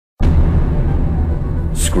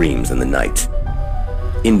screams in the night.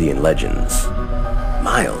 Indian legends.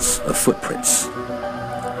 Miles of footprints.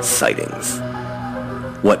 Sightings.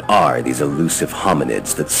 What are these elusive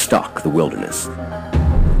hominids that stalk the wilderness?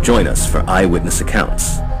 Join us for eyewitness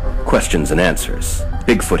accounts, questions and answers,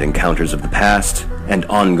 Bigfoot encounters of the past, and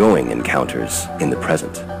ongoing encounters in the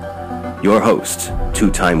present. Your host,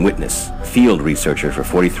 two-time witness, field researcher for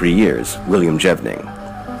 43 years, William Jevning.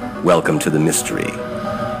 Welcome to the mystery.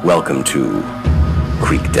 Welcome to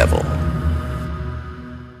Creek Devil.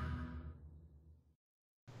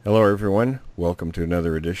 Hello everyone, welcome to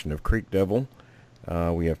another edition of Creek Devil.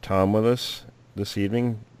 We have Tom with us this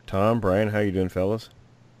evening. Tom, Brian, how you doing, fellas?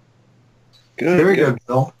 Good. Very good,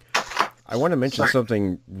 Bill. I want to mention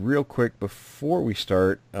something real quick before we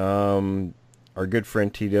start. Our good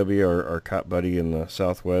friend TW, our cop buddy in the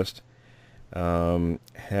Southwest,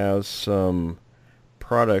 has some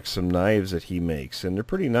products, some knives that he makes, and they're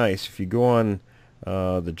pretty nice. If you go on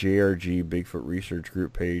the JRG Bigfoot Research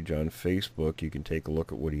Group page on Facebook, you can take a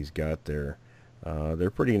look at what he's got there.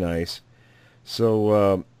 They're pretty nice.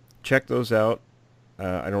 So check those out.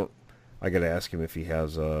 I got to ask him if he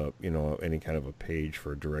has any kind of a page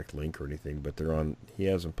for a direct link or anything, but they're on. He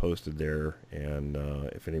has them posted there, and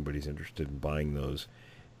if anybody's interested in buying those,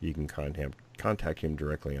 you can contact him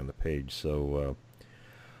directly on the page. So,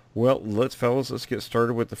 well, let's get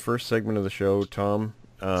started with the first segment of the show. Tom,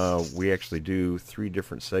 we actually do 3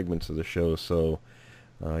 different segments of the show, so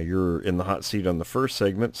you're in the hot seat on the first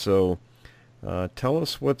segment. So, tell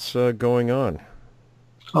us what's going on.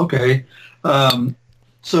 Okay,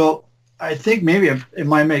 so I think maybe it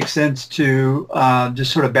might make sense to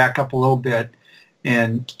just sort of back up a little bit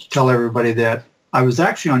and tell everybody that I was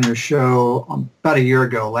actually on your show about a year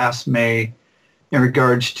ago, last May, in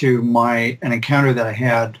regards to an encounter that I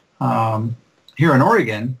had here in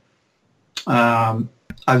Oregon.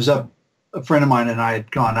 I was up, a friend of mine and I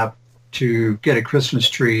had gone up to get a Christmas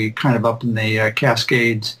tree kind of up in the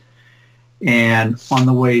Cascades, and on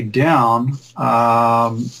the way down,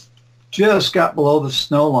 just got below the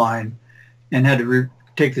snow line and had to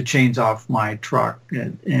take the chains off my truck.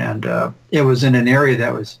 And it was in an area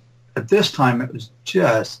that was, at this time, it was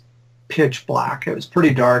just pitch black. It was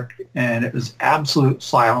pretty dark, and it was absolute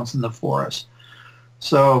silence in the forest.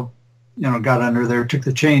 So, got under there, took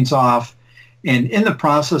the chains off. And in the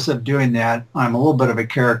process of doing that, I'm a little bit of a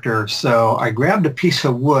character. So I grabbed a piece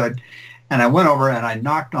of wood, and I went over and I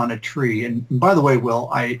knocked on a tree. And by the way, Will,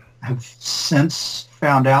 I have since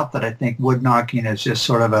found out that I think wood knocking is just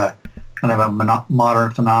sort of a kind of a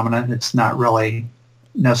modern phenomenon. It's not really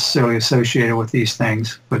necessarily associated with these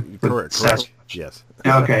things. Correct. Yes.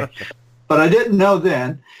 Okay. But I didn't know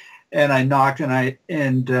then, and I knocked and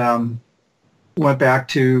went back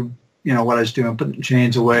to, what I was doing, putting the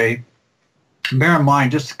chains away. Bear in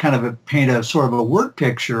mind, just to kind of paint a sort of a word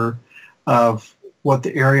picture of what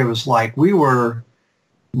the area was like. We were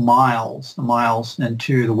miles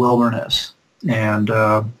into the wilderness, and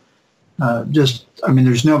there's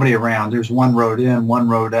nobody around. There's one road in, one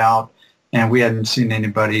road out, and we hadn't seen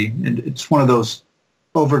anybody. And it's one of those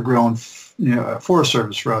overgrown, Forest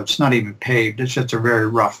Service roads. It's not even paved. It's just a very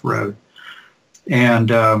rough road. And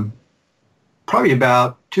probably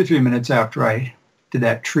about 2-3 minutes after I did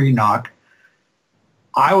that tree knock,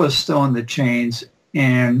 I was still in the chains,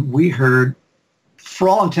 and we heard, for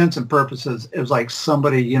all intents and purposes, it was like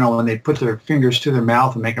somebody, when they put their fingers to their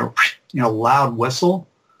mouth and make a, loud whistle,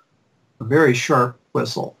 a very sharp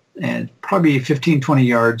whistle, and probably 15, 20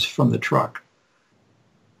 yards from the truck.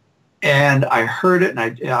 And I heard it,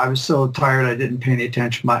 and I was so tired I didn't pay any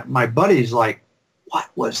attention. My buddy's like, "What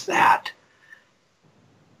was that?"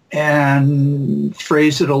 And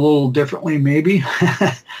phrased it a little differently, maybe.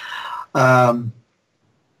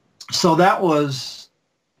 So that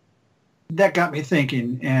got me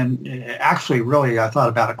thinking, and actually, really, I thought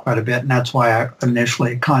about it quite a bit, and that's why I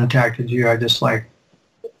initially contacted you. It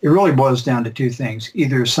really boils down to 2 things.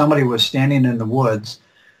 Either somebody was standing in the woods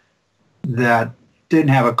that didn't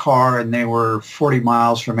have a car and they were 40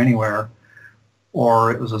 miles from anywhere, or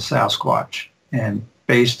it was a Sasquatch. And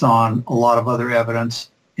based on a lot of other evidence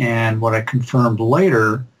and what I confirmed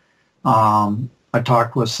later, I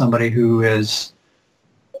talked with somebody who is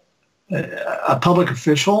a public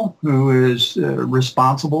official who is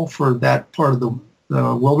responsible for that part of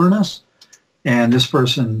the wilderness. And this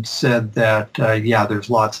person said that, there's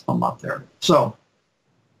lots of them up there. So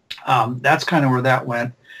that's kind of where that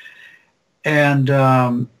went.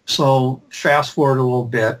 And so fast forward a little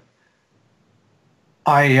bit.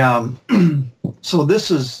 So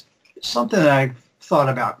this is something that I've thought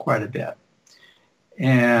about quite a bit.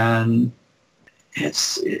 And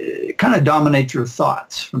it kind of dominates your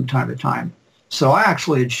thoughts from time to time. So I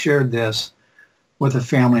actually had shared this with a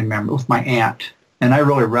family member, with my aunt, and I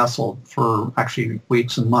really wrestled for actually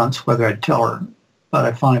weeks and months whether I'd tell her, but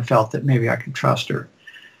I finally felt that maybe I could trust her.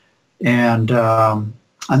 And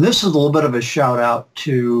this is a little bit of a shout out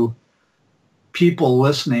to people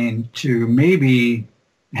listening to maybe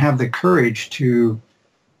have the courage to,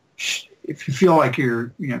 if you feel like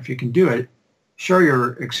if you can do it, share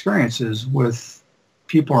your experiences with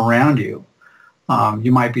people around you.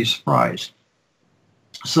 You might be surprised.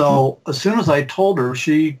 So as soon as I told her,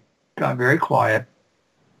 she got very quiet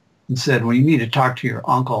and said, well, you need to talk to your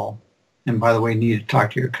uncle. And by the way, you need to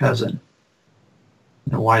talk to your cousin.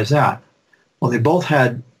 And why is that? Well, they both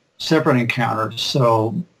had separate encounters.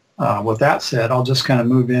 So with that said, I'll just kind of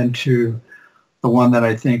move into the one that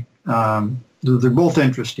I think they're both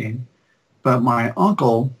interesting. But my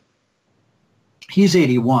uncle, he's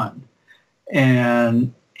 81,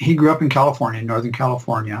 and he grew up in California, Northern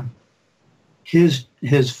California.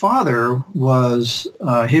 His father was,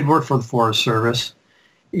 he'd worked for the Forest Service,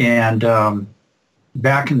 and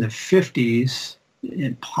back in the 50s,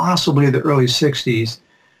 and possibly the early 60s,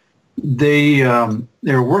 they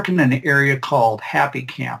were working in an area called Happy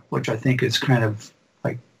Camp, which I think is kind of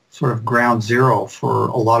like sort of ground zero for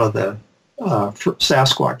a lot of the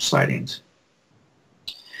Sasquatch sightings.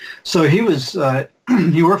 So he was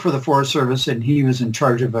he worked for the Forest Service, and he was in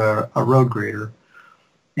charge of a road grader.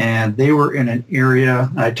 And they were in an area,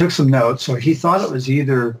 I took some notes, so he thought it was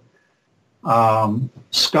either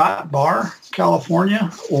Scott Bar, California,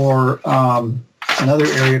 or another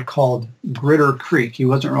area called Gritter Creek. He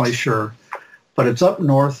wasn't really sure, but it's up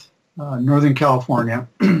north, Northern California.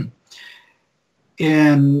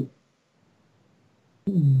 And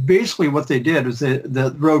basically what they did was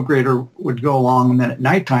the road grader would go along, and then at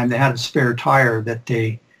nighttime they had a spare tire that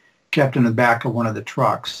they kept in the back of one of the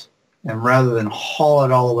trucks. And rather than haul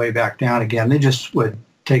it all the way back down again, they just would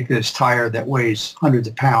take this tire that weighs hundreds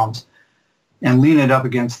of pounds and lean it up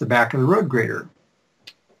against the back of the road grader.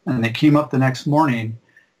 And they came up the next morning,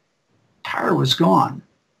 tire was gone.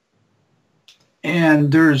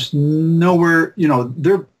 And there's nowhere,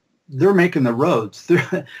 they're making the roads.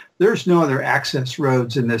 There's no other access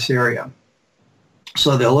roads in this area.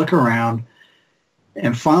 So they'll look around,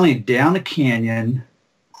 and finally down a canyon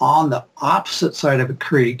on the opposite side of a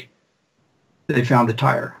creek, they found the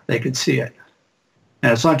tire. They could see it.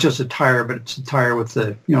 And it's not just a tire, but it's a tire with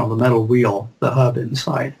the metal wheel, the hub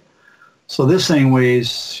inside. So this thing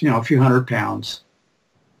weighs, a few hundred pounds.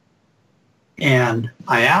 And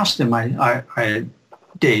I asked him,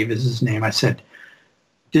 Dave is his name, I said,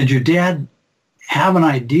 did your dad have an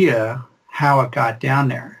idea how it got down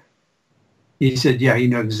there? He said, yeah, he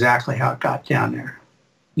knew exactly how it got down there.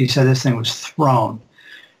 He said this thing was thrown.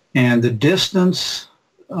 And the distance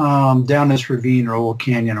down this ravine or old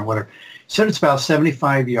canyon or whatever, he said it's about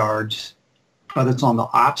 75 yards, but it's on the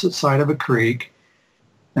opposite side of a creek,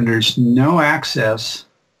 and there's no access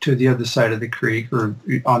to the other side of the creek or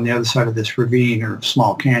on the other side of this ravine or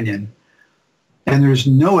small canyon. And there's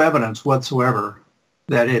no evidence whatsoever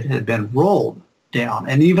that it had been rolled down.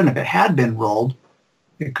 And even if it had been rolled,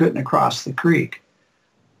 it couldn't have crossed the creek.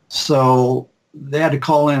 So they had to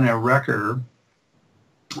call in a wrecker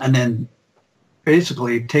and then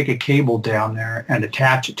basically take a cable down there and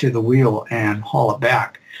attach it to the wheel and haul it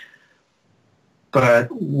back.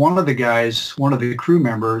 But one of the guys, one of the crew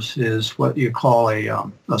members, is what you call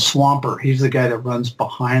a swamper. He's the guy that runs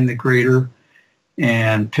behind the grader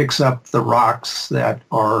and picks up the rocks that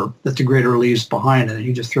the grader leaves behind, and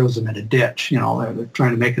he just throws them in a ditch. They're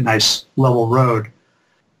trying to make a nice level road.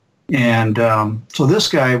 And so this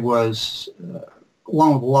guy was,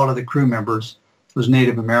 along with a lot of the crew members, was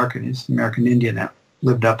Native American. He's an American Indian that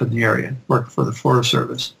lived up in the area, worked for the Forest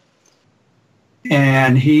Service.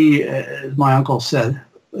 And he, my uncle said,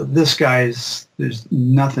 this guy's, there's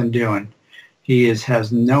nothing doing. He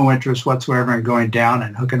has no interest whatsoever in going down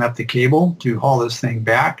and hooking up the cable to haul this thing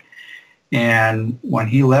back. And when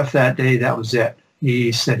he left that day, that was it.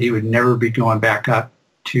 He said he would never be going back up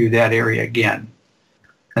to that area again.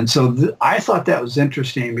 And so I thought that was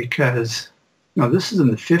interesting because, this is in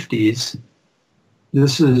the 50s.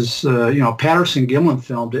 This is, Patterson-Gimlin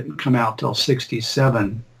film didn't come out till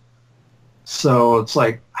 67. So it's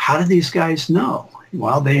like, how did these guys know?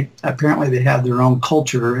 Well, they had their own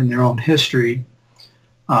culture and their own history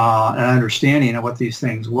and understanding of what these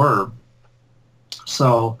things were.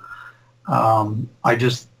 So I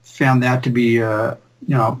just found that to be a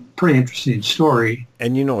pretty interesting story.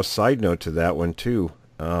 And a side note to that one too,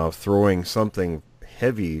 throwing something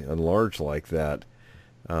heavy and large like that.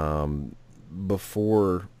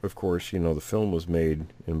 before, of course, the film was made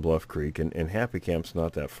in Bluff Creek, and Happy Camp's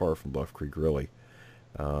not that far from Bluff Creek, really.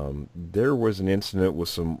 There was an incident with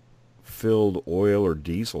some filled oil or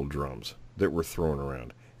diesel drums that were thrown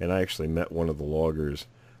around. And I actually met one of the loggers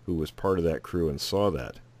who was part of that crew and saw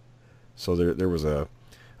that. So there was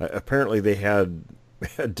apparently they had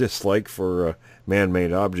a dislike for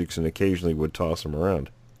man-made objects and occasionally would toss them around.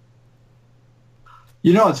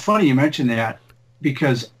 It's funny you mentioned that,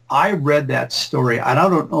 because I read that story. I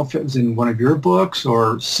don't know if it was in one of your books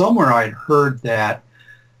or somewhere I'd heard that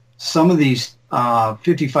some of these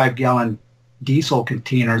 55-gallon diesel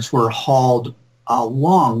containers were hauled a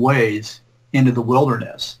long ways into the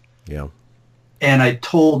wilderness. Yeah. And I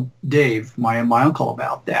told Dave, my uncle,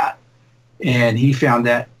 about that, and he found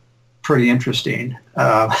that pretty interesting.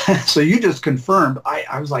 So you just confirmed.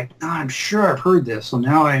 I was like, no, I'm sure I've heard this. So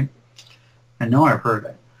now I know I've heard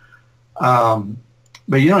it.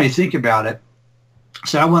 But you think about it.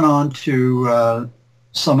 So I went on to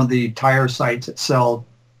some of the tire sites that sell,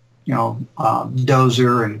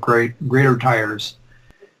 Dozer and Greater tires.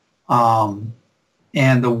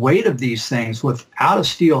 And the weight of these things without a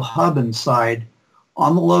steel hub inside,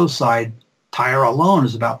 on the low side, tire alone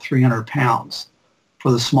is about 300 pounds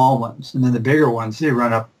for the small ones. And then the bigger ones, they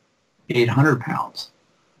run up 800 pounds.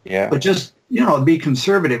 Yeah. But just, be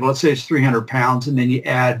conservative. Let's say it's 300 pounds, and then you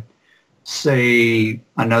add, say,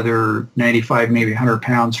 another 95, maybe 100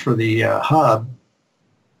 pounds for the hub.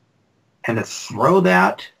 And to throw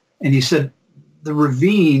that, and he said the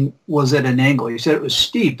ravine was at an angle. He said it was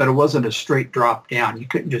steep, but it wasn't a straight drop down. You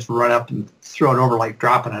couldn't just run up and throw it over like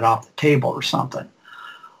dropping it off the table or something.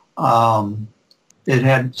 It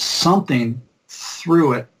had something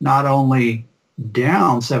through it, not only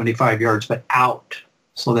down 75 yards, but out,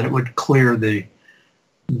 so that it would clear the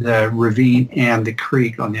ravine and the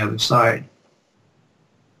creek on the other side.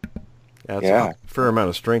 That's a fair amount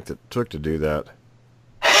of strength it took to do that.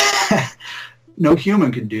 No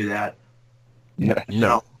human could do that.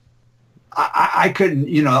 No. I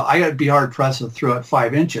couldn't, I'd be hard pressed to throw it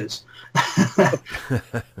 5 inches.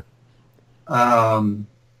 And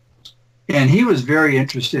he was very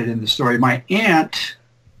interested in the story. My aunt,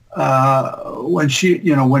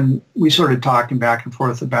 when we started talking back and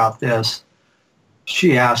forth about this,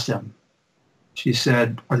 she asked him, she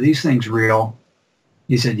said, "Are these things real?"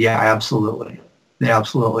 He said, "Yeah, absolutely. They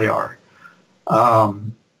absolutely are."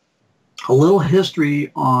 A little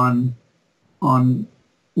history on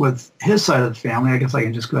with his side of the family. I guess I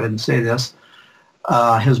can just go ahead and say this.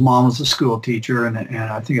 His mom was a school teacher and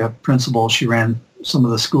I think a principal. She ran some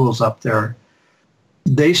of the schools up there.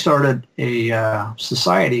 They started a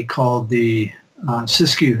society called the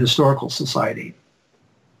Siskiyou Historical Society.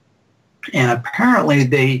 And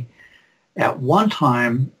apparently at one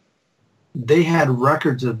time, they had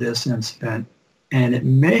records of this incident, and it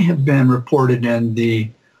may have been reported in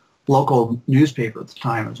the local newspaper at the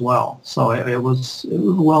time as well. So it was a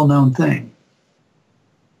well-known thing.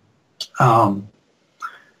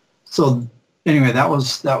 So anyway, that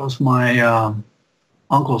was my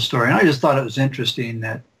uncle's story, and I just thought it was interesting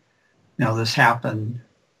that this happened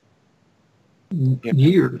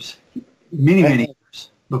years, many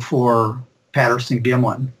years before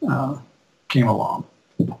Patterson-Gimlin came along.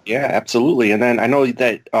 Yeah, absolutely. And then I know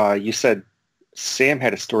that you said Sam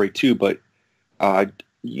had a story too, but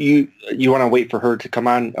you want to wait for her to come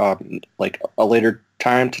on like a later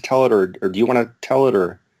time to tell it, or do you want to tell it,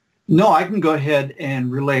 or? No, I can go ahead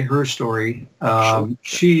and relay her story. Sure.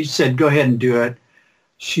 She said, "Go ahead and do it."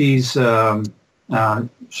 She had a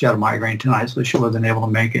migraine tonight, so she wasn't able to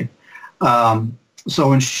make it.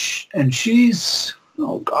 So she's,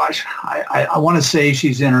 oh gosh, I want to say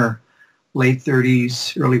she's in her late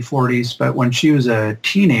 30s, early 40s, but when she was a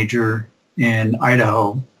teenager in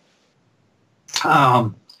Idaho,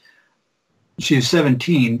 she was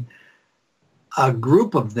 17, a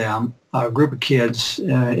group of kids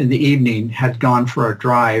in the evening had gone for a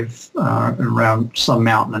drive around some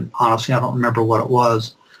mountain, and honestly I don't remember what it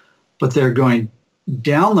was, but they're going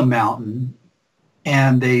down the mountain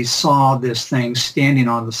and they saw this thing standing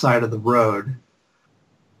on the side of the road.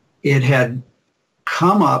 It had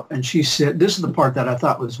come up, and she said, this is the part that I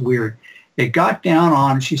thought was weird. It got down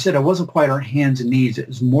on, she said it wasn't quite on hands and knees. It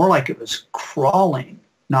was more like it was crawling,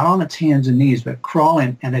 not on its hands and knees, but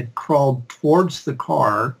crawling, and it crawled towards the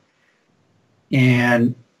car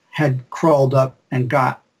and had crawled up and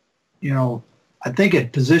got, I think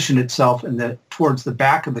it positioned itself towards the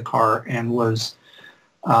back of the car, and was,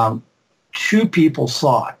 2 people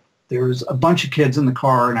saw it. There was a bunch of kids in the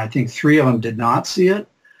car, and I think 3 of them did not see it,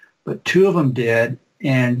 but 2 of them did.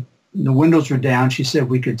 And the windows were down. She said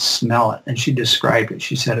we could smell it, and she described it.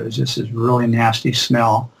 She said it was just this really nasty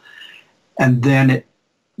smell. And then it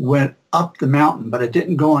went up the mountain, but it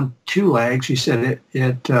didn't go on two legs. She said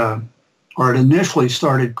it initially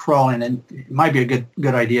started crawling, and it might be a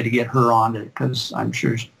good idea to get her on it, because I'm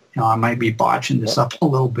sure I might be botching this up a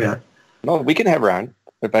little bit. No, we can have her on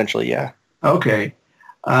eventually, yeah. Okay.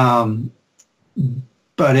 But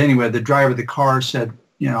anyway, the driver of the car said,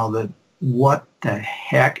 that what the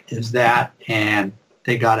heck is that? And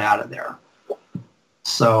they got out of there.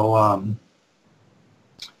 So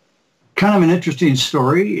kind of an interesting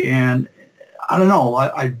story. And I don't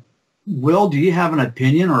know, Will, do you have an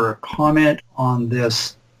opinion or a comment on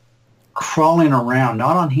this crawling around,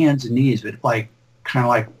 not on hands and knees, but kind of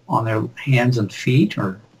like on their hands and feet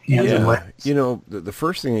or hands and legs? The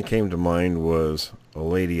first thing that came to mind was a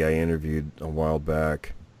lady I interviewed a while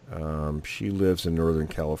back. She lives in Northern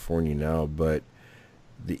California now, but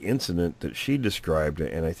the incident that she described,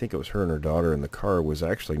 and I think it was her and her daughter in the car, was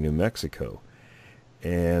actually New Mexico.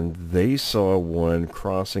 And they saw one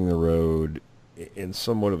crossing the road in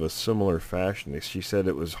somewhat of a similar fashion. She said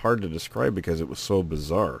it was hard to describe because it was so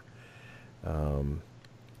bizarre.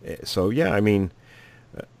 So yeah, I mean,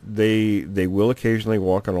 they will occasionally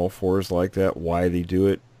walk on all fours like that. Why they do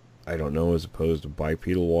it, I don't know, as opposed to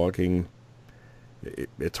bipedal walking.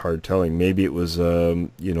 It's hard telling. Maybe it was, a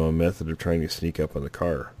method of trying to sneak up on the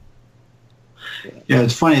car. Yeah,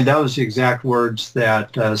 it's funny. That was the exact words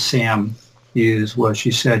that Sam used. Was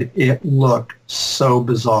she said it looked so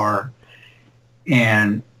bizarre,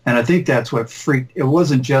 and I think that's what freaked. It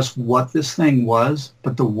wasn't just what this thing was,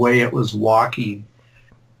 but the way it was walking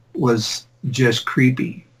was just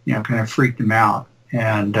creepy. Kind of freaked him out,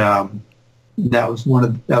 and that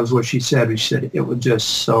was what she said. She said it was just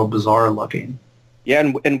so bizarre looking.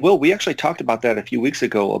 Yeah, and Will, we actually talked about that a few weeks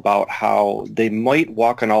ago, about how they might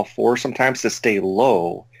walk on all fours sometimes to stay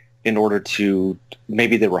low in order to,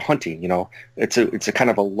 maybe they were hunting, It's a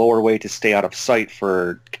kind of a lower way to stay out of sight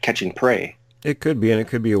for catching prey. It could be, and it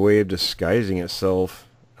could be a way of disguising itself,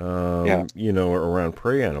 around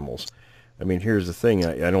prey animals. I mean, here's the thing.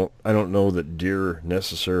 I don't know that deer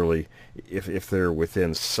necessarily, if they're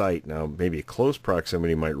within sight, now maybe a close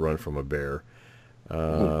proximity might run from a bear.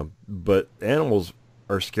 But animals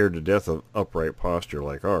are scared to death of upright posture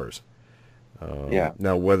like ours.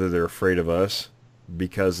 Now, whether they're afraid of us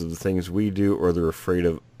because of the things we do, or they're afraid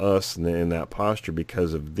of us in that posture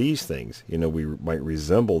because of these things, we might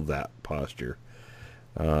resemble that posture.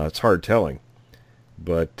 It's hard telling.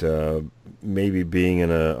 But maybe being in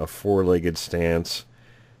a four-legged stance,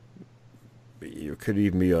 it could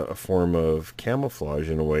even be a form of camouflage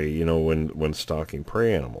in a way, when stalking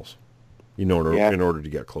prey animals. In order to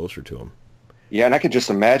get closer to them. Yeah, and I could just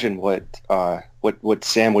imagine what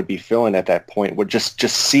Sam would be feeling at that point, with just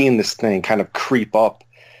seeing this thing kind of creep up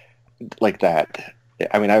like that.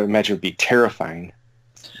 I mean, I would imagine it would be terrifying.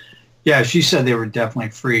 Yeah, she said they were definitely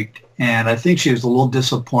freaked, and I think she was a little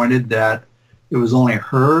disappointed that it was only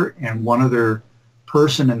her and one other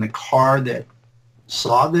person in the car that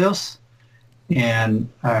saw this, and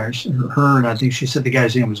her, and I think she said the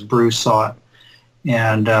guy's name was Bruce, saw it,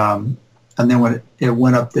 and then when it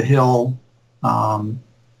went up the hill,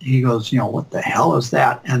 he goes, what the hell is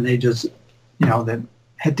that? And they just, they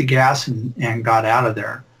hit the gas and got out of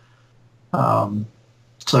there.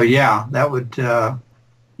 So yeah, that would, I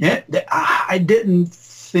didn't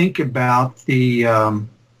think about the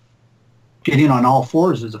getting on all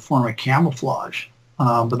fours as a form of camouflage,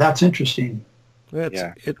 but that's interesting.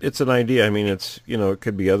 It's an idea. I mean, it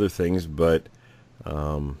could be other things, but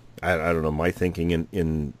I don't know, my thinking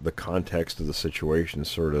in the context of the situation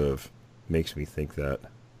sort of makes me think that.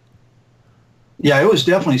 Yeah, it was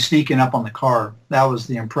definitely sneaking up on the car. That was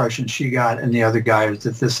the impression she got, and the other guy, was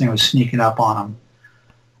that this thing was sneaking up on him.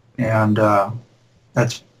 And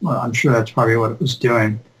I'm sure that's probably what it was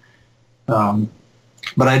doing. But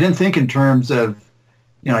I didn't think in terms of,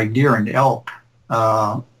 like deer and elk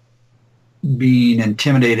being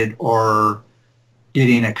intimidated or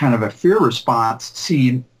getting a kind of a fear response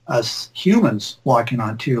seeing us humans walking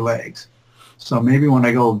on two legs. So maybe when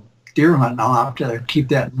I go deer hunting, I'll have to keep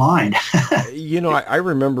that in mind. I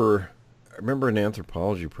remember an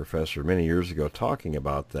anthropology professor many years ago talking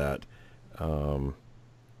about that.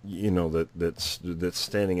 That's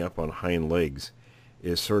standing up on hind legs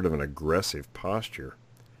is sort of an aggressive posture,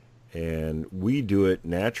 and we do it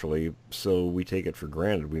naturally, so we take it for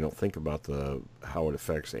granted. We don't think about how it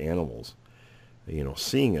affects animals,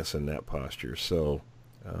 seeing us in that posture. So.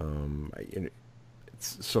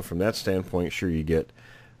 So from that standpoint, sure, you get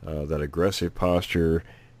that aggressive posture.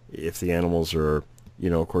 If the animals are,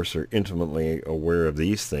 of course, they're intimately aware of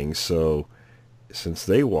these things. So since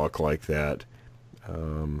they walk like that,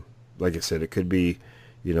 like I said, it could be,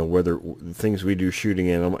 whether the things we do, shooting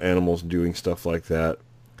animals, doing stuff like that,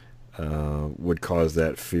 would cause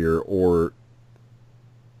that fear, or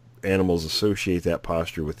animals associate that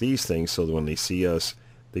posture with these things so that when they see us,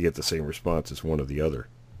 they get the same response as one or the other.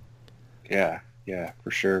 Yeah,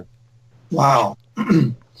 for sure. Wow.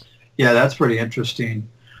 Yeah, that's pretty interesting.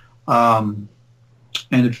 And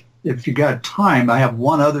if you got time, I have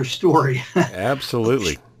one other story.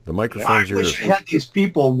 Absolutely. The microphone's yours. I wish I had these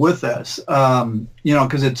people with us,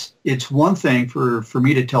 because it's one thing for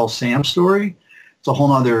me to tell Sam's story. It's a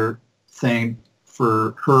whole other thing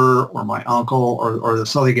for her or my uncle or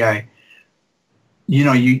this other guy.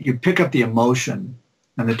 You pick up the emotion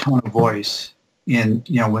and the tone of voice in,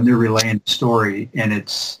 when they're relaying the story, and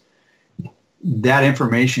that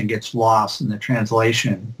information gets lost in the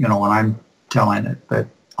translation, when I'm telling it, but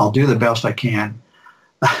I'll do the best I can.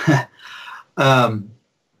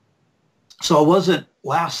 So it wasn't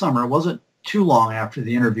last summer, it wasn't too long after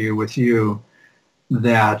the interview with you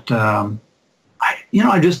that,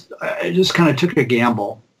 I just kind of took a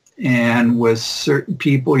gamble, and with certain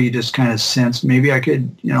people, you just kind of sense maybe I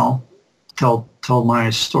could, tell my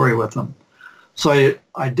story with them. So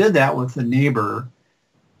I did that with a neighbor,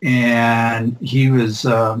 and he was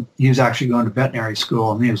actually going to veterinary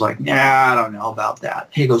school, and he was like, "Nah, I don't know about that."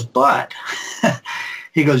 He goes, "But,"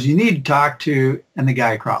 he goes, "you need to talk to," and the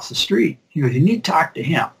guy across the street, he goes, "you need to talk to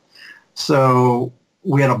him." So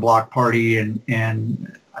we had a block party,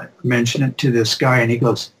 and I mentioned it to this guy, and he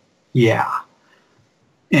goes, "Yeah."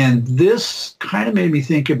 And this kind of made me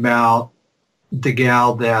think about the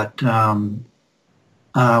gal that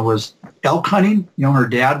was elk hunting. Her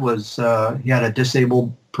dad was, he had a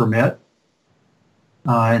disabled permit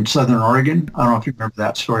in Southern Oregon. I don't know if you remember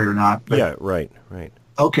that story or not. But, yeah, right.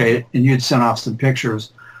 Okay, and you'd sent off some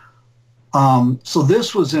pictures. So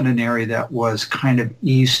this was in an area that was kind of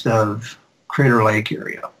east of Crater Lake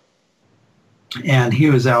area. And he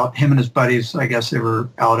was out, him and his buddies, I guess they were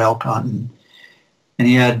out elk hunting. And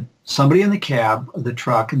he had somebody in the cab of the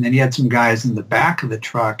truck, and then he had some guys in the back of the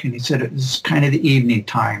truck, and he said it was kind of the evening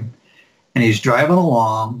time. And he's driving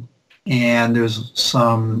along, and there's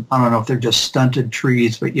some, I don't know if they're just stunted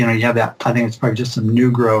trees, but, you have that, I think it's probably just some new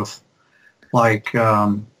growth, like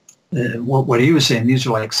what he was saying, these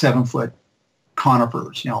are like 7-foot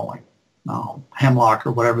conifers, like hemlock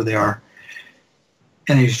or whatever they are.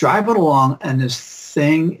 And he's driving along, and this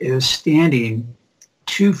thing is standing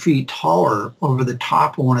 2 feet taller over the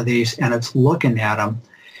top of one of these, and it's looking at him.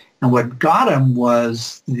 And what got him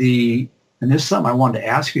was and this is something I wanted to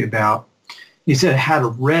ask you about, he said it had a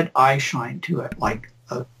red eye shine to it. Like,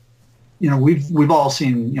 we've all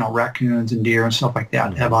seen, raccoons and deer and stuff like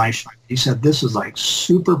that have eye shine. He said this is like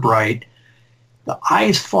super bright. The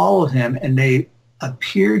eyes followed him, and they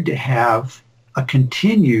appeared to have a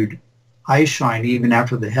continued eye shine even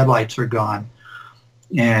after the headlights are gone.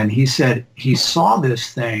 And he said he saw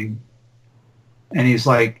this thing, and he's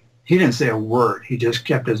like, he didn't say a word. He just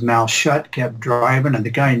kept his mouth shut, kept driving, and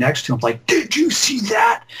the guy next to him was like, "Did you see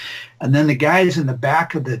that?" And then the guys in the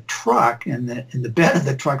back of the truck and in the bed of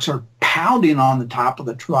the truck started pounding on the top of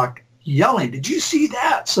the truck, yelling, "Did you see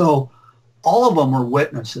that?" So all of them were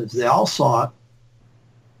witnesses. They all saw it.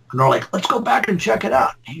 And they're like, "Let's go back and check it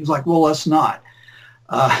out." He was like, "Well, let's not."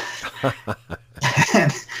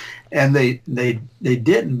 And they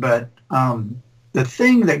didn't. But the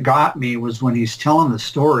thing that got me was when he's telling the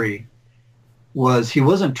story was he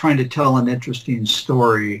wasn't trying to tell an interesting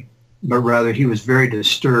story, but rather he was very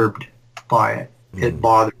disturbed by it. It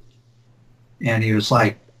bothered him. And he was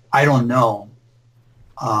like, "I don't know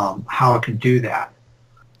how I could do that."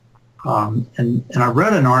 And I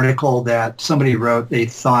read an article that somebody wrote, they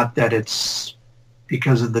thought that it's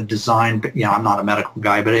because of the design, but I'm not a medical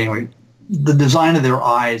guy, but anyway, the design of their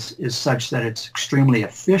eyes is such that it's extremely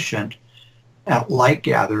efficient at light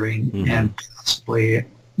gathering and possibly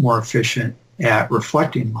more efficient at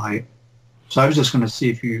reflecting light. So I was just going to see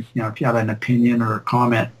if you had an opinion or a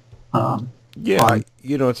comment.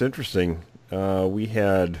 It's interesting. We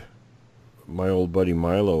had my old buddy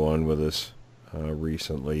Milo on with us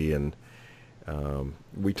recently, and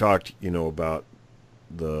we talked, about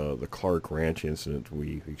the Clark Ranch incident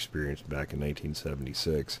we experienced back in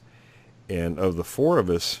 1976. And of the 4 of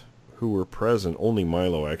us who were present, only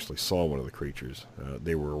Milo actually saw one of the creatures.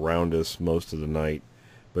 They were around us most of the night,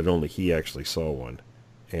 but only he actually saw one.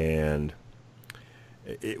 And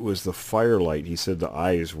it was the firelight. He said the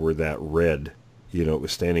eyes were that red. It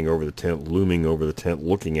was standing over the tent, looming over the tent,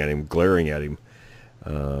 looking at him, glaring at him.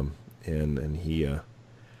 And he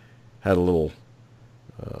had a little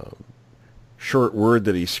short word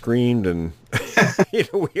that he screamed, and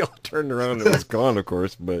we all turned around and it was gone, of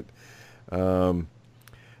course. But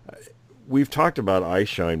we've talked about eye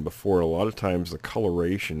shine before. A lot of times the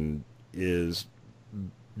coloration is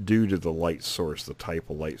due to the light source, the type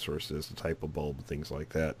of light source is, the type of bulb, things like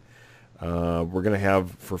that. We're going to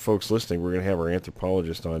have, for folks listening, we're going to have our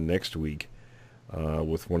anthropologist on next week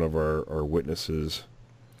with one of our witnesses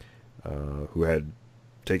who had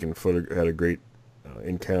had a great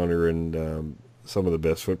encounter and some of the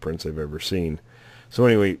best footprints I've ever seen. So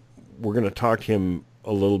anyway, we're going to talk to him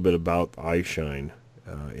a little bit about eye shine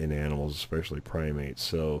in animals, especially primates.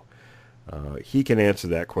 So he can answer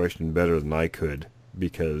that question better than I could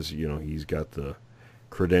because, he's got the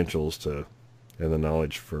credentials to and the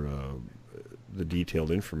knowledge for the detailed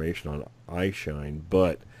information on eye shine.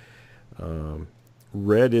 But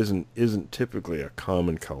red isn't typically a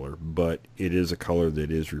common color, but it is a color that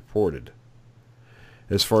is reported.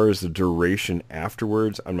 As far as the duration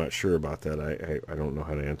afterwards, I'm not sure about that. I don't know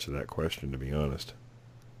how to answer that question, to be honest.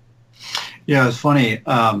 Yeah, it's funny.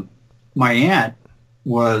 My aunt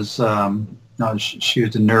was, she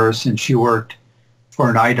was a nurse, and she worked for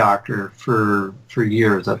an eye doctor for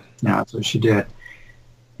years. That's what she did.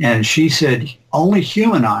 And she said only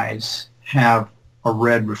human eyes have a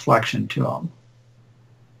red reflection to them.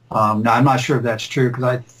 Now, I'm not sure if that's true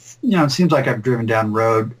because it seems like I've driven down the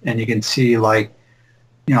road and you can see like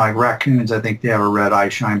raccoons, I think they have a red eye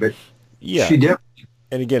shine, but yeah. She did.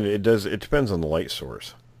 And again, it depends on the light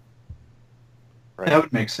source. Right. That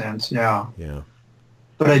would make sense, yeah. Yeah.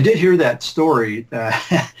 But I did hear that story.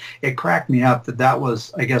 It cracked me up that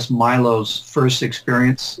was, I guess, Milo's first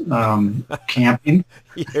experience camping.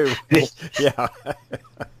 Yeah.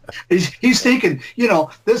 He's thinking,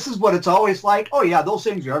 this is what it's always like. Oh, yeah, those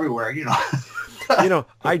things are everywhere,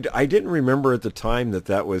 I didn't remember at the time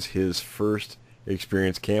that was his first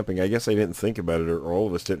experience camping. I guess I didn't think about it, or all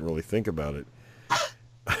of us didn't really think about it.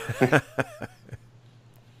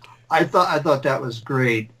 I thought that was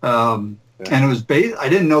great. And it was I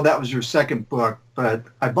didn't know that was your second book, but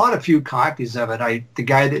I bought a few copies of it. The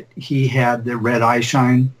guy that he had the red eye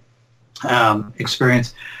shine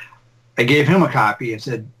experience, I gave him a copy and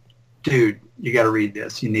said, dude, you got to read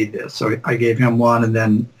this. You need this. So I gave him one, and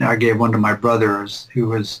then I gave one to my brother who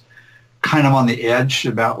was kind of on the edge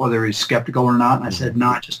about whether he's skeptical or not. And I said,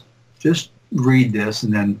 no, just read this.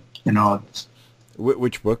 And then,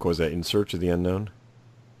 Which book was that? In Search of the Unknown?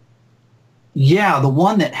 Yeah, the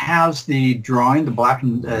one that has the drawing, the black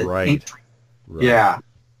and ink. Right.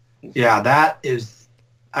 Yeah, that is,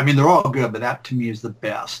 they're all good, but that to me is the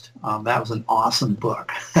best. That was an awesome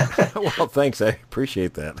book. Well, thanks. I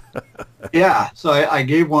appreciate that. Yeah, so I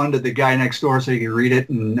gave one to the guy next door so he could read it,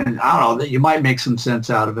 and I don't know, you might make some sense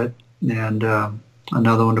out of it, and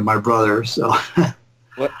another one to my brother. So,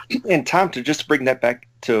 well, and Tom, to just bring that back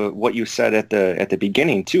to what you said at the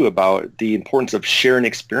beginning too about the importance of sharing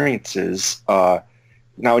experiences. Now,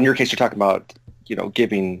 in your case, you're talking about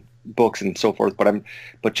giving books and so forth,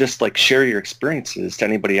 but just like share your experiences to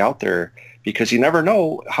anybody out there, because you never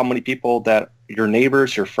know how many people that your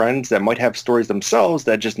neighbors, your friends that might have stories themselves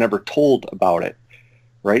that just never told about it,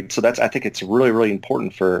 right? So I think it's really, really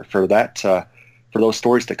important for that for those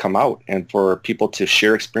stories to come out and for people to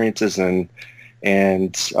share experiences and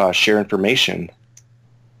share information.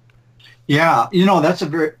 Yeah, that's a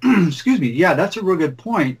very, excuse me, yeah, that's a real good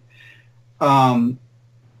point,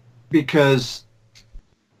 because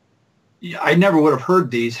I never would have heard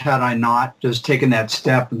these had I not just taken that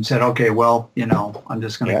step and said, okay, well, I'm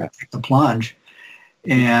just going to take the plunge.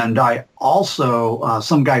 And I also,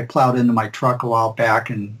 some guy plowed into my truck a while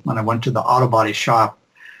back, and when I went to the auto body shop,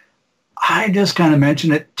 I just kind of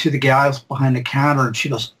mentioned it to the gals behind the counter, and she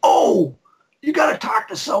goes, oh, you got to talk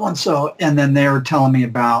to so-and-so. And then they were telling me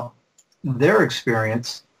about their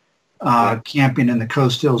experience camping in the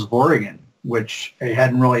Coast Hills of Oregon, which I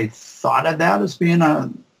hadn't really thought of that as being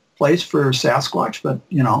a place for Sasquatch, but,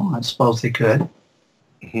 I suppose they could.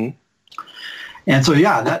 Mm-hmm. And so,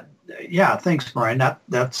 thanks, Brian.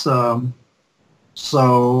 That's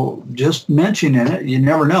so just mentioning it, you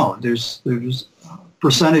never know. There's a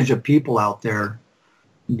percentage of people out there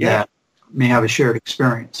that may have a shared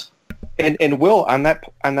experience. And Will, on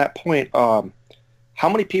that point, how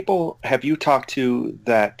many people have you talked to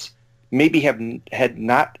that maybe had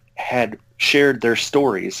not had shared their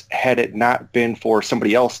stories had it not been for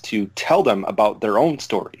somebody else to tell them about their own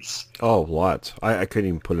stories? Oh, lots. I couldn't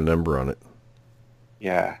even put a number on it.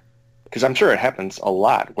 Yeah, because I'm sure it happens a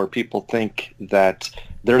lot where people think that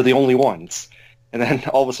they're the only ones, and then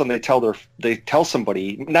all of a sudden they tell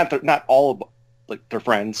somebody, not all of, like their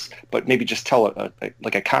friends, but maybe just tell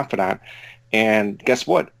a confidant, And guess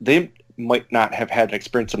what? They might not have had an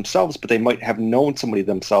experience themselves, but they might have known somebody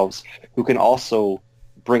themselves who can also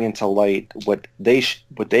bring into light what they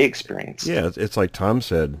experienced. Yeah, it's like Tom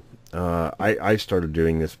said. I started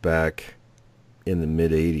doing this back in the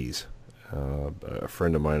mid-'80s. A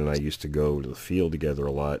friend of mine and I used to go to the field together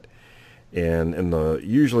a lot. And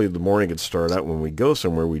usually the morning would start out when we'd go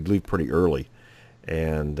somewhere, we'd leave pretty early.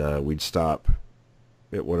 And we'd stop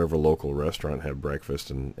at whatever local restaurant, have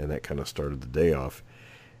breakfast, and that kind of started the day off.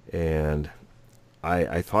 And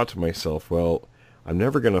I thought to myself, well, I'm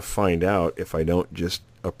never going to find out if I don't just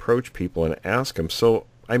approach people and ask them. So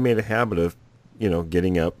I made a habit of,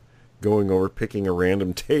 getting up, going over, picking a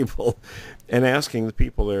random table, and asking the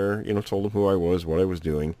people there, told them who I was, what I was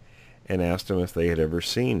doing, and asked them if they had ever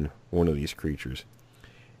seen one of these creatures.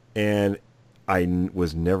 And I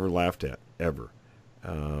was never laughed at, ever.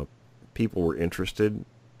 People were interested.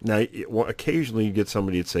 Now, occasionally you get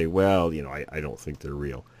somebody that'd say, well, I don't think they're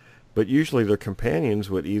real. But usually their companions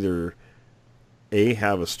would either, A,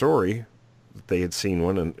 have a story that they had seen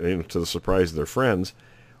one, and to the surprise of their friends,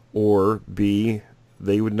 or B,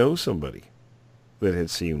 they would know somebody that had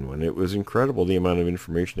seen one. It was incredible the amount of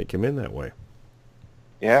information that came in that way.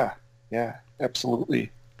 Yeah,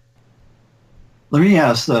 absolutely. Let me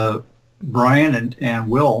ask Brian and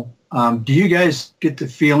Will, do you guys get the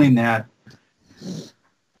feeling that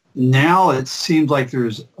now it seems like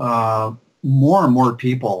there's more and more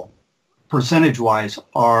people, percentage-wise,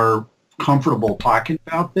 are comfortable talking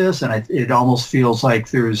about this, and it almost feels like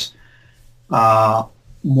there's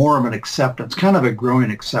more of an acceptance, kind of a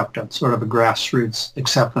growing acceptance, sort of a grassroots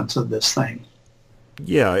acceptance of this thing?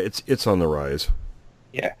 Yeah, it's on the rise.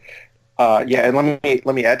 Yeah. And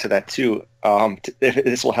let me add to that too. If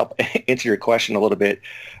this will help answer your question a little bit.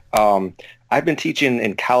 I've been teaching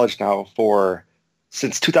in college now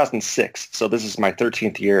since 2006, so this is my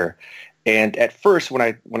 13th year. And at first, when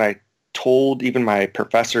I told even my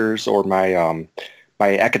professors or my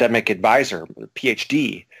my academic advisor,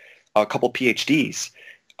 PhD, a couple PhDs,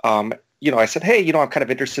 I said, hey, I'm kind of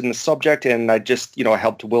interested in the subject, and I just, I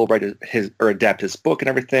helped Will write adapt his book and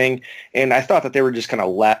everything, and I thought that they were just going to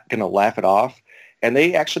laugh it off, and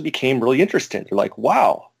they actually became really interested. They're like,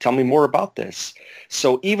 wow, tell me more about this.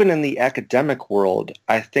 So even in the academic world,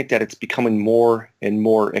 I think that it's becoming more and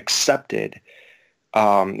more accepted.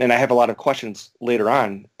 And I have a lot of questions later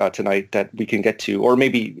on tonight that we can get to, or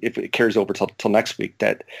maybe if it carries over till next week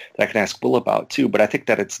that I can ask Will about too. But I think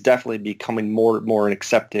that it's definitely becoming more and more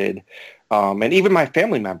accepted. And even my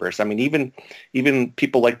family members, I mean, even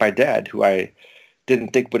people like my dad, who I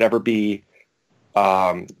didn't think would ever be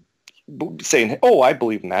saying, oh, I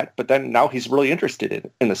believe in that. But then now he's really interested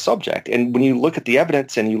in the subject. And when you look at the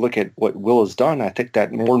evidence and you look at what Will has done, I think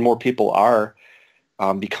that more and more people are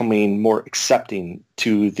becoming more accepting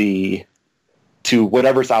to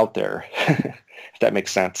whatever's out there, if that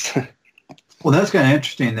makes sense. Well, that's kind of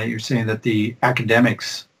interesting that you're saying that the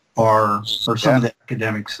academics or some of the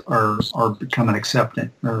academics are becoming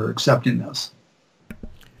accepting this.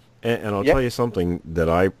 And I'll tell you something that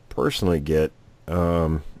I personally get.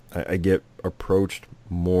 I get approached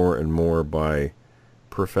more and more by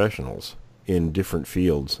professionals in different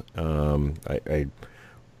fields. I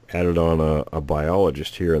added on a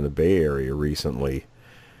biologist here in the Bay Area recently,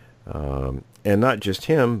 and not just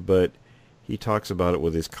him, but he talks about it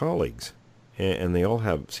with his colleagues, and they all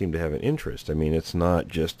seem to have an interest. I mean, it's not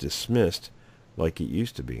just dismissed like it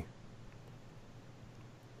used to be.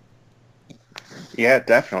 Yeah,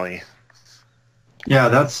 definitely. Yeah,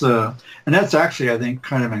 that's actually, I think,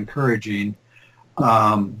 kind of encouraging,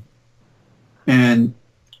 and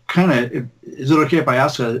kind of, is it okay if I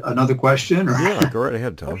ask another question? Or? Yeah, go right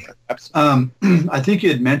ahead, Tom. I think you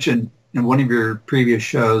had mentioned in one of your previous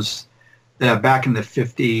shows that back in the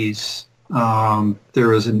 50s, there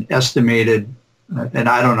was an estimated, and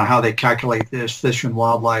I don't know how they calculate this, Fish and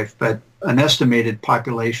Wildlife, but an estimated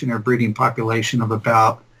population or breeding population of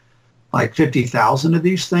about like 50,000 of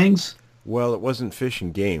these things. Well, it wasn't Fish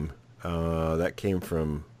and Game. That came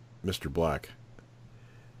from Mr. Black.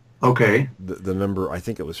 Okay. The number, I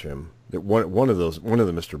think it was him. One of the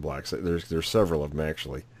Mr. Blacks. There's several of them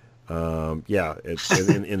actually. It's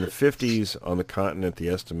in the 50s on the continent. The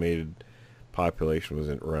estimated population was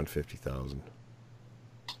around 50,000.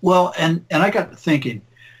 Well, and I got thinking,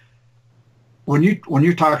 when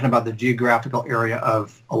you're talking about the geographical area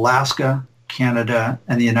of Alaska, Canada,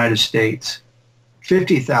 and the United States,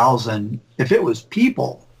 50,000. If it was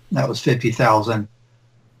people, that was 50,000.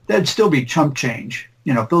 That'd still be chump change.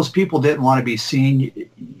 If those people didn't want to be seen,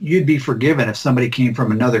 you'd be forgiven if somebody came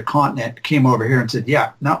from another continent, came over here and said,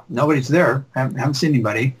 yeah, no, nobody's there. I haven't seen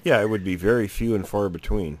anybody. Yeah, it would be very few and far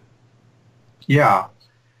between. Yeah.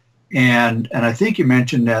 And I think you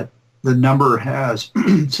mentioned that the number has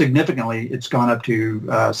significantly, it's gone up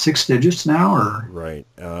to 6 digits now, or? Right.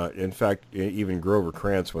 In fact, even Grover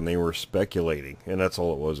Krantz, when they were speculating, and that's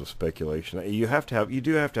all it was speculation. You do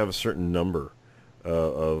have to have a certain number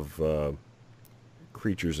of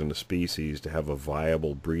creatures in the species to have a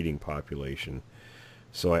viable breeding population.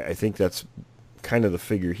 So I think that's kind of the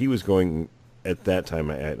figure he was going at that time.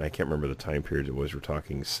 I can't remember the time period it was. We're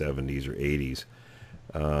talking 70s or 80s.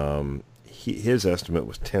 His estimate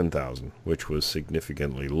was 10,000, which was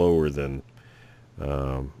significantly lower than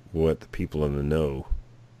what the people in the know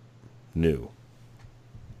knew.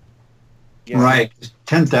 Yeah. Right,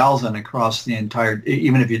 10,000 across the entire.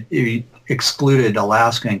 Even if you excluded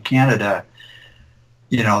Alaska and Canada,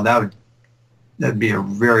 that'd be a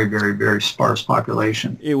very, very, very sparse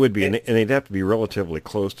population. It would be, and they'd have to be relatively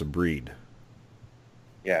close to breed.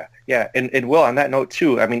 Yeah, yeah, and Will, on that note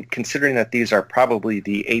too, I mean, considering that these are probably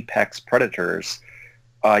the apex predators,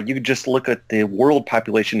 you could just look at the world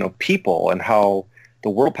population of people and how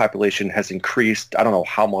the world population has increased. I don't know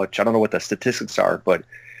how much. I don't know what the statistics are, but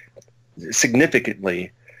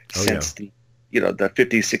significantly since the 50s,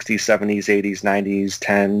 60s, 70s, 80s, 90s,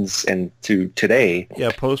 10s, and to today.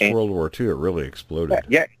 Yeah, post World War II, it really exploded.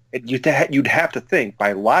 Yeah, you'd have to think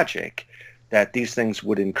by logic that these things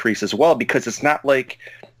would increase as well, because it's not like,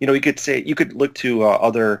 you could look to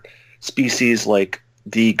other species like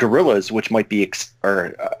the gorillas, which might be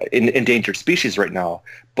endangered species right now,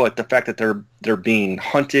 but the fact that they're being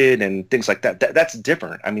hunted and things like that's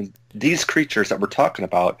different. I mean, these creatures that we're talking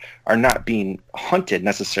about are not being hunted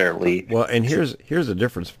necessarily. Well, and here's the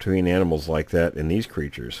difference between animals like that and these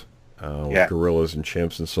creatures, gorillas and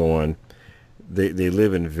chimps and so on. They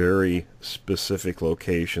live in very specific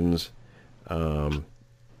locations. And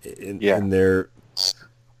they're,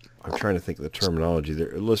 I'm trying to think of the terminology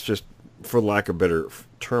there. Let's just, for lack of better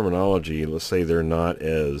terminology, let's say they're not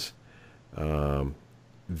as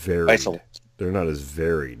varied. Isolated. They're not as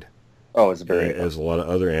varied. Oh, it's varied. As a lot of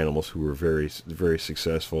other animals who are very, very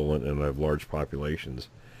successful and have large populations.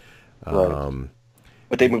 Right.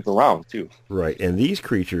 But they move around too. Right, and these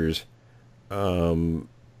creatures, they're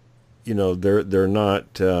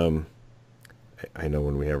not. I know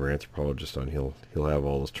when we have our anthropologist on, he'll have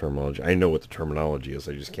all this terminology. I know what the terminology is.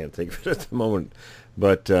 I just can't think of it at the moment.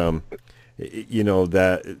 But that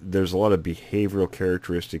there's a lot of behavioral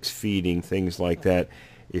characteristics, feeding, things like that.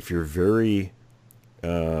 If you're very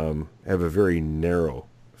have a very narrow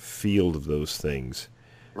field of those things,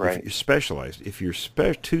 right? If you're specialized. If you're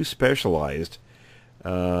too specialized,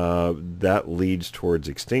 that leads towards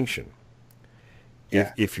extinction.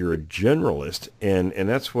 Yeah. If you're a generalist, and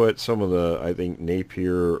that's what some of I think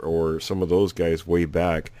Napier or some of those guys way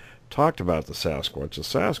back talked about the Sasquatch. The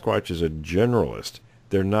Sasquatch is a generalist.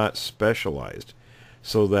 They're not specialized.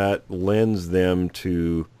 So that lends them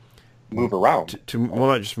to move around. Well,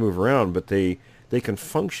 not just move around, but they can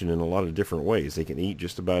function in a lot of different ways. They can eat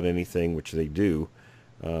just about anything, which they do.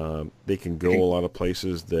 They can go a lot of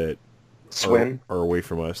places that swim are away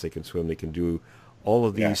from us. They can swim. They can do all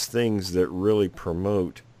of these things that really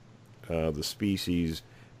promote the species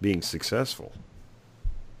being successful.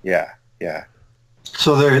 Yeah, yeah.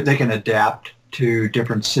 So they can adapt to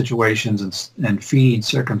different situations and feeding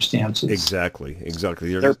circumstances. Exactly.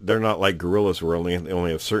 They're not like gorillas where they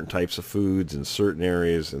only have certain types of foods in certain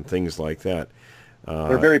areas and things like that.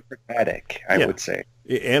 They're very pragmatic, I would say.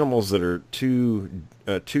 Animals that are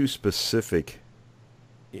too specific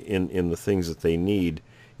in the things that they need,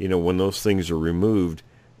 when those things are removed,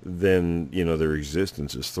 then, their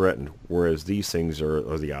existence is threatened, whereas these things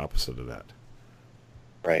are the opposite of that.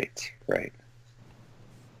 Right.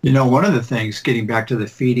 One of the things, getting back to the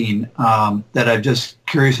feeding, that I'm just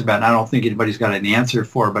curious about, and I don't think anybody's got an answer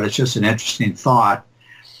for, but it's just an interesting thought,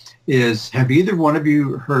 is have either one of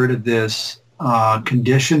you heard of this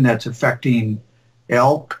condition that's affecting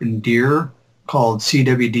elk and deer called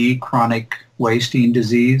CWD, chronic wasting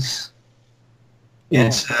disease?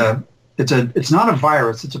 It's not a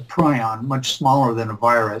virus. It's a prion, much smaller than a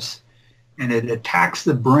virus, and it attacks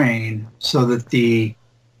the brain so that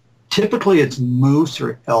typically it's moose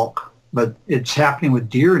or elk, but it's happening with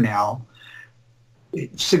deer now.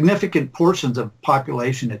 Significant portions of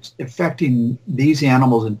population, it's affecting these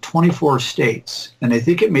animals in 24 states. And I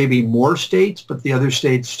think it may be more states, but the other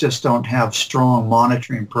states just don't have strong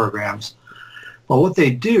monitoring programs. But what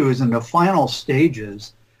they do is in the final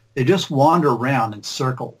stages, they just wander around in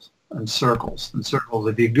circles.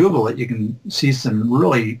 If you Google it, you can see some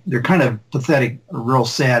they're kind of pathetic, real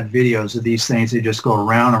sad videos of these things. They just go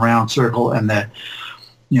around circle, and the,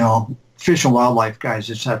 Fish and Wildlife guys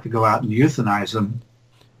just have to go out and euthanize them.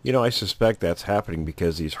 You know, I suspect that's happening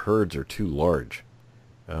because these herds are too large.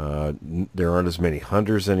 There aren't as many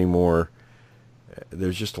hunters anymore.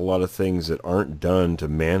 There's just a lot of things that aren't done to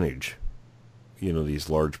manage, you know, these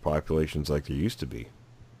large populations like there used to be.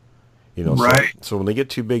 You know, Right. so when they get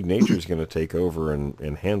too big, nature's going to take over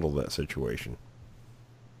and handle that situation.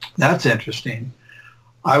 That's interesting.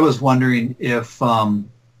 I was wondering if, in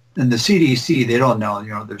the CDC, they don't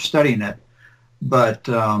know, they're studying it, but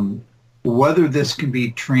whether this can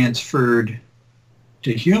be transferred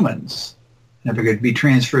to humans. If it could be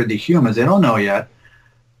transferred to humans, they don't know yet.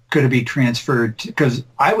 Could it be transferred? Because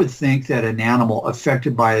I would think that an animal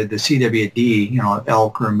affected by the CWD,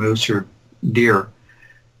 elk or moose or deer,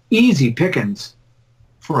 easy pickings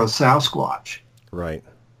for a Sasquatch. Right.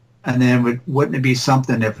 And then wouldn't it be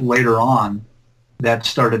something if later on that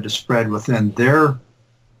started to spread within their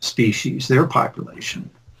species, their population?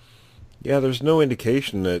 Yeah, there's no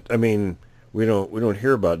indication that, I mean, we don't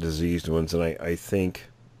hear about diseased ones, and I think,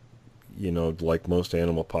 like most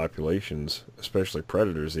animal populations, especially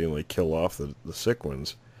predators, they only kill off the sick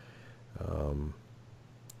ones.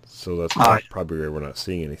 So that's probably why we're not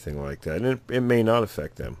seeing anything like that. And it may not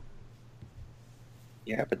affect them.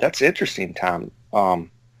 Yeah, but that's interesting, Tom.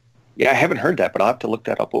 Yeah, I haven't heard that, but I'll have to look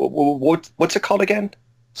that up. What's it called again?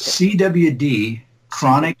 CWD,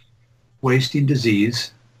 chronic wasting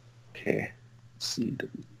disease. Okay.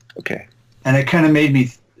 Okay. And it kind of made me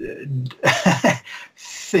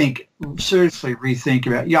seriously rethink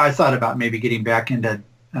about, I thought about maybe getting back into,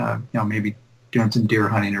 maybe doing some deer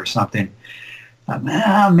hunting or something.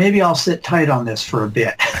 Maybe I'll sit tight on this for a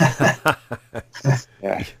bit.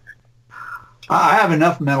 Yeah. I have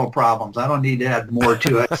enough mental problems. I don't need to add more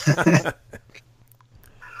to it.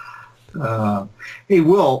 Hey,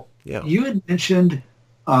 Will, Yeah. you had mentioned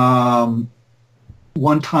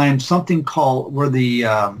one time something called where the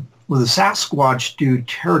Sasquatch do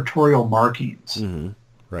territorial markings. Mm-hmm.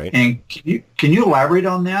 Right. And can you elaborate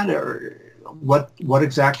on that, or what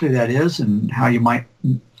exactly that is, and how you might,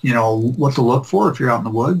 what to look for if you're out in the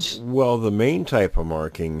woods? Well, the main type of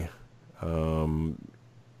marking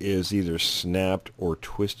is either snapped or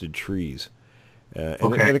twisted trees. And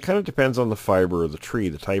it kind of depends on the fiber of the tree,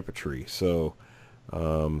 the type of tree. So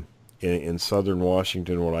in southern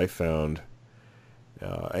Washington, what I found,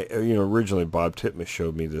 originally Bob Titmus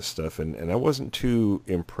showed me this stuff, and I wasn't too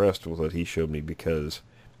impressed with what he showed me because,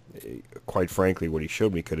 quite frankly, what he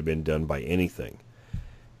showed me could have been done by anything.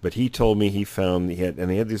 But he told me he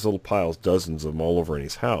had these little piles, dozens of them all over in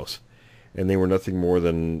his house, and they were nothing more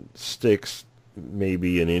than sticks,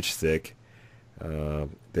 maybe an inch thick,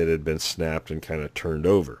 that had been snapped and kind of turned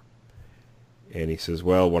over. And he says,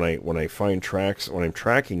 well, when I find tracks, when I'm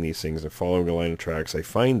tracking these things and following a line of tracks, I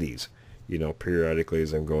find these, periodically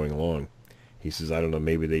as I'm going along. He says, I don't know,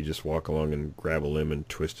 maybe they just walk along and grab a limb and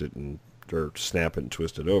twist it or snap it and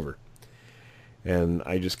twist it over. And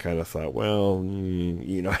I just kind of thought, well,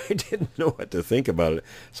 I didn't know what to think about it.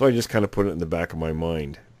 So I just kind of put it in the back of my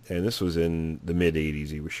mind. And this was in the mid-'80s.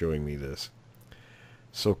 He was showing me this.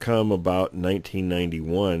 So come about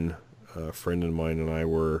 1991, a friend of mine and I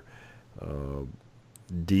were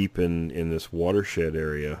deep in this watershed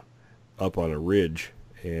area up on a ridge,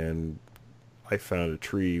 and I found a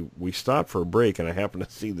tree. We stopped for a break, and I happened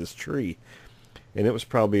to see this tree. And it was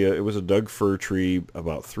it was a Doug fir tree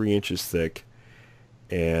about 3 inches thick.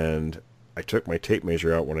 And I took my tape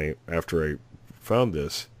measure out after I found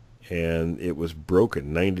this, and it was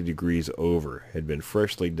broken 90 degrees over. Had been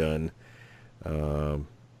freshly done.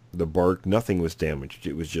 The bark, nothing was damaged.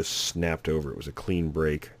 It was just snapped over. It was a clean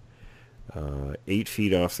break. 8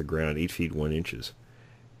 feet off the ground, 8 feet 1 inches.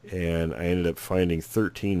 And I ended up finding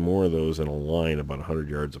 13 more of those in a line about 100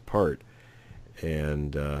 yards apart.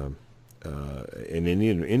 And an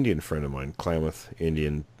Indian friend of mine, Klamath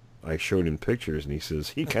Indian, I showed him pictures, and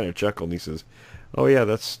he kind of chuckled, and he says, oh yeah,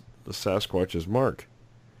 that's the Sasquatch's mark.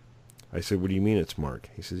 I said, what do you mean it's mark?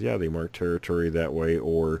 He says, yeah, they mark territory that way,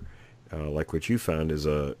 or like what you found is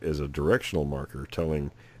a directional marker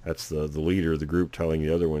that's the leader of the group telling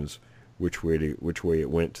the other ones which way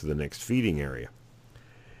it went to the next feeding area.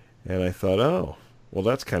 And I thought, oh, well,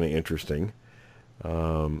 that's kind of interesting.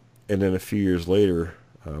 And then a few years later,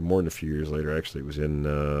 more than a few years later, actually, it was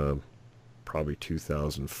in probably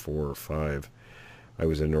 2004 or 5. I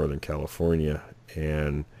was in Northern California,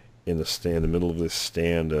 and in the middle of this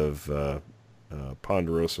stand of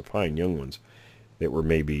ponderosa pine, young ones, that were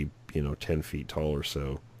maybe 10 feet tall or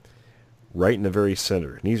so, right in the very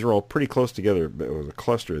center. And these are all pretty close together, but it was a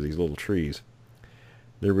cluster of these little trees.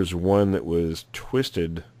 There was one that was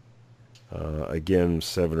twisted, again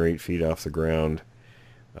 7 or 8 feet off the ground,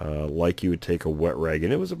 like you would take a wet rag,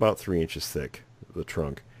 and it was about 3 inches thick, the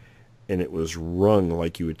trunk, and it was wrung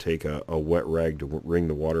like you would take a wet rag to wring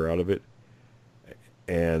the water out of it.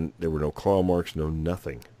 And there were no claw marks, no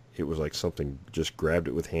nothing. It was like something just grabbed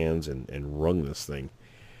it with hands and wrung this thing.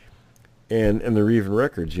 And there were even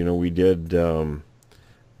records. You know, we did.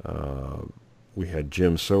 We had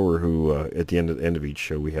Jim Sower, who at the end of each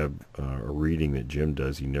show we have a reading that Jim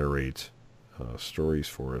does. He narrates stories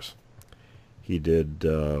for us. He did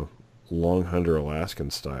Long Hunter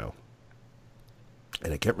Alaskan style,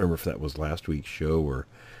 and I can't remember if that was last week's show or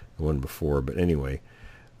the one before. But anyway,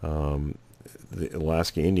 the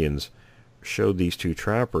Alaska Indians showed these two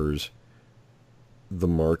trappers the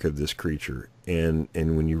mark of this creature, and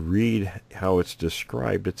when you read how it's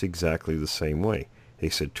described, it's exactly the same way. They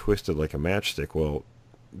said twisted like a matchstick. Well,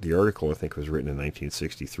 the article, I think, was written in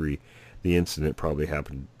 1963. The incident probably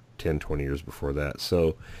happened 10, 20 years before that.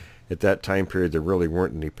 So at that time period, there really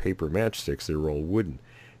weren't any paper matchsticks. They were all wooden.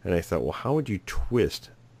 And I thought, well, how would you twist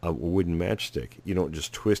a wooden matchstick? You don't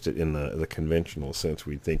just twist it in the conventional sense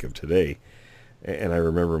we'd think of today. And I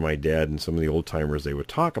remember my dad and some of the old-timers, they would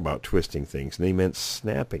talk about twisting things, and they meant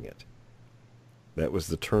snapping it. That was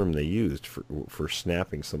the term they used for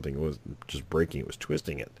snapping something. It wasn't just breaking, it was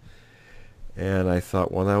twisting it. And I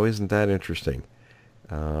thought, well, now isn't that interesting?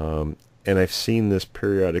 And I've seen this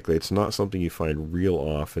periodically. It's not something you find real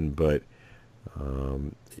often, but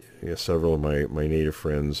several of my native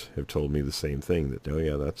friends have told me the same thing, that, oh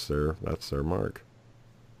yeah, that's their mark.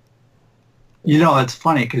 You know, it's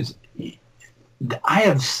funny because I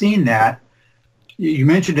have seen that. You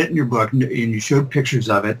mentioned it in your book, and you showed pictures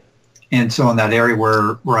of it. And so in that area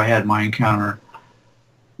where I had my encounter,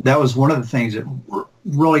 that was one of the things that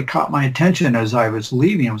really caught my attention as I was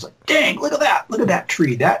leaving. I was like, dang, look at that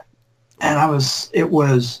tree. It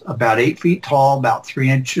was about 8 feet tall, about 3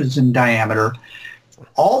 inches in diameter.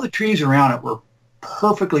 All the trees around it were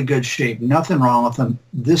perfectly good shape, nothing wrong with them.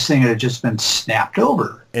 This thing had just been snapped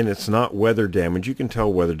over. And it's not weather damage. You can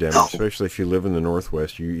tell weather damage, especially if you live in the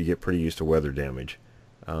Northwest. You get pretty used to weather damage.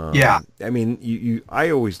 Yeah. I mean, I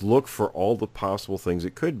always look for all the possible things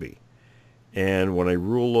it could be. And when I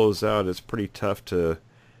rule those out, it's pretty tough to,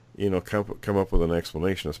 come up with an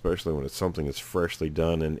explanation, especially when it's something that's freshly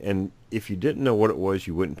done. And if you didn't know what it was,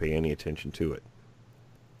 you wouldn't pay any attention to it.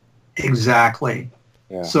 Exactly.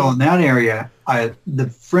 Yeah. So in that area, the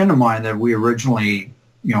friend of mine that we originally,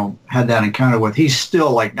 had that encounter with, he's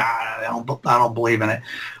still like, nah, I don't believe in it.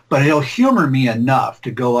 But he'll humor me enough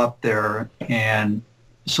to go up there. And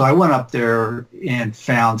so I went up there and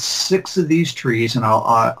found 6 of these trees, and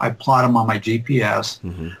I plot them on my GPS.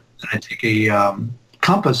 Mm-hmm. And I take a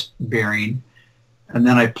compass bearing, and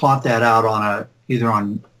then I plot that out either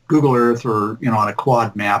on Google Earth or on a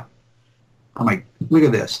quad map. I'm like, look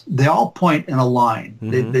at this. They all point in a line.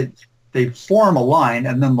 Mm-hmm. They form a line,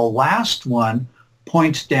 and then the last one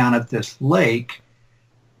points down at this lake.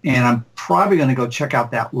 And I'm probably going to go check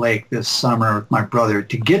out that lake this summer with my brother.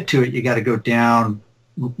 To get to it, you got to go down.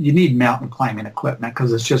 You need mountain climbing equipment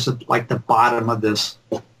because it's just like the bottom of this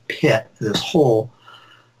pit, this hole.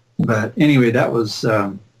 But anyway, that was,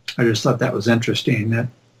 I just thought that was interesting.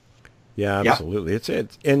 Yeah, absolutely. Yeah.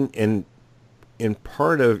 It's in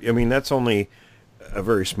part of, that's only a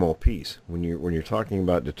very small piece. When you're talking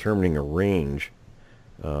about determining a range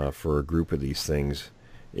for a group of these things,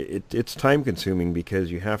 it's time consuming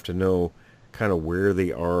because you have to know kind of where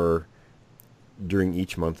they are during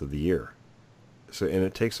each month of the year. So, and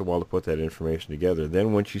it takes a while to put that information together.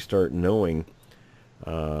 Then once you start knowing,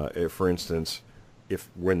 for instance,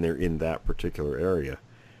 when they're in that particular area,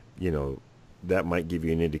 that might give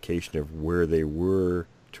you an indication of where they were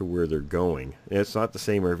to where they're going. And it's not the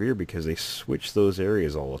same every year because they switch those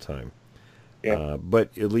areas all the time. Yeah.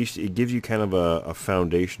 But at least it gives you kind of a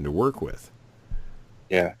foundation to work with.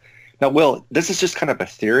 Yeah. Now, Will, this is just kind of a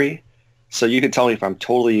theory, so you can tell me if I'm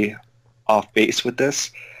totally off base with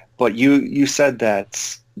this. But you said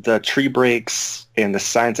that the tree breaks and the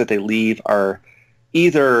signs that they leave are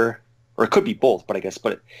either, or it could be both,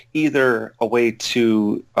 but either a way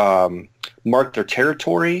to mark their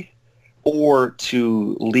territory or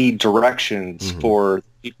to lead directions for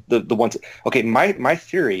the ones. Okay, my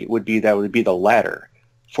theory would be that would be the latter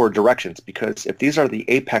for directions, because if these are the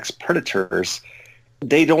apex predators,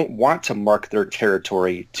 they don't want to mark their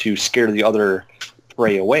territory to scare the other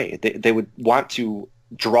prey away. They would want to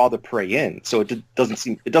draw the prey in. So it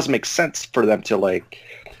doesn't make sense for them to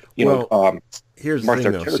here's the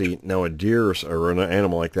thing though. See, now a deer or an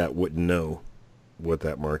animal like that wouldn't know what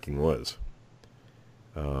that marking was.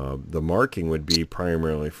 The marking would be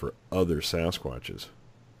primarily for other Sasquatches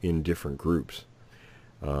in different groups.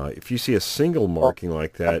 If you see a single marking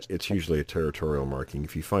like that, it's usually a territorial marking.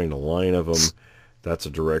 If you find a line of them, That's a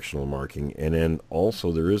directional marking. And then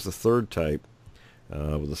also there is the third type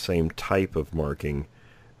with the same type of marking.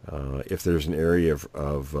 If there's an area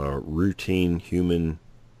of routine human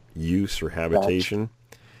use or habitation,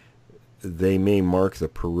 they may mark the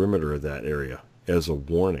perimeter of that area as a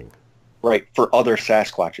warning. Right, for other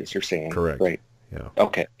Sasquatches, you're saying. Correct. Right. Yeah.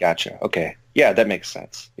 Okay, gotcha. Okay. Yeah, that makes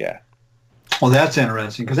sense. Yeah. Well, that's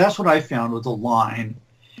interesting because that's what I found with the line.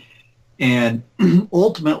 And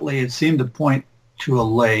ultimately it seemed to point to a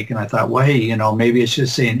lake. And I thought, well, hey, you know, maybe it's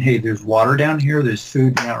just saying, hey, there's water down here. There's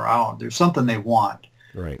food around. There's something they want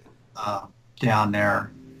down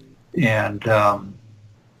there. And so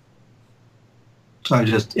I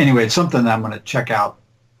just, anyway, it's something that I'm going to check out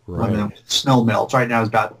when the snow melts. Right now it's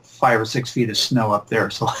about 5 or 6 feet of snow up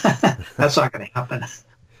there. So that's not going to happen.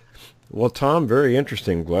 Well, Tom, very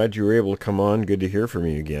interesting. Glad you were able to come on. Good to hear from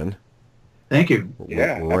you again. Thank you.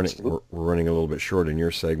 Yeah, we're running a little bit short in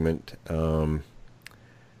your segment.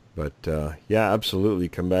 But yeah, absolutely.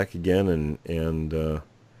 Come back again and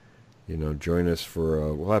you know, join us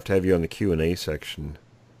for, we'll have to have you on the Q&A section.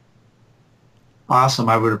 Awesome.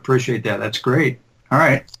 I would appreciate that. That's great. All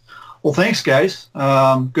right. Well, thanks, guys.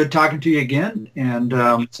 Good talking to you again. And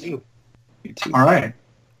You too. all right.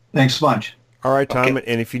 Thanks a bunch. All right, Tom, Okay.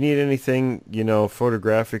 and if you need anything, you know,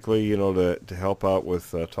 photographically, you know, to help out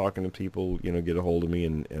with talking to people, you know, get a hold of me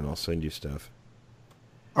and I'll send you stuff.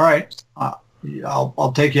 All right. I'll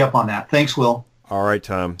take you up on that. Thanks, Will. All right,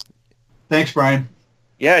 Tom. Thanks, Brian.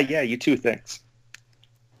 Yeah, you too. Thanks.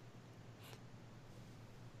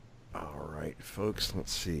 All right, folks,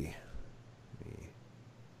 let's see.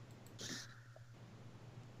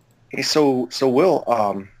 Hey, so Will,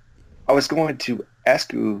 I was going to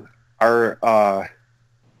ask you, that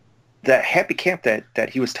happy camp that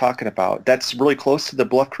he was talking about, that's really close to the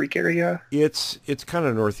Bluff Creek area? It's kind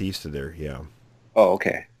of northeast of there, yeah. Oh,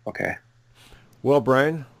 okay. Okay. Well,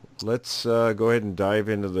 Brian, let's go ahead and dive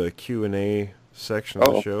into the Q&A section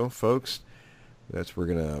of the show, folks. We're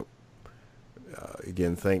going to,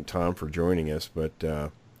 again, thank Tom for joining us, but,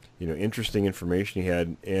 you know, interesting information he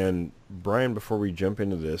had. And, Brian, before we jump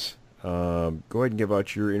into this, go ahead and give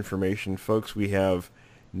out your information. Folks,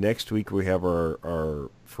 next week we have our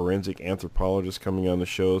forensic anthropologist coming on the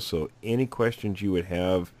show, so any questions you would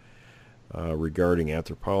have regarding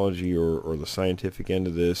anthropology or the scientific end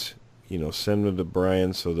of this, you know, send them to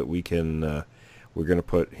Brian so that we can, we're going to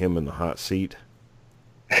put him in the hot seat.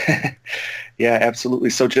 Yeah, absolutely.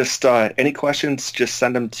 So just any questions, just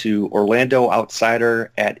send them to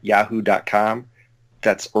orlandooutsider@yahoo.com.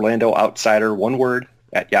 That's Orlando Outsider, one word,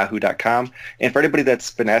 @yahoo.com. And for anybody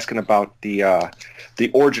that's been asking about the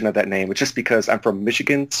origin of that name, it's just because I'm from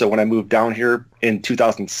Michigan. So when I moved down here in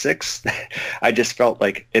 2006, I just felt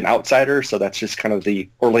like an outsider. So that's just kind of the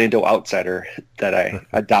Orlando Outsider that I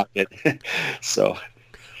adopted. So,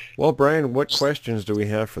 Well, Brian, what questions do we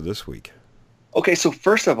have for this week? okay. So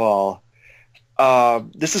first of all,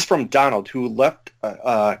 this is from Donald, who left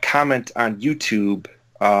a comment on YouTube.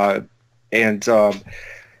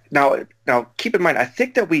 Now, keep in mind, I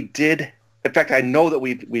think that we did. In fact, I know that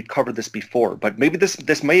we've covered this before, but maybe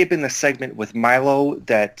this may have been the segment with Milo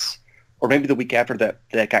or maybe the week after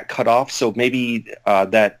that got cut off. So maybe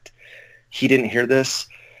that he didn't hear this,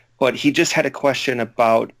 but he just had a question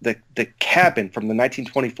about the cabin from the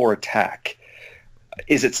 1924 attack.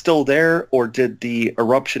 Is it still there, or did the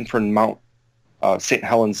eruption from Mount St.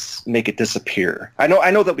 Helens make it disappear? I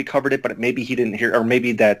know that we covered it, but maybe he didn't hear, or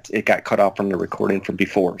maybe that it got cut off from the recording from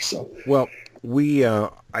before. So, well,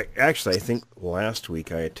 I think last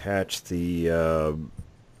week I attached the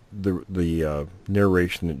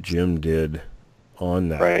narration that Jim did on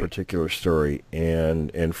that particular story,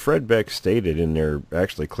 and Fred Beck stated in there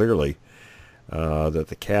actually clearly that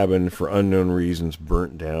the cabin, for unknown reasons,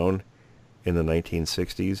 burnt down in the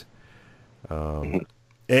 1960s. And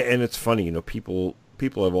it's funny, you know, people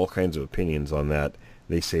have all kinds of opinions on that.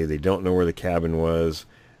 They say they don't know where the cabin was,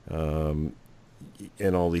 and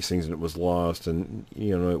all these things, and it was lost, and,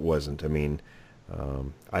 you know, it wasn't. I mean,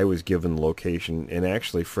 I was given the location, and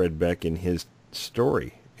actually Fred Beck in his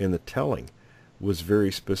story, in the telling, was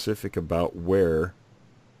very specific about where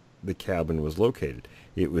the cabin was located.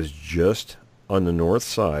 It was just on the north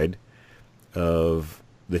side of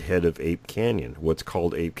the head of Ape Canyon, what's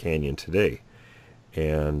called Ape Canyon today.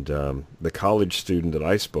 And the college student that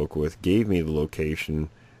I spoke with gave me the location.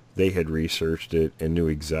 They had researched it and knew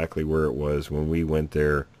exactly where it was. When we went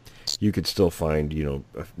there, you could still find, you know,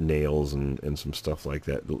 nails and some stuff like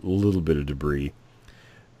that, a little bit of debris.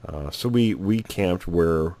 So we camped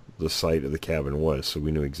where the site of the cabin was, so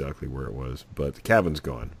we knew exactly where it was. But the cabin's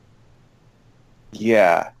gone.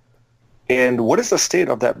 yeah. And what is the state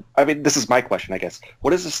of that? I mean, this is my question, I guess.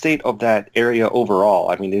 What is the state of that area overall?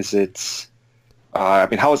 I mean, is it? How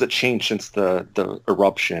has it changed since the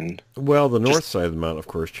eruption? Well, the north side of the mountain, of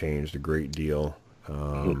course, changed a great deal.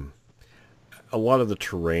 A lot of the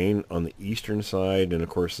terrain on the eastern side and, of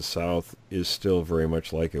course, the south is still very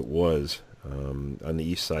much like it was. On the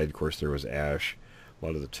east side, of course, there was ash. A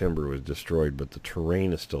lot of the timber was destroyed, but the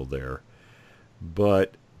terrain is still there.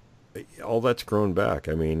 But all that's grown back.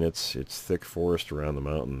 I mean, it's thick forest around the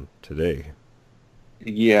mountain today.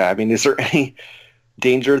 Yeah, I mean, is there any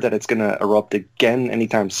danger that it's going to erupt again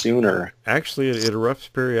anytime soon? Or actually, it erupts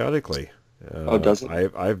periodically. Does it?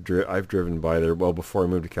 I've driven by there. Well, before I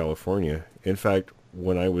moved to California. In fact,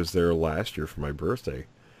 when I was there last year for my birthday,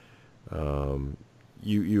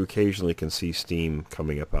 you occasionally can see steam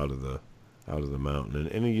coming up out of the mountain,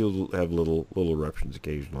 and you'll have little eruptions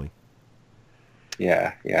occasionally.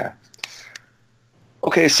 Yeah, yeah.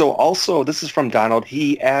 Okay, so also this is from Donald.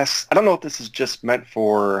 He asks, I don't know if this is just meant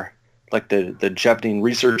for like the Jevning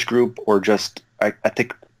research group or just I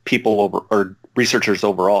think people or researchers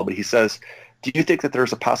overall, but he says, do you think that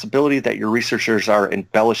there's a possibility that your researchers are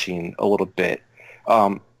embellishing a little bit?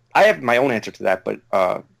 I have my own answer to that, but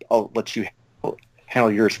I'll let you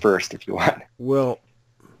handle yours first if you want. Well,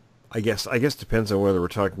 I guess depends on whether we're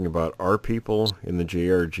talking about our people in the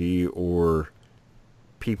JRG or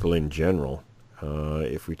people in general.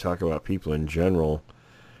 If we talk about people in general,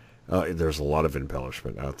 there's a lot of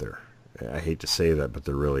embellishment out there. I hate to say that, but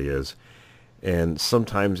there really is. And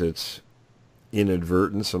sometimes it's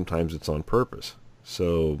inadvertent, sometimes it's on purpose.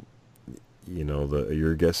 So,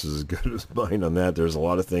 your guess is as good as mine on that. There's a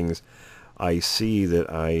lot of things I see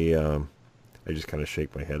that I just kind of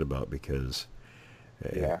shake my head about because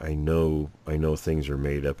I know things are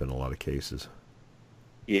made up in a lot of cases.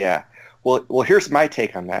 Yeah. Well, here's my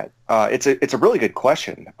take on that. It's a really good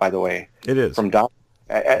question, by the way. It is. From Don.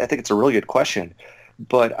 I think it's a really good question.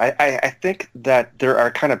 But I think that there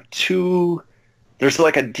are kind of there's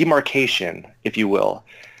like a demarcation, if you will.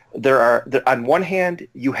 On one hand,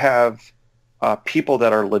 you have people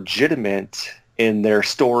that are legitimate in their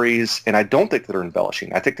stories, and I don't think that they're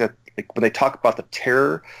embellishing. I think that when they talk about the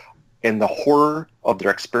terror and the horror of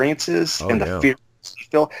their experiences the fear they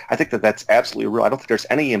feel, I think that that's absolutely real. I don't think there's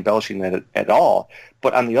any embellishing at all.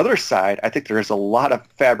 But on the other side, I think there is a lot of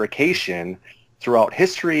fabrication throughout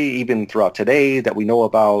history, even throughout today, that we know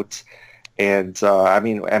about. And I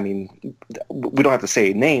mean, we don't have to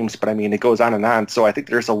say names, but I mean, it goes on and on. So I think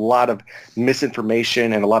there's a lot of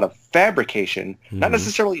misinformation and a lot of fabrication, not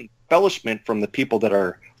necessarily embellishment from the people that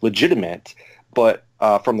are legitimate, but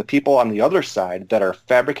from the people on the other side that are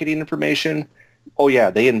fabricating information. Oh yeah,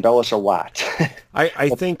 they embellish a lot. I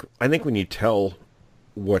think when you tell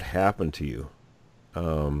what happened to you,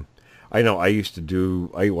 I know what I used to do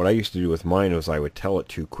with mine was I would tell it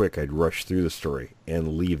too quick. I'd rush through the story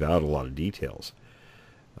and leave out a lot of details.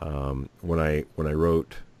 When I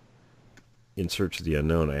wrote In Search of the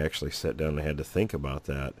Unknown, I actually sat down and I had to think about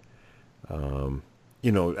that.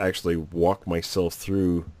 Actually walk myself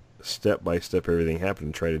through step by step everything happened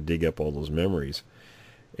and try to dig up all those memories.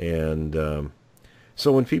 And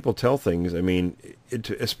so when people tell things, I mean, it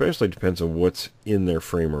especially depends on what's in their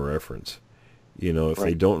frame of reference. If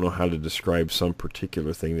they don't know how to describe some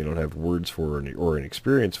particular thing, they don't have words for or an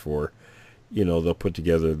experience for, they'll put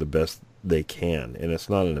together the best they can. And it's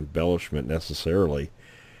not an embellishment necessarily.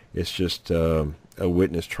 It's just a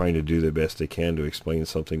witness trying to do the best they can to explain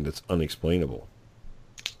something that's unexplainable.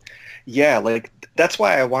 Yeah, like that's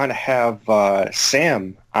why I want to have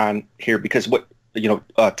Sam on here because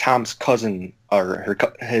Tom's cousin or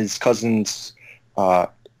his cousin's wife.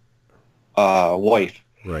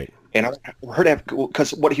 Right. And I heard it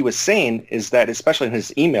because what he was saying is that, especially in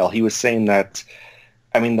his email, he was saying that,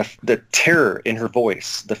 I mean, the terror in her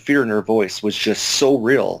voice, the fear in her voice was just so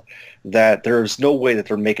real that there's no way that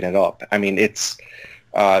they're making it up. I mean, it's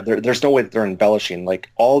there's no way that they're embellishing. Like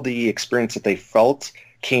all the experience that they felt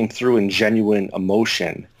came through in genuine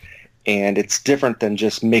emotion. And it's different than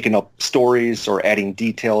just making up stories or adding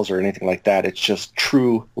details or anything like that. It's just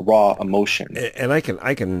true, raw emotion. And I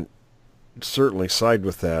can certainly side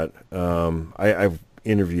with that. I've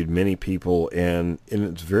interviewed many people, and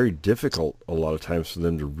it's very difficult a lot of times for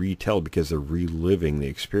them to retell because they're reliving the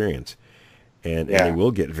experience. And they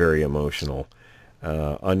will get very emotional.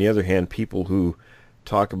 On the other hand, people who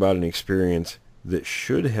talk about an experience that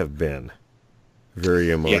should have been very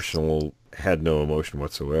emotional had no emotion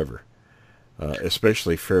whatsoever.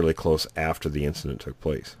 Especially fairly close after the incident took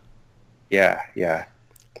place. Yeah.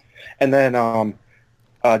 And then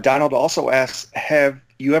Donald also asks, have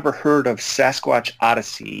you ever heard of Sasquatch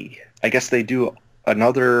Odyssey? I guess they do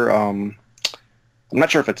another I'm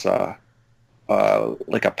not sure if it's like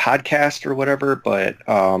a podcast or whatever, but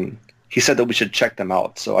he said that we should check them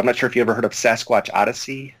out. So I'm not sure if you ever heard of Sasquatch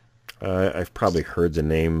Odyssey. I've probably heard the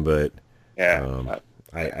name, but Yeah.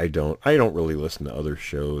 I don't really listen to other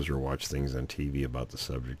shows or watch things on TV about the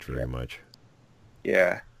subject very much.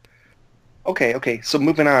 Yeah. Okay. So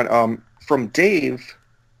moving on. From Dave,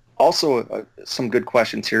 also some good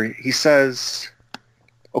questions here. He says,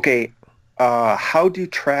 okay, how do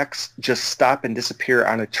tracks just stop and disappear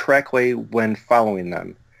on a trackway when following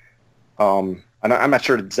them? And I'm not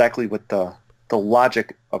sure exactly what the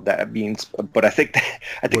logic of that means, but I think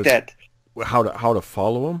that how to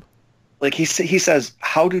follow them? Like he says,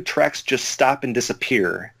 how do tracks just stop and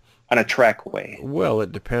disappear on a trackway? Well,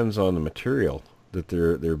 it depends on the material that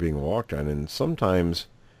they're being walked on, and sometimes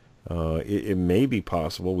it may be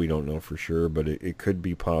possible. We don't know for sure, but it could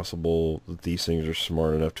be possible that these things are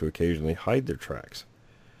smart enough to occasionally hide their tracks.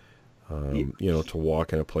 To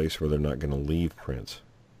walk in a place where they're not going to leave prints.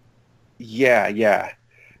 Yeah.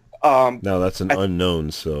 Now that's an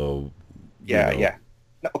unknown, so yeah.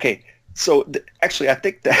 Okay. So actually, I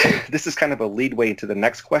think that this is kind of a lead way into the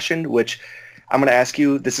next question, which I'm going to ask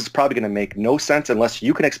you. This is probably going to make no sense unless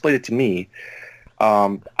you can explain it to me.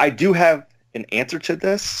 I do have an answer to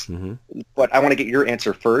this, but I want to get your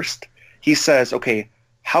answer first. He says, okay,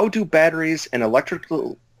 how do batteries and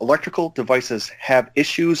electrical devices have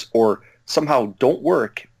issues or somehow don't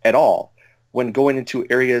work at all when going into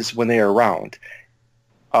areas when they are around?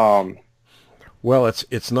 Well,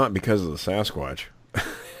 it's not because of the Sasquatch.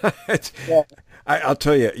 Yeah. I'll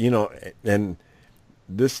tell you, and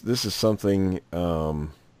this is something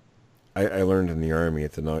I learned in the Army in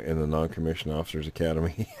the Non-Commissioned Officers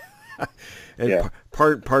Academy. And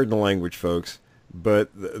pardon the language, folks, but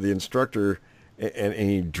the instructor and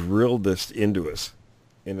he drilled this into us,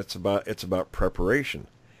 and it's about preparation.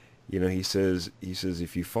 He says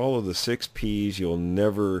if you follow the 6 P's, you'll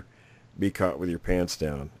never be caught with your pants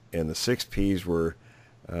down. And the 6 P's were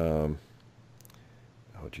now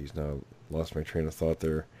I lost my train of thought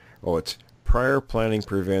there. Oh, it's prior planning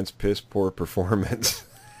prevents piss poor performance.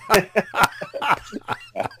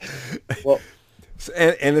 Well,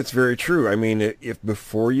 and it's very true. I mean, if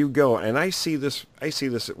before you go, and I see this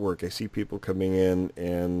at work. I see people coming in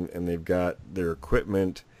and they've got their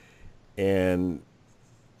equipment, and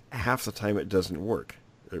half the time it doesn't work.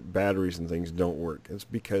 Their batteries and things don't work. It's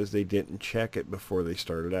because they didn't check it before they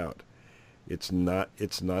started out. It's not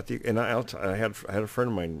the, and I had a friend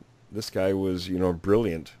of mine. This guy was, a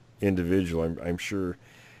brilliant individual. I'm sure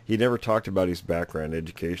he never talked about his background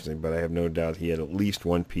educationally, but I have no doubt he had at least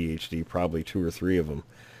one PhD, probably 2 or 3 of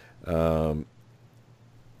them.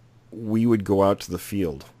 We would go out to the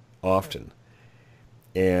field often,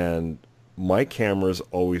 and my cameras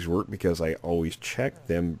always worked because I always checked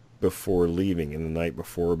them before leaving, and the night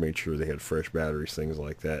before made sure they had fresh batteries, things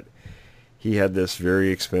like that. He had this very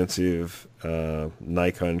expensive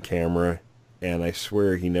Nikon camera, and I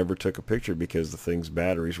swear he never took a picture because the thing's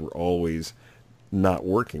batteries were always not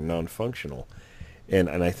working, non-functional. And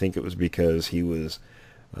I think it was because he was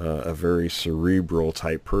a very cerebral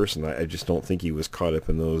type person. I just don't think he was caught up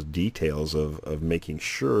in those details of making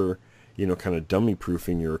sure, kind of dummy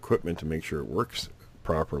proofing your equipment to make sure it works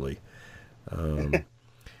properly.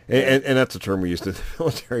 And that's a term we used in the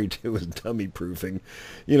military too, is dummy proofing.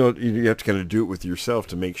 You have to kind of do it with yourself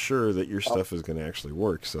to make sure that your stuff is going to actually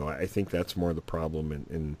work. So I think that's more the problem,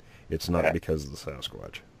 and it's not because of the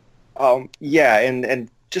Sasquatch. And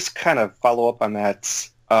just kind of follow up on that.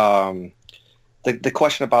 The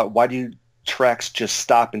question about why do tracks just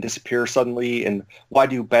stop and disappear suddenly, and why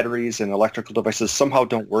do batteries and electrical devices somehow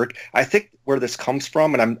don't work? I think where this comes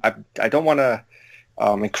from, and I don't want to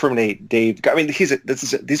incriminate Dave. I mean,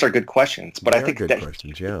 these are good questions, but I think good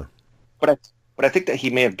questions, yeah. But I think that he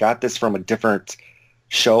may have got this from a different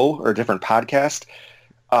show or a different podcast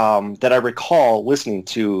that I recall listening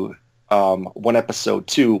to one episode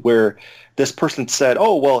too, where this person said,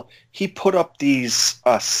 "Oh, well, he put up these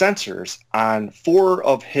sensors on 4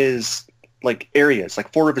 of his areas,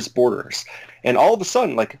 4 of his borders, and all of a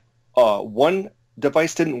sudden, one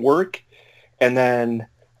device didn't work, and then."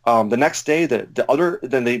 The next day,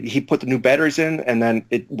 he put the new batteries in, and then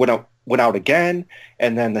it went out again,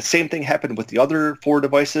 and then the same thing happened with the other 4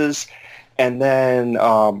 devices, and then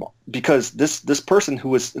because this person who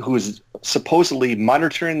was supposedly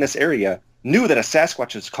monitoring this area knew that a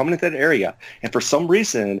Sasquatch was coming into that area, and for some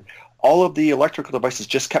reason, all of the electrical devices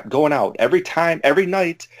just kept going out every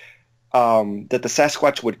night. That the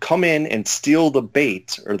Sasquatch would come in and steal the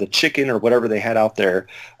bait or the chicken or whatever they had out there.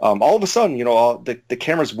 All of a sudden, the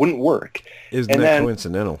cameras wouldn't work. Isn't that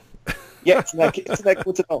coincidental? Yeah, it's not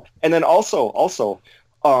coincidental. And then also,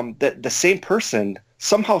 the same person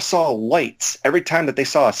somehow saw lights every time that they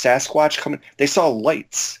saw a Sasquatch coming. They saw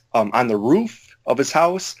lights on the roof of his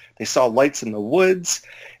house. They saw lights in the woods,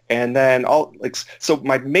 and then so.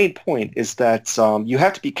 My main point is that you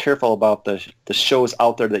have to be careful about the shows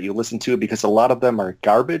out there that you listen to, because a lot of them are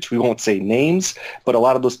garbage. We won't say names, but a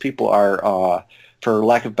lot of those people are, for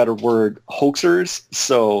lack of a better word, hoaxers.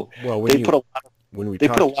 So they put a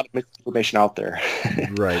lot of misinformation out there.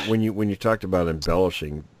 Right. When you talked about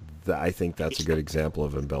embellishing, I think that's a good example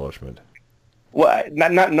of embellishment. Well,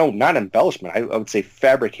 not embellishment. I would say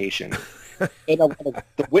fabrication. And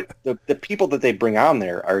the people that they bring on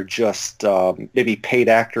there are just maybe paid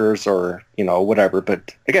actors or whatever.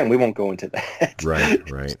 But again, we won't go into that.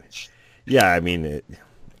 Right. Yeah, I mean,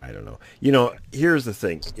 I don't know. Here's the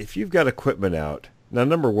thing: if you've got equipment out. Now,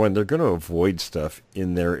 number one, they're going to avoid stuff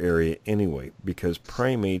in their area anyway, because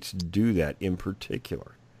primates do that in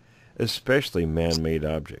particular, especially man-made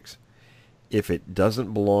objects. If it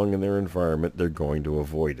doesn't belong in their environment, they're going to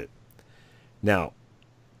avoid it. Now,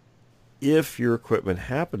 if your equipment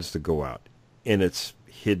happens to go out and it's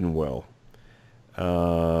hidden well,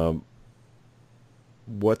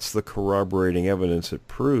 what's the corroborating evidence that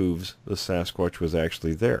proves the Sasquatch was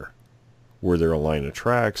actually there? Were there a line of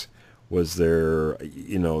tracks? Was there,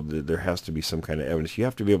 there has to be some kind of evidence. You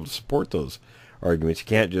have to be able to support those arguments. You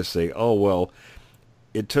can't just say, oh, well,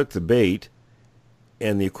 it took the bait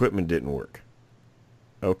and the equipment didn't work.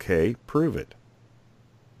 Okay, prove it.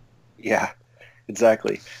 Yeah,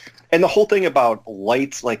 exactly. And the whole thing about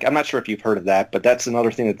lights, I'm not sure if you've heard of that, but that's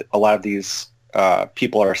another thing that a lot of these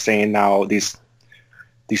people are saying now. These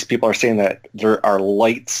people are saying that there are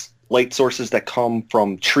light sources that come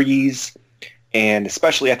from trees. And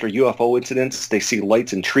especially after UFO incidents, they see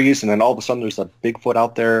lights in trees, and then all of a sudden there's a Bigfoot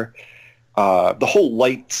out there. The whole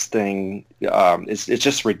lights thing is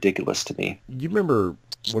just ridiculous to me. You remember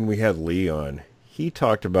when we had Lee on, he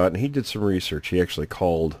talked about, and he did some research. He actually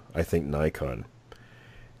called, I think, Nikon.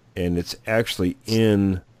 And it's actually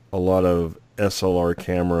in a lot of SLR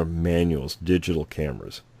camera manuals, digital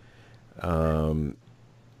cameras.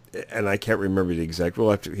 And I can't remember the exact.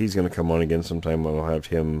 He's going to come on again sometime. I'll have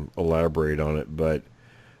him elaborate on it. But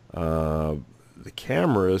the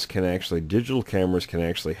digital cameras can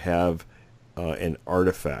actually have an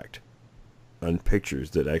artifact on pictures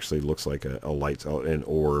that actually looks like a light, an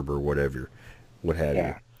orb or whatever, what have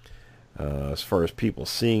you. As far as people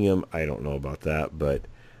seeing them, I don't know about that. But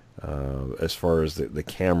as far as the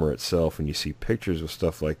camera itself, when you see pictures of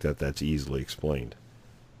stuff like that, that's easily explained.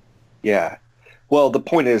 Yeah. Well, the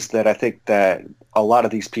point is that I think that a lot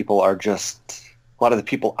of these people are just, a lot of the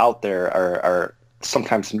people out there are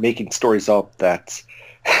sometimes making stories up that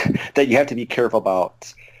that you have to be careful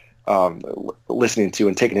about listening to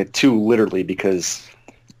and taking it too literally, because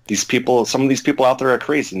some of these people out there are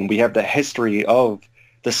crazy, and we have the history of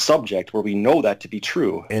the subject where we know that to be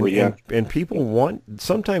true. And people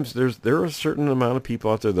sometimes there are a certain amount of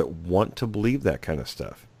people out there that want to believe that kind of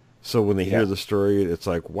stuff. So when they hear the story, it's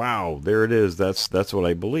like, wow, there it is. That's what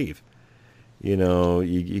I believe.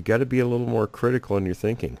 You got to be a little more critical in your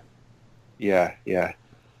thinking. Yeah.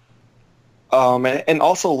 And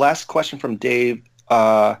also, last question from Dave.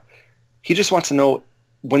 He just wants to know,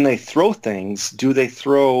 when they throw things, do they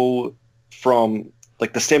throw from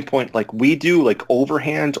the standpoint like we do, like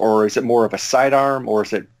overhand, or is it more of a sidearm, or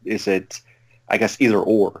is it I guess either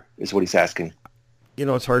or is what he's asking.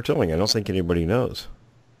 It's hard telling. I don't think anybody knows.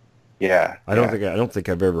 Yeah. I don't think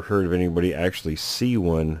I've ever heard of anybody actually see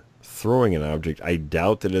one throwing an object. I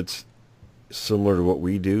doubt that it's similar to what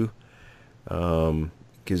we do.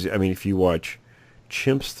 Because if you watch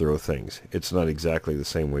chimps throw things, it's not exactly the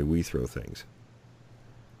same way we throw things.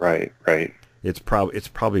 Right. It's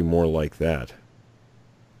probably more like that.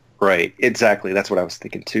 Right. Exactly. That's what I was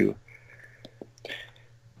thinking too.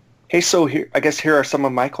 Hey, so here are some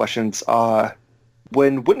of my questions.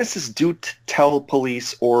 When witnesses do tell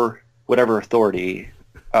police or whatever authority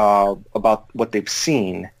about what they've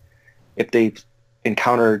seen, if they've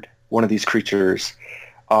encountered one of these creatures,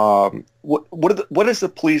 what is the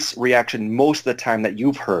police reaction most of the time that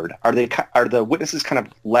you've heard? Are the witnesses kind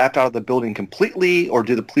of laughed out of the building completely, or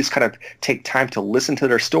do the police kind of take time to listen to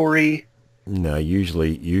their story? No,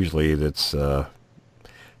 usually that's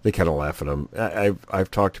they kind of laugh at them.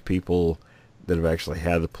 I've talked to people that have actually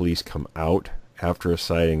had the police come out after a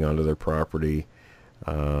sighting onto their property.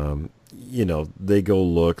 They go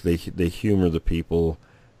look, they humor the people,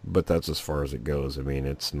 but that's as far as it goes.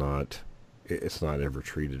 It's not ever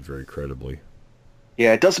treated very credibly.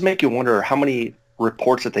 Yeah, it does make you wonder how many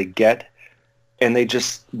reports that they get, and they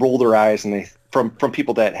just roll their eyes and from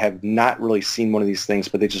people that have not really seen one of these things,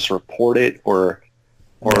 but they just report it, or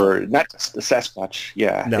not just the Sasquatch.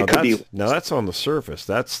 Yeah, now it could be. Now that's on the surface.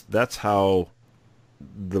 That's how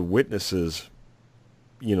the witnesses,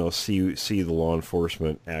 see the law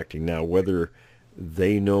enforcement acting. Now, whether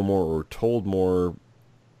they know more or told more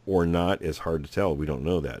or not is hard to tell. We don't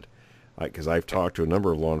know that, because I've talked to a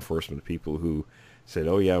number of law enforcement people who said,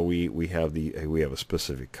 "Oh yeah, we have a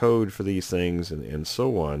specific code for these things," and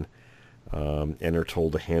so on, and are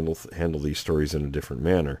told to handle these stories in a different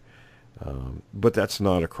manner. But that's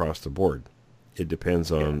not across the board. It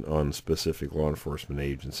depends on specific law enforcement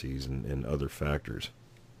agencies and other factors.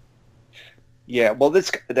 Yeah, well,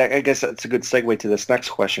 I guess that's a good segue to this next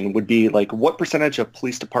question. Would be like, what percentage of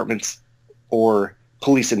police departments or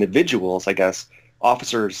police individuals, I guess,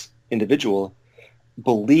 officers individual,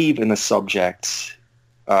 believe in the subject,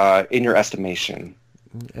 in your estimation?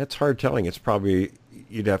 It's hard telling. It's probably,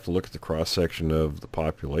 you'd have to look at the cross-section of the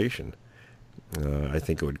population. I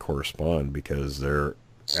think it would correspond because they're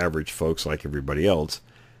average folks like everybody else,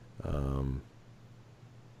 and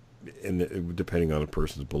depending on a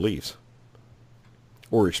person's beliefs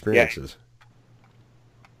or experiences.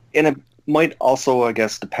 Yeah. And it might also, I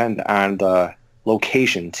guess, depend on the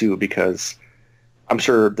location too, because I'm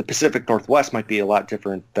sure the Pacific Northwest might be a lot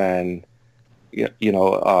different than,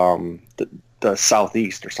 the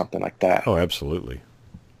Southeast or something like that. Oh, absolutely.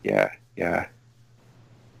 Yeah.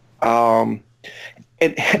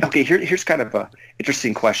 And okay, here's kind of a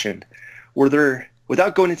interesting question. Were there,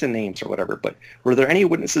 without going into names or whatever, but were there any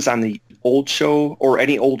witnesses on the old show or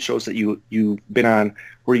any old shows that you've been on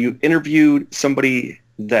where you interviewed somebody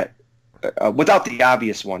that, without the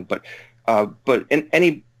obvious one, but in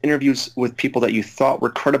any interviews with people that you thought were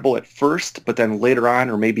credible at first, but then later on,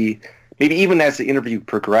 or maybe even as the interview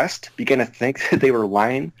progressed, began to think that they were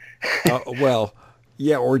lying? Well,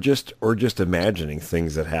 yeah, or just imagining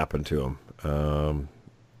things that happened to them.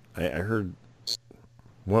 I heard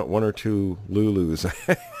one or two Lulus,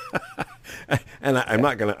 and I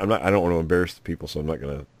don't want to embarrass the people, so I'm not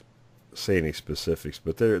gonna say any specifics.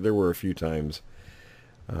 But there were a few times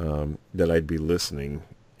that I'd be listening,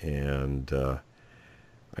 and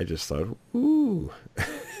I just thought, ooh,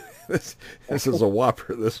 this is a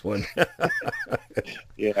whopper. This one.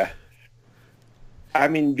 Yeah. I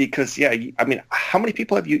mean, because how many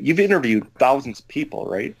people have you've interviewed? Thousands of people,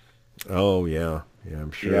 right? Oh yeah,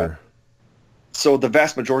 I'm sure. Yeah. So the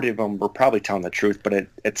vast majority of them were probably telling the truth, but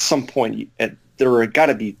at some point, there were got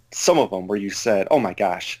to be some of them where you said, "Oh my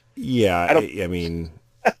gosh." Yeah, I mean,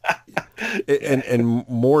 and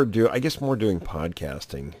more doing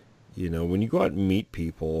podcasting. When you go out and meet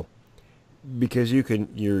people, because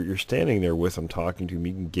you're standing there with them, talking to them,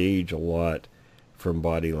 you can gauge a lot from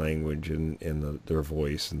body language and their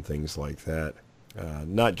voice and things like that.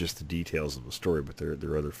 Not just the details of the story, but there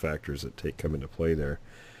are other factors that come into play there.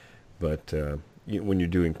 But when you're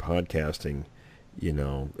doing podcasting,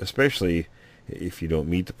 especially if you don't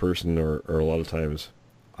meet the person, or a lot of times,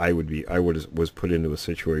 I was put into a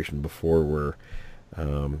situation before where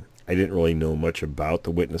I didn't really know much about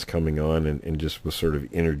the witness coming on, and just was sort of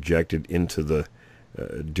interjected into the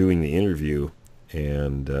doing the interview,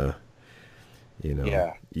 and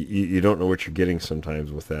Yeah. You don't know what you're getting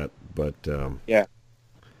sometimes with that, but yeah.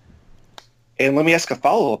 And let me ask a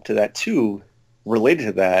follow-up to that too, related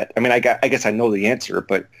to that. I mean, I guess I know the answer,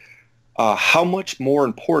 but how much more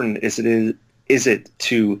important is it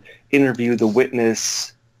to interview the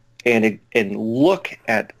witness and look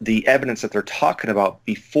at the evidence that they're talking about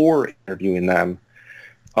before interviewing them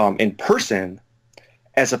in person,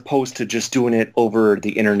 as opposed to just doing it over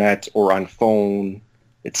the internet or on phone,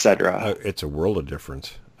 etc.? It's a world of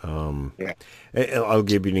difference. Yeah. I'll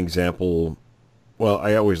give you an example. Well,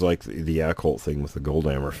 I always liked the occult thing with the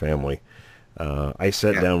Goldhammer family. I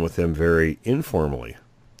sat down with them very informally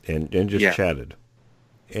and just chatted.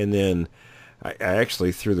 And then I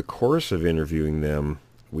actually, through the course of interviewing them,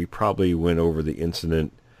 we probably went over the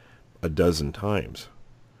incident a dozen times.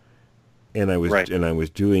 And I was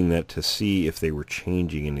doing that to see if they were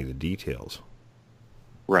changing any of the details.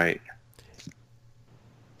 Right.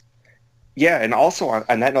 Yeah, and also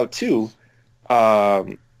on that note too,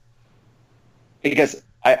 because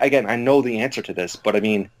I know the answer to this, but I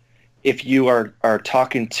mean, if you are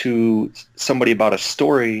talking to somebody about a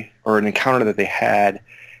story or an encounter that they had,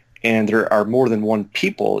 and there are more than one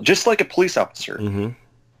people, just like a police officer, mm-hmm.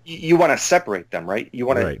 you want to separate them, right? You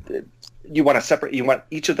want to separate. You want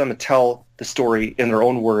each of them to tell the story in their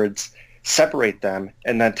own words, separate them,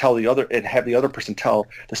 and then tell the other, and have the other person tell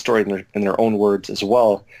the story in their own words as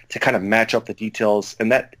well, to kind of match up the details.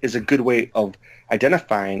 And that is a good way of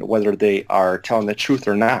identifying whether they are telling the truth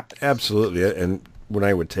or not. Absolutely. And when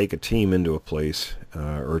I would take a team into a place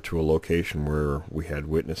or to a location where we had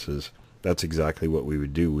witnesses, that's exactly what we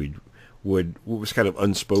would do. It was kind of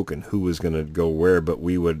unspoken who was going to go where, but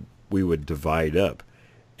we would divide up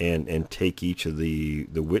and take each of the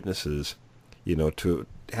witnesses, to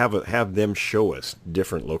have them show us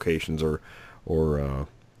different locations, or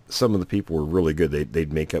some of the people were really good.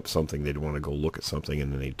 They'd make up something. They'd want to go look at something,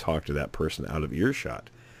 and then they'd talk to that person out of earshot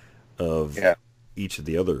of each of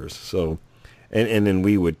the others. So, and then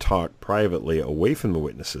we would talk privately away from the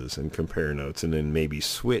witnesses and compare notes, and then maybe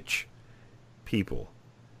switch people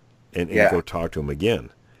and go talk to them again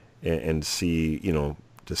and see,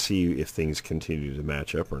 to see if things continue to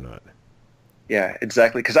match up or not. Yeah,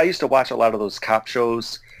 exactly. Because I used to watch a lot of those cop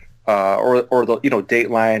shows, or the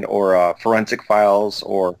Dateline, or Forensic Files,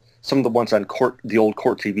 or some of the ones on the old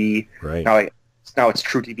Court TV. Right. Now it's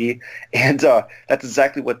True TV, and that's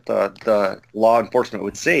exactly what the law enforcement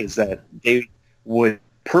would say, is that they would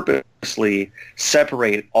purposely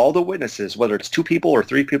separate all the witnesses, whether it's 2 people or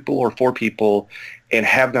 3 people or 4 people, and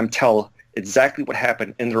have them tell exactly what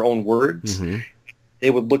happened in their own words. Mm-hmm. They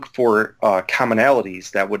would look for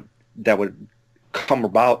commonalities that would come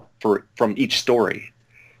about from each story.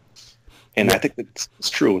 And I think it's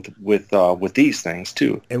true with these things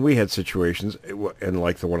too. And we had situations, and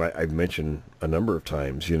like the one I've mentioned a number of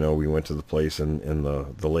times. We went to the place, and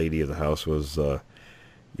the lady of the house was,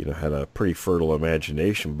 had a pretty fertile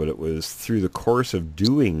imagination. But it was through the course of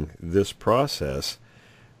doing this process,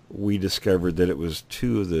 we discovered that it was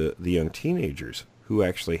 2 of the young teenagers who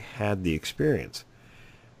actually had the experience.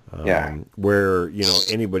 Where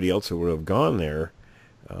anybody else who would have gone there,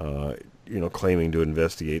 claiming to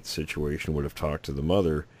investigate the situation, would have talked to the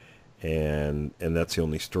mother, and that's the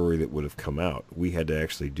only story that would have come out. We had to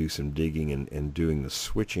actually do some digging and doing the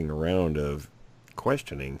switching around of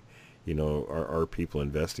questioning. Our people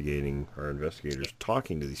investigating, our investigators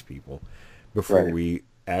talking to these people before we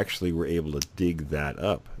actually were able to dig that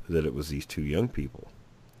up, that it was these 2 young people.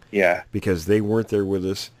 Yeah. Because they weren't there with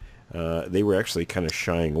us. They were actually kind of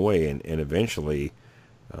shying away, and eventually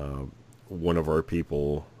one of our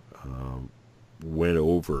people went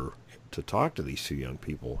over to talk to these 2 young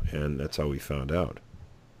people, and that's how we found out.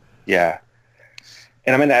 Yeah.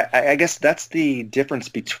 And I mean, I guess that's the difference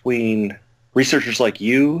between researchers like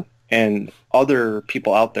you and other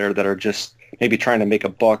people out there that are just maybe trying to make a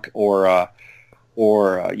buck, or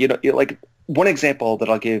like one example that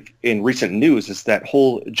I'll give in recent news is that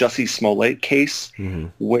whole Jussie Smollett case, mm-hmm.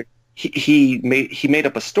 where he made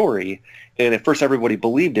up a story, and at first everybody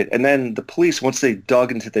believed it, and then the police, once they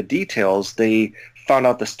dug into the details, they found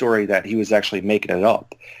out the story that he was actually making it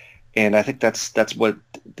up. And I think that's what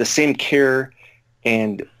the same care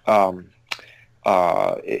and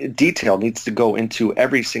detail needs to go into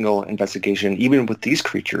every single investigation, even with these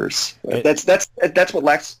creatures. That's what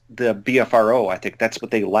lacks the BFRO. I think that's what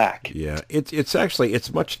they lack. Yeah,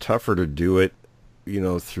 it's much tougher to do it,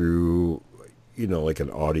 through, like an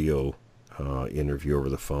audio interview over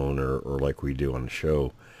the phone, or like we do on the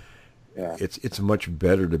show. Yeah. It's much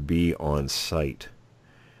better to be on site,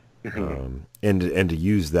 mm-hmm. and to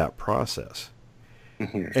use that process,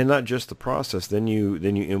 mm-hmm. and not just the process. Then you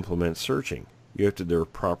implement searching. There are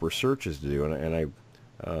proper searches to do, and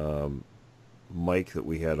I Mike that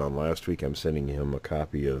we had on last week, I'm sending him a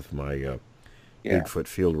copy of my Bigfoot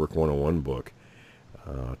Fieldwork 101 book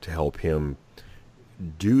to help him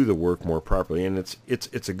do the work more properly. And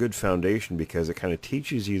it's a good foundation, because it kind of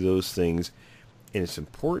teaches you those things, and it's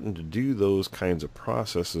important to do those kinds of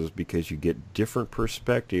processes because you get different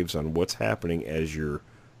perspectives on what's happening as you're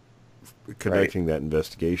conducting that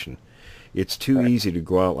investigation. It's too easy to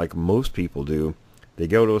go out like most people do. They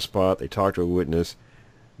go to a spot, they talk to a witness,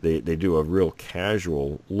 they do a real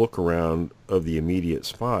casual look around of the immediate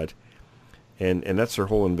spot, and that's their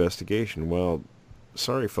whole investigation. Well,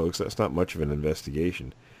 sorry folks, that's not much of an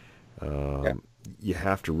investigation. You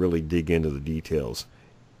have to really dig into the details.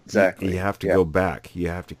 Exactly. You have to go back. You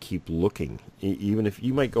have to keep looking, even if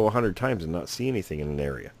you might go 100 times and not see anything in an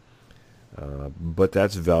area. But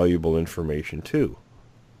that's valuable information too.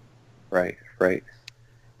 Right.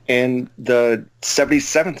 And the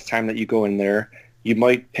 77th time that you go in there, you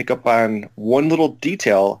might pick up on one little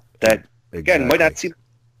detail that, again, might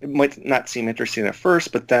not seem interesting at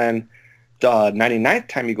first, but then the 99th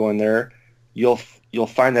time you go in there, you'll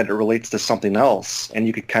find that it relates to something else, and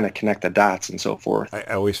you could kind of connect the dots and so forth. I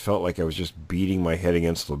always felt like I was just beating my head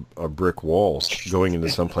against a brick wall, going into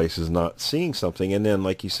some places, not seeing something, and then,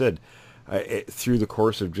 like you said, through the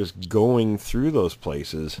course of just going through those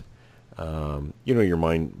places, your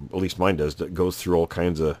mind, at least mine does, that goes through all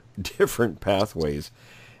kinds of different pathways.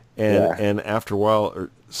 And after a while,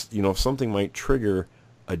 something might trigger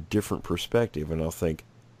a different perspective, and I'll think,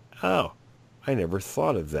 oh, I never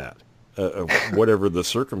thought of that, whatever the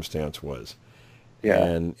circumstance was. Yeah.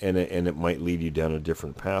 And it might lead you down a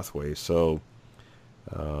different pathway. So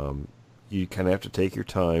you kind of have to take your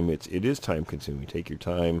time. It is time consuming. Take your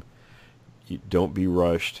time. Don't be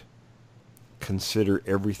rushed. Consider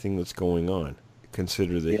everything that's going on.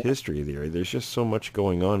 Consider the history of the area. There's just so much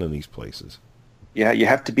going on in these places. Yeah, you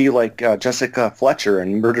have to be like Jessica Fletcher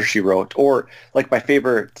in Murder, She Wrote, or like my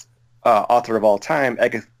favorite author of all time,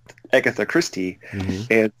 Agatha Christie,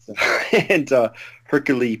 and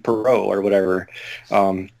Hercule Poirot, or whatever,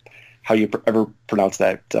 how you ever pronounce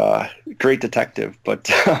that. Great detective. But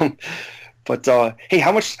hey,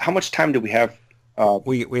 how much time do we have?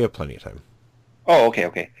 We have plenty of time. Oh,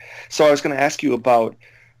 okay. So I was going to ask you about,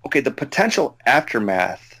 the potential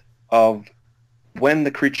aftermath of when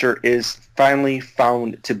the creature is finally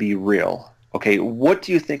found to be real. Okay, what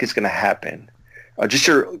do you think is going to happen? Just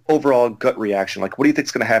your overall gut reaction. Like, what do you think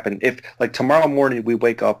is going to happen if, like, tomorrow morning we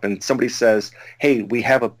wake up and somebody says, hey, we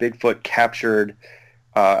have a Bigfoot captured,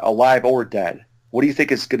 alive or dead? What do you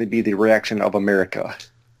think is going to be the reaction of America?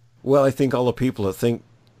 Well, I think all the people that think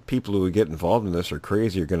people who would get involved in this are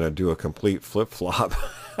crazy are going to do a complete flip-flop.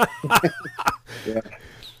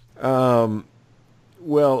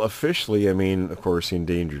 Well, officially, I mean, of course, the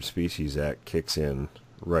Endangered Species Act kicks in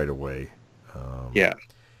right away.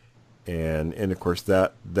 And of course,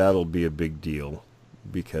 that'll be a big deal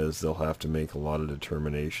because they'll have to make a lot of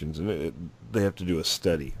determinations, and they have to do a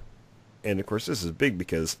study. And of course, this is big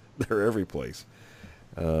because they're every place.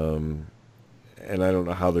 And I don't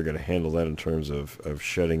know how they're going to handle that in terms of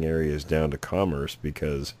shutting areas down to commerce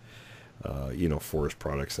because, forest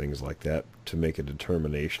products, things like that, to make a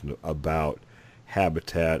determination about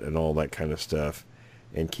habitat and all that kind of stuff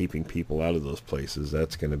and keeping people out of those places.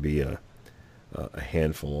 That's going to be a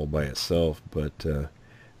handful all by itself, but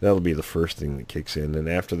that'll be the first thing that kicks in. And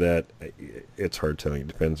after that, it's hard telling. It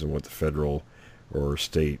depends on what the federal or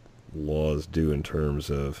state laws do in terms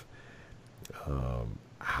of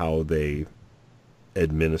how they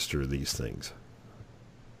administer these things.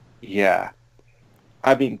 Yeah.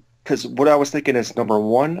 I mean, because what I was thinking is, number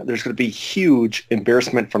one, there's going to be huge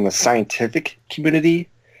embarrassment from the scientific community.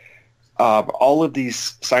 All of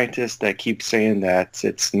these scientists that keep saying that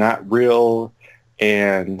it's not real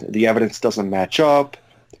and the evidence doesn't match up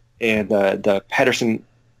and the Patterson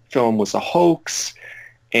film was a hoax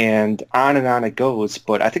and on it goes.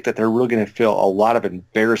 But I think that they're really going to feel a lot of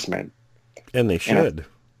embarrassment. And they should.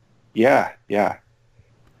 Yeah.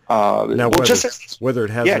 Now, whether it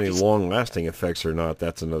has any long-lasting effects or not,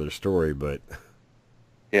 that's another story, but...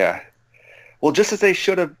 Yeah. Well, just as they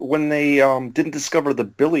should have when they didn't discover the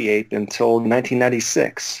Billy ape until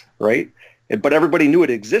 1996, right? But everybody knew it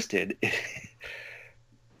existed.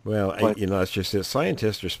 Well, it's just that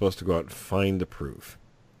scientists are supposed to go out and find the proof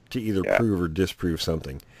to either prove or disprove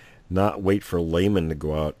something, not wait for laymen to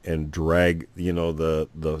go out and drag, the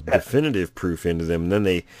definitive proof into them. And then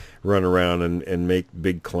they run around and make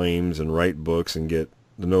big claims and write books and get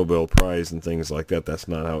the Nobel Prize and things like that. That's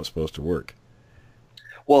not how it's supposed to work.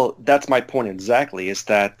 Well, that's my point exactly, is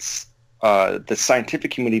that the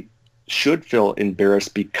scientific community should feel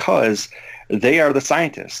embarrassed because they are the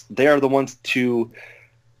scientists. They are the ones to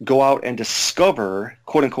go out and discover,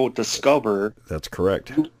 quote-unquote, discover. That's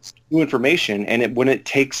correct. New information. And when it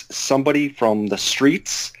takes somebody from the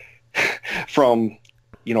streets, from,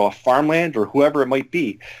 a farmland or whoever it might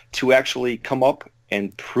be, to actually come up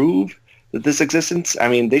and prove that this existence, I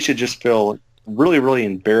mean, they should just feel really, really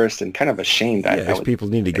embarrassed and kind of ashamed. Yeah, people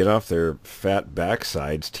need to get off their fat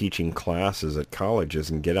backsides teaching classes at colleges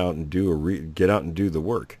and get out and do the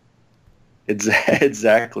work.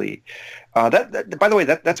 Exactly. That by the way,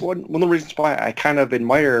 that's one of the reasons why I kind of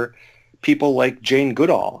admire people like Jane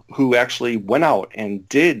Goodall, who actually went out and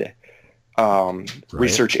did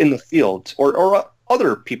research in the field, or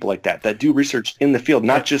other people like that do research in the field,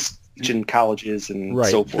 not just in colleges and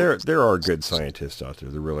so forth. There are good scientists out there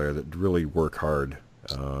that really work hard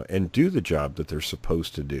and do the job that they're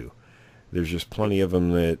supposed to do. There's just plenty of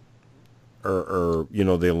them that are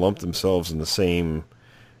they lump themselves in the same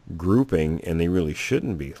grouping, and they really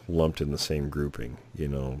shouldn't be lumped in the same grouping.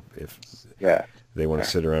 If they want to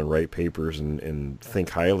sit around, write papers and think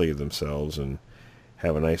highly of themselves and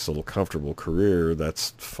have a nice little comfortable career,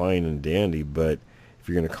 that's fine and dandy. But if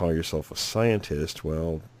you're going to call yourself a scientist,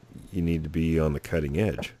 well, you need to be on the cutting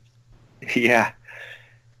edge. Yeah.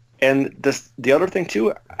 And the other thing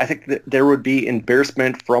too, I think that there would be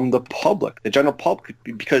embarrassment from the public, the general public,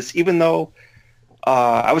 because even though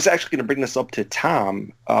I was actually going to bring this up to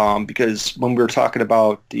Tom, because when we were talking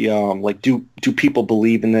about the like, do people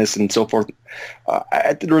believe in this and so forth,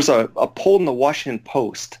 there was a poll in the Washington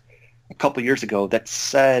Post a couple years ago that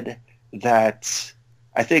said that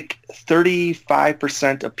I think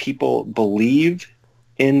 35% of people believe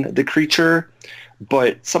in the creature,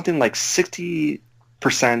 but something like 65%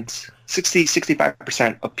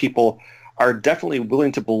 of people are definitely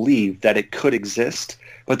willing to believe that it could exist.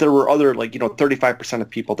 But there were other, 35% of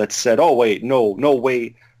people that said, oh, wait, no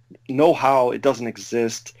way, no how, it doesn't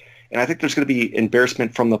exist. And I think there's going to be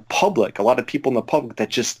embarrassment from the public, a lot of people in the public that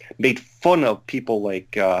just made fun of people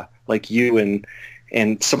like you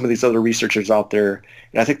and some of these other researchers out there.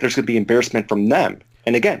 And I think there's going to be embarrassment from them.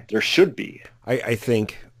 And again, there should be. I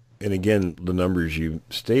think, and again, the numbers you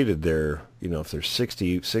stated there, if there's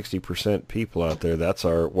 60% people out there, that's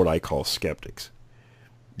what I call skeptics.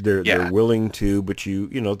 They're willing to, but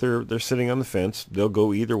they're sitting on the fence. They'll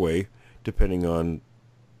go either way, depending on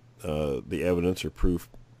the evidence or proof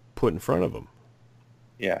put in front of them.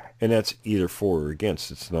 Yeah, and that's either for or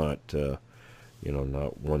against. It's not,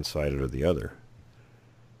 not one-sided or the other.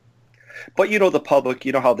 But the public,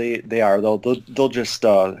 how they are. They'll just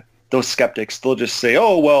those skeptics. They'll just say,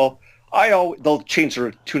 oh well, they'll change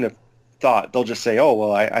their tune of thought. They'll just say, oh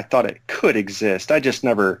well, I thought it could exist. I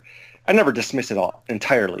never dismiss it all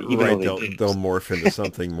entirely, even though they'll morph into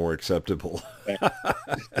something more acceptable.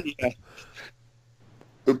 Yeah.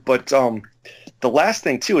 But the last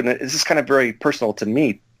thing too, and this is kind of very personal to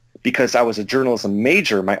me, because I was a journalism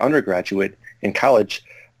major, my undergraduate in college.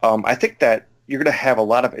 I think that you're going to have a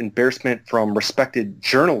lot of embarrassment from respected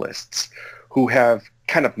journalists who have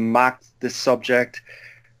kind of mocked this subject.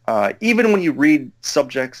 Even when you read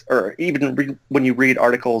subjects, or even when you read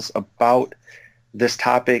articles about this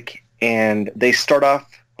topic, and they start off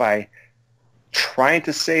by trying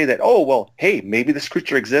to say that, oh, well, hey, maybe this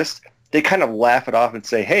creature exists. They kind of laugh it off and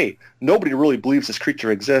say, hey, nobody really believes this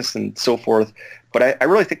creature exists and so forth. But I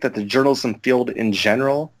really think that the journalism field in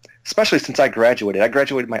general, especially since I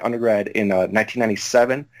graduated my undergrad in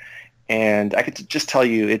 1997, and I could just tell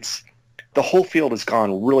you the whole field has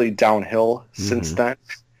gone really downhill since then.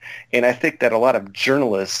 And I think that a lot of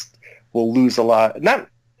journalists will lose a lot.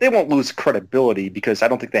 They won't lose credibility, because I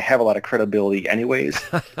don't think they have a lot of credibility anyways.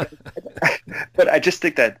 But I just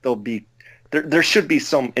think that there should be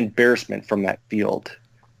some embarrassment from that field.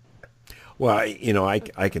 Well,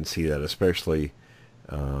 I can see that, especially,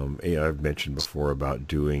 I've mentioned before about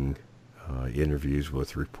doing interviews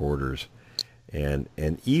with reporters, and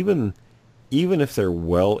even if they're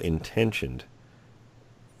well-intentioned,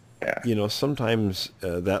 sometimes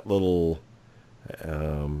that little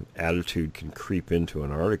attitude can creep into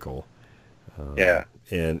an article.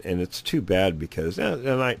 And it's too bad, because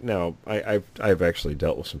I've actually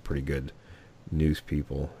dealt with some pretty good news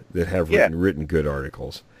people that have written good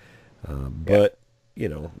articles. But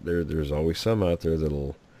there's always some out there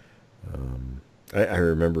that'll. I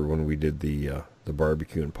remember when we did the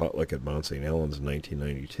barbecue and potluck at Mount St. Helens in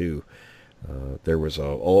 1992. There was a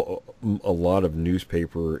lot of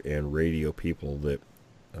newspaper and radio people that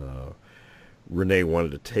Rene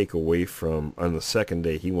wanted to take away from. On the second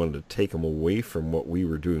day, he wanted to take them away from what we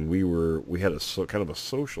were doing. We had kind of a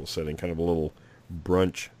social setting, kind of a little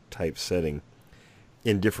brunch type setting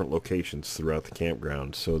in different locations throughout the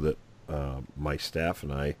campground, so that my staff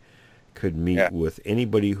and I could meet with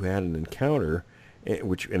anybody who had an encounter, and it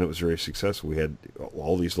was very successful. We had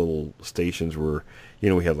all these little stations where,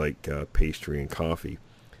 we had like pastry and coffee,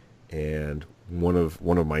 and one of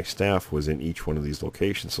my staff was in each one of these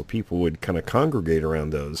locations, so people would kind of congregate around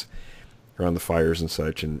the fires and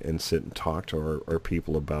such, and sit and talk to our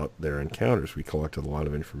people about their encounters. We collected a lot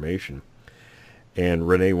of information. And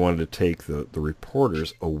Rene wanted to take the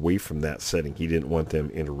reporters away from that setting. He didn't want them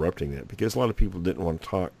interrupting that, because a lot of people didn't want to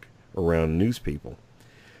talk around news people.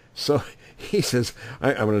 So he says,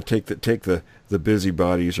 I'm going to take the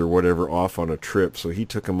busybodies or whatever off on a trip. So he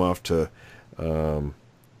took them off to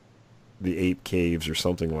the Ape Caves or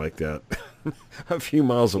something like that, a few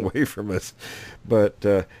miles away from us.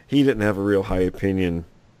 But he didn't have a real high opinion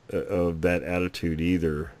of that attitude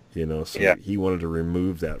either, so he wanted to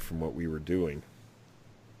remove that from what we were doing.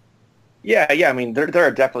 Yeah. I mean, there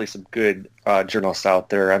are definitely some good journalists out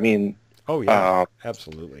there. I mean,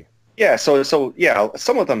 absolutely. Yeah. So yeah,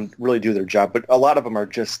 some of them really do their job, but a lot of them are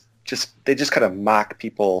just they just kind of mock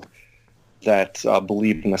people that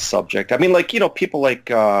believe in the subject. I mean, people like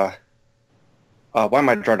why am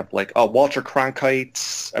I drawing up Walter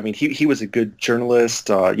Cronkite? I mean, he was a good journalist.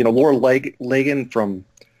 Laura Lagan from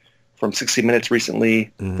from 60 Minutes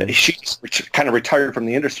recently. Mm-hmm. She's kind of retired from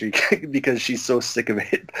the industry because she's so sick of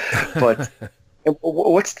it. But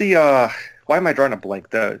what's the, why am I drawing a blank?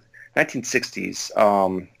 The 1960s,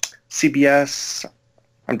 CBS,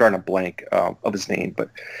 I'm drawing a blank of his name. But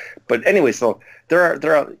anyway, so there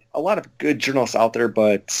are a lot of good journalists out there,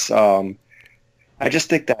 but I just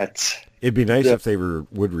think that it'd be nice if they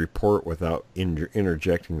would report without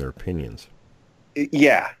interjecting their opinions.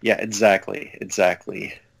 Yeah, exactly.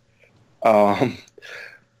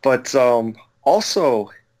 But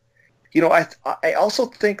also, I also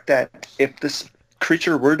think that if this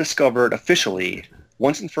creature were discovered officially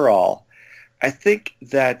once and for all, I think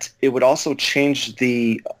that it would also change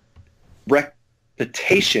the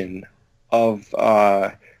reputation of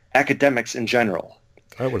academics in general.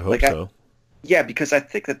 I would hope so. Yeah, because I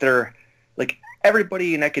think that they're like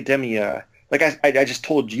everybody in academia. Like I just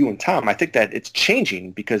told you and Tom, I think that it's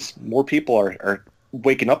changing because more people are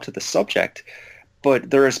waking up to the subject.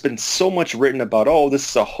 But there has been so much written about, oh, this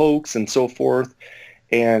is a hoax and so forth.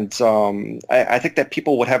 And I think that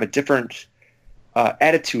people would have a different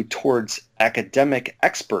attitude towards academic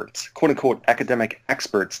experts, quote-unquote academic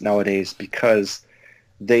experts nowadays, because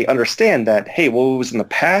they understand that, hey, what was in the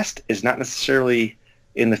past is not necessarily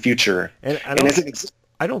in the future. I don't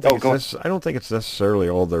think it's necessarily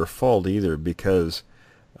all their fault either, because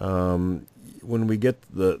when we get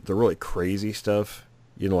the really crazy stuff,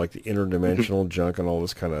 like the interdimensional junk and all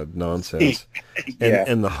this kind of nonsense,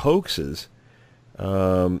 and the hoaxes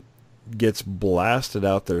gets blasted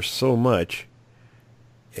out there so much.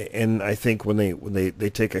 And I think when they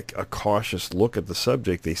take a cautious look at the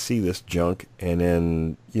subject, they see this junk and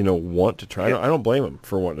then want to try. I don't blame them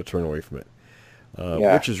for wanting to turn away from it,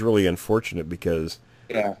 which is really unfortunate because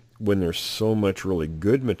when there's so much really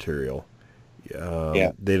good material,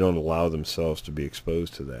 they don't allow themselves to be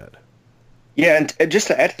exposed to that. Yeah, and just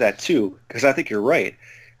to add to that too, because I think you're right.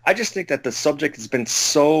 I just think that the subject has been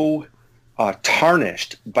so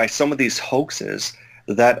tarnished by some of these hoaxes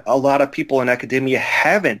that a lot of people in academia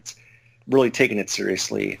haven't really taken it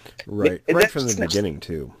seriously. Right, right from the beginning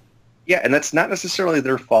too. Yeah, and that's not necessarily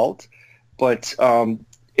their fault, but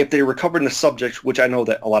if they were covering the subject, which I know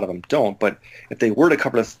that a lot of them don't, but if they were to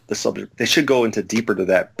cover the subject, they should go into deeper to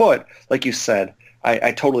that. But like you said,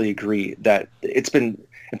 I totally agree that it's been,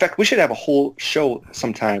 in fact, we should have a whole show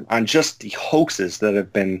sometime on just the hoaxes that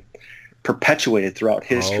have been perpetuated throughout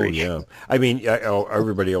history. Oh, yeah. I mean,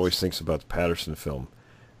 everybody always thinks about the Patterson film.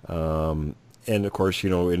 And of course,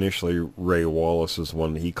 initially Ray Wallace was the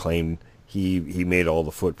one that he claimed he made all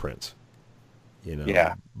the footprints.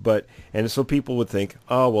 Yeah. And so people would think,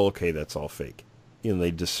 oh, well, okay, that's all fake.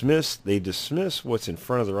 They dismiss what's in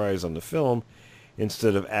front of their eyes on the film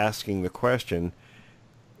instead of asking the question,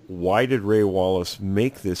 why did Ray Wallace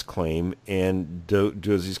make this claim, and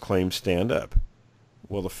does his claim stand up?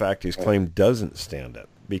 Well, the fact his claim doesn't stand up,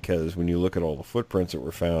 because when you look at all the footprints that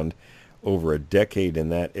were found over a decade in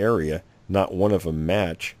that area, not one of them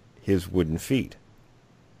match his wooden feet.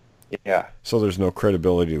 Yeah. So there's no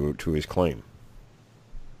credibility to his claim.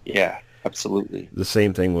 Yeah, absolutely. The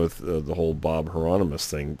same thing with the whole Bob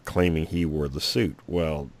Hieronymus thing, claiming he wore the suit.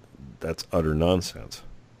 Well, that's utter nonsense.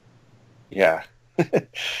 Yeah.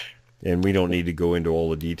 And we don't need to go into all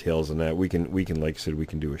the details on that. We can, like I said, we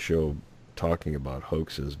can do a show talking about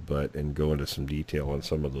hoaxes, and go into some detail on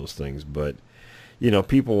some of those things. But,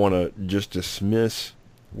 people want to just dismiss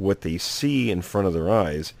what they see in front of their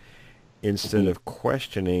eyes instead of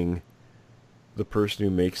questioning the person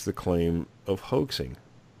who makes the claim of hoaxing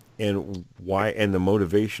and why, and the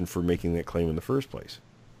motivation for making that claim in the first place.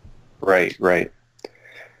 Right.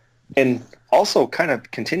 And also kind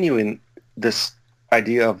of continuing this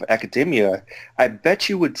idea of academia, I bet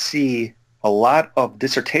you would see a lot of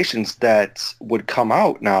dissertations that would come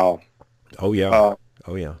out now. Oh yeah.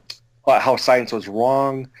 How science was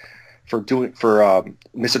wrong for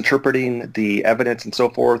misinterpreting the evidence and so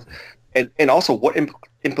forth, and also what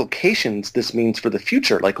implications this means for the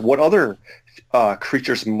future. Like what other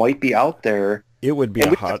creatures might be out there. It would be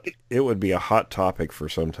a hot topic for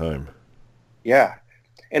some time. Yeah,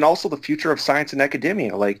 and also the future of science and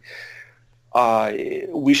academia. Like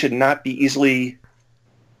we should not be easily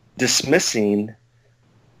dismissing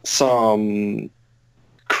some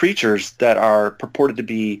creatures that are purported to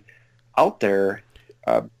be out there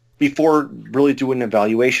before really doing an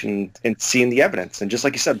evaluation and seeing the evidence. And just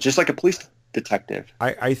like you said, just like a police detective.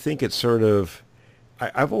 I think it's sort of,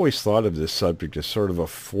 I've always thought of this subject as sort of a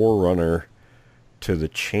forerunner to the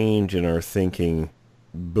change in our thinking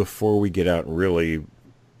before we get out and really,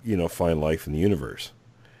 find life in the universe.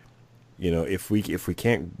 If we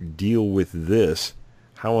can't deal with this,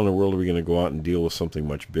 how in the world are we going to go out and deal with something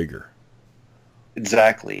much bigger?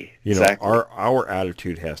 Exactly. You know, exactly. our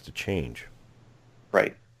attitude has to change.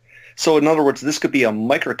 Right. So in other words, this could be a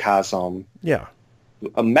microcosm. Yeah.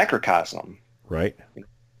 A macrocosm. Right.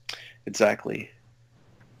 Exactly.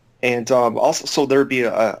 And also, so there'd be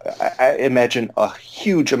I imagine a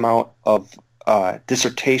huge amount of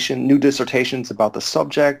new dissertations about the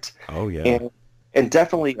subject. Oh yeah. And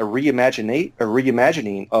definitely a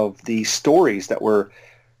reimagining of the stories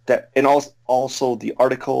and also the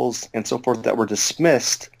articles and so forth that were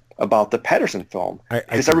dismissed about the Patterson film,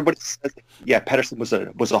 because everybody says, yeah, Patterson was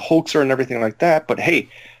a hoaxer and everything like that. But hey,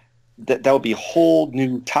 that would be a whole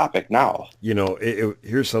new topic now. You know,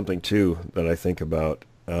 here's something too that I think about.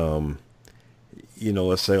 You know,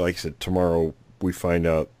 let's say, like I said, tomorrow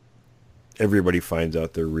everybody finds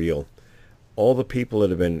out they're real. All the people that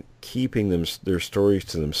have been keeping their stories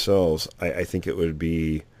to themselves, I think it would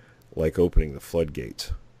be like opening the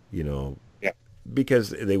floodgates, you know, yeah, because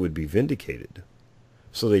they would be vindicated.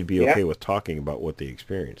 So they'd be okay with talking about what they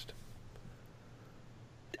experienced.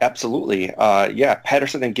 Absolutely. Yeah,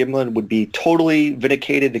 Patterson and Gimlin would be totally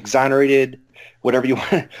vindicated, exonerated, whatever you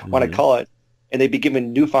want to call it. And they'd be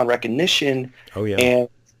given newfound recognition. Oh, yeah. And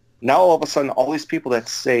now all of a sudden, all these people that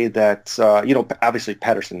say that, obviously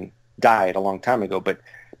Patterson died a long time ago, but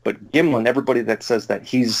Gimlin, everybody that says that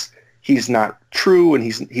he's not true and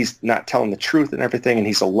he's not telling the truth and everything, and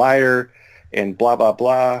he's a liar and blah, blah,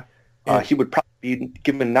 blah, he would probably be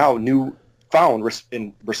given now newfound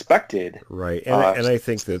and respected. Right. And I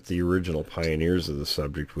think that the original pioneers of the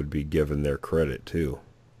subject would be given their credit, too.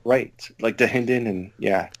 Right. Like Dahinden and,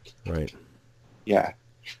 yeah. Right. Yeah.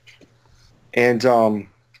 And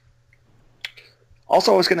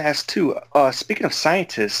also I was going to ask, too, speaking of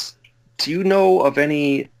scientists, do you know of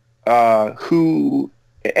anyone who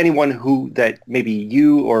that maybe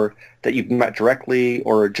you or that you've met directly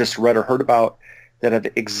or just read or heard about that have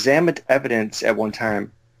examined evidence at one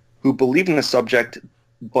time who believe in the subject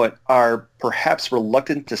but are perhaps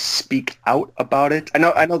reluctant to speak out about it? I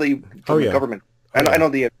know that you from the government. I know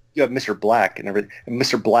that you have Mr. Black and everything, and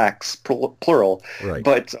Mr. Blacks plural. Right.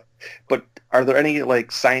 But are there any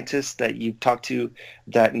like scientists that you've talked to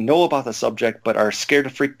that know about the subject but are scared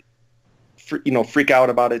to freak out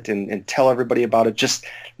about it and tell everybody about it, just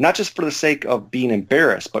not just for the sake of being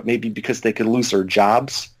embarrassed, but maybe because they could lose their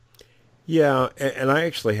jobs? Yeah, and I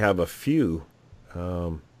actually have a few.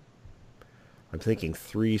 I'm thinking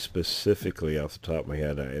 3 specifically off the top of my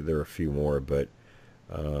head. There are a few more, but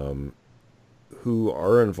who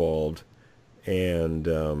are involved and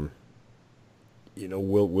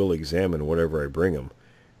will examine whatever I bring them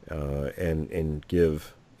and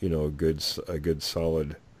give a good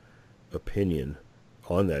solid opinion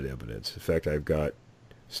on that evidence. In fact, I've got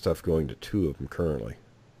stuff going to 2 of them currently.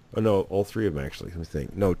 Oh no, all 3 of them actually. Let me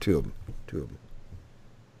think. No, 2 of them. 2 of them.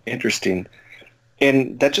 Interesting.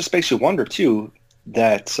 And that just makes you wonder too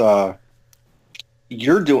that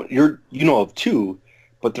you know of 2,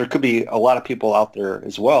 but there could be a lot of people out there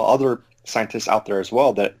as well, other scientists out there as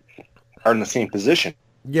well that are in the same position.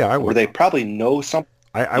 Yeah, I would. Where they probably know something.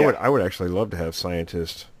 I would actually love to have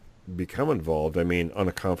scientists become involved. I mean, on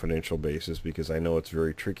a confidential basis, because I know it's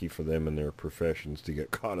very tricky for them in their professions to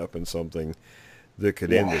get caught up in something that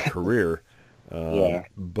could end their career.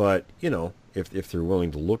 But if they're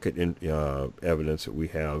willing to look at evidence that we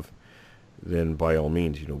have, then by all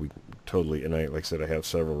means, we totally. And like I said, I have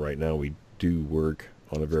several right now. We do work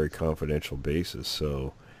on a very confidential basis.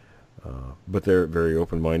 So, but they're very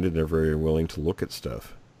open-minded. And they're very willing to look at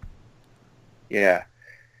stuff. Yeah,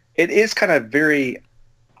 it is kind of very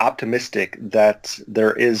optimistic that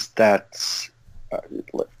there is that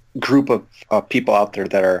group of people out there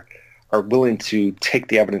that are willing to take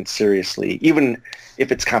the evidence seriously, even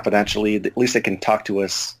if it's confidentially. At least they can talk to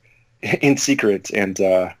us in secret and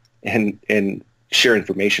share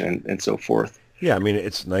information and so forth. Yeah, I mean,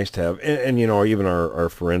 it's nice to have, and even our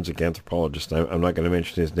forensic anthropologist, I'm not going to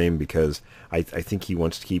mention his name because I think he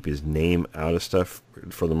wants to keep his name out of stuff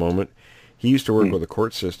for the moment. He used to work with the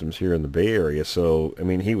court systems here in the Bay Area, so, I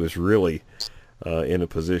mean, he was really in a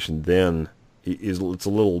position then. It's a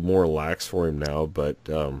little more lax for him now, but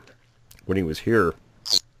when he was here,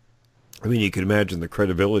 I mean, you could imagine the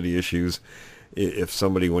credibility issues if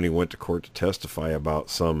somebody, when he went to court to testify about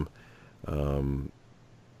some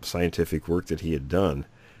scientific work that he had done,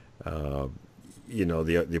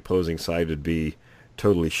 the opposing side would be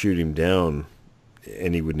totally shoot him down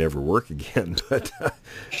and he would never work again, but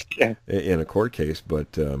in a court case.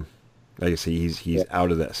 But like I say, he's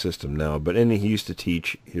out of that system now. But he used to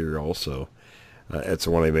teach here also. That's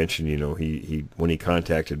the one I mentioned. He when he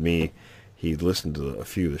contacted me, he listened to a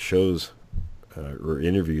few of the shows or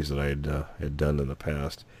interviews that I had done in the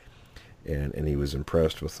past, and he was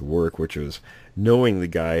impressed with the work, which was knowing the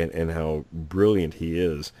guy and how brilliant he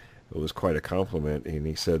is. It was quite a compliment, and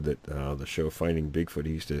he said that the show Finding Bigfoot,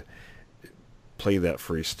 he used to play that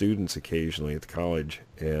for his students occasionally at the college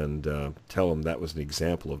and tell them that was an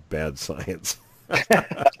example of bad science.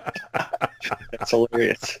 That's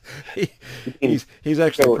hilarious. He's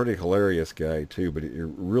actually a pretty hilarious guy too, but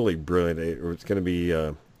really brilliant. It's going to be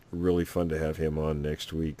really fun to have him on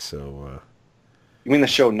next week. So you mean the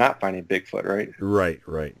show Not Finding Bigfoot, right?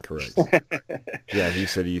 Right, correct. Yeah, he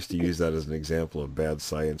said he used to use that as an example of bad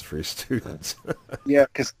science for his students. Yeah,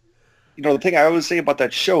 because the thing I always say about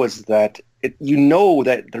that show is that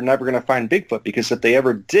that they're never going to find Bigfoot, because if they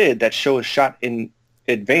ever did, that show is shot in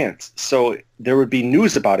advance, so there would be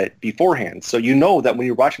news about it beforehand. So that when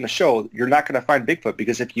you're watching the show, you're not going to find Bigfoot,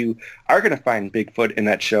 because if you are going to find Bigfoot in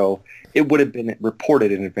that show, it would have been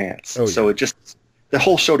reported in advance. Oh, yeah. So the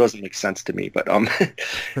whole show doesn't make sense to me. But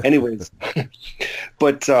anyways,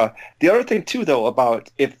 but the other thing too, though, about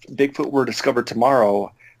if Bigfoot were discovered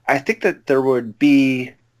tomorrow, I think that there would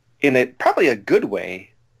be, in it probably a good way,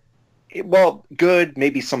 well, good,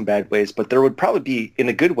 maybe some bad ways, but there would probably be, in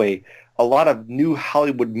a good way, a lot of new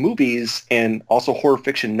Hollywood movies and also horror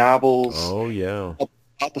fiction novels. Oh, yeah.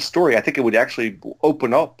 About the story. I think it would actually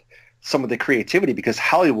open up some of the creativity, because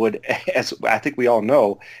Hollywood, as I think we all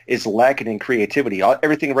know, is lacking in creativity.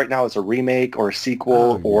 Everything right now is a remake or a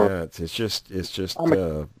sequel. Yeah, it's just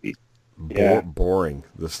boring,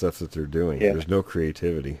 the stuff that they're doing. Yeah. There's no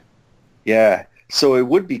creativity. Yeah, so it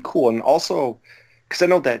would be cool. And also, because I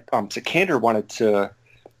know that Sikander wanted to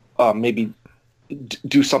maybe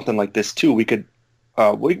do something like this too. We could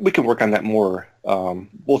we can work on that more.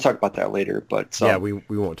 We'll talk about that later. But yeah, we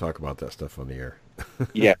won't talk about that stuff on the air.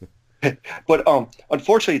 Yeah, but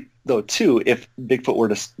unfortunately though too, if Bigfoot were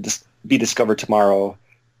to be discovered tomorrow,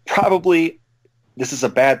 probably this is a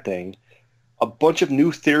bad thing. A bunch of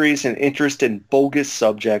new theories and interest in bogus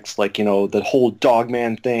subjects, like the whole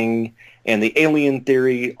Dogman thing and the alien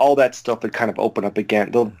theory, all that stuff would kind of open up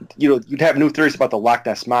again. You'd have new theories about the Loch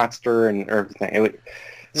Ness Monster and everything.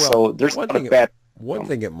 So there's one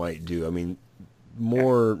thing it might do. I mean,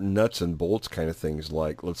 more nuts and bolts kind of things,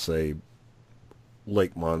 like, let's say,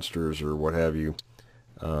 lake monsters or what have you.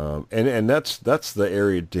 And that's the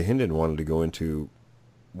area Dahinden wanted to go into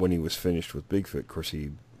when he was finished with Bigfoot. Of course,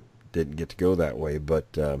 he didn't get to go that way,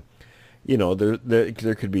 but there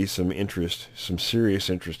could be some interest, some serious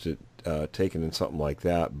interest taken in something like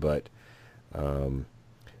that. But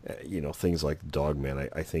things like Dogman,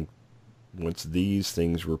 I think once these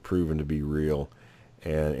things were proven to be real,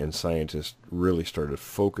 and scientists really started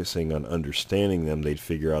focusing on understanding them, they'd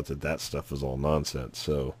figure out that stuff is all nonsense.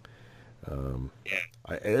 So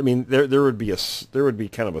I mean, there would be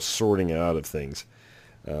kind of a sorting out of things.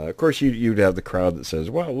 Of course, you'd have the crowd that says,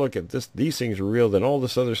 well, look, if these things are real, then all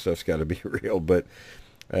this other stuff's got to be real. But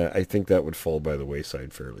I think that would fall by the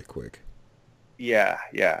wayside fairly quick. Yeah.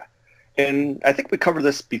 And I think we covered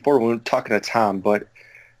this before when we were talking to Tom, but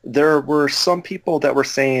there were some people that were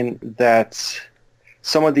saying that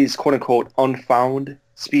some of these quote-unquote unfound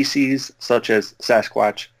species, such as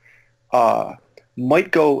Sasquatch,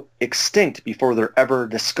 might go extinct before they're ever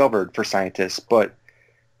discovered for scientists.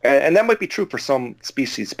 And that might be true for some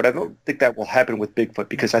species, but I don't think that will happen with Bigfoot,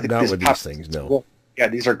 because I think not with these things, no. Well, yeah,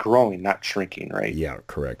 these are growing, not shrinking, right? Yeah,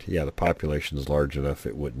 correct. Yeah, the population is large enough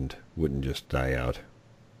it wouldn't just die out.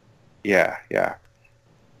 Yeah.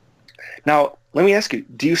 Now, let me ask you,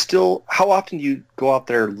 how often do you go out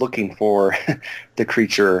there looking for the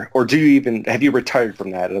creature, or have you retired from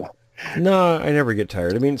that at all? No, I never get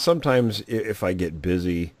tired. I mean, sometimes if I get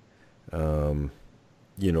busy, I'll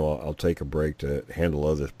take a break to handle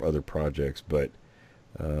other projects, but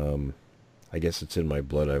I guess it's in my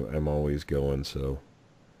blood. I'm always going, so.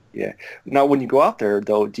 Yeah. Now, when you go out there,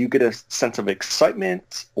 though, do you get a sense of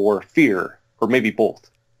excitement or fear, or maybe both?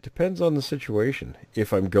 Depends on the situation.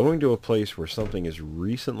 If I'm going to a place where something has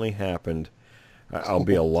recently happened, I'll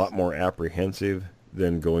be a lot more apprehensive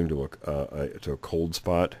than going to a cold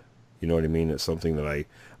spot. You know what I mean? It's something that I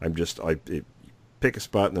pick a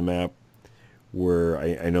spot in the map where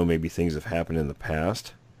I know maybe things have happened in the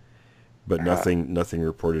past, but nothing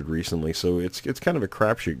reported recently. So it's kind of a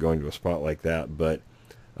crapshoot going to a spot like that. But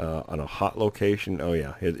on a hot location, oh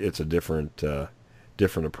yeah, it's a different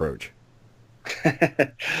approach.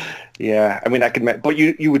 Yeah, I mean, but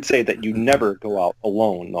you would say that you never go out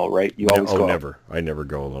alone, though, right? You always go never. I never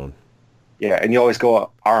go alone. Yeah, and you always go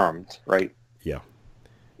out armed, right? Yeah.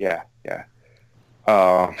 Yeah.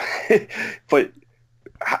 But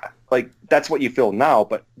like that's what you feel now,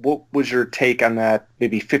 but what was your take on that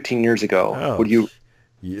maybe 15 years ago? Oh, Would you?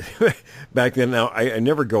 yeah. Back then, now I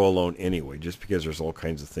never go alone anyway, just because there's all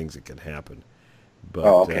kinds of things that can happen. But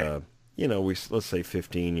Okay. you know, let's say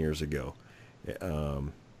 15 years ago,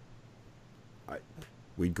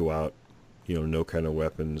 we'd go out, you know, no kind of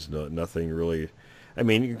weapons, nothing really. I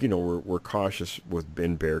mean, you know, we're cautious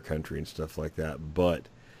in bear country and stuff like that, but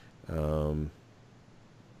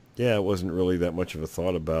yeah, it wasn't really that much of a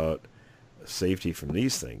thought about safety from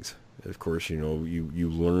these things. Of course, you know, you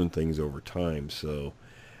learn things over time, so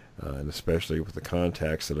and especially with the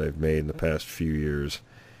contacts that I've made in the past few years,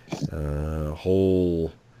 a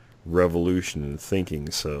whole revolution in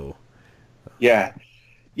thinking. So Yeah.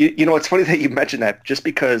 You know, it's funny that you mentioned that just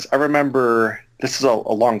because I remember, this is a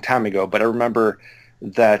long time ago, but I remember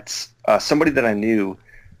that somebody that I knew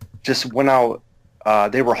just went out,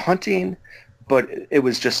 they were hunting, but it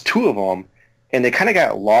was just two of them, and they kind of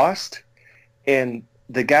got lost, and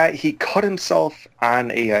the guy, he cut himself on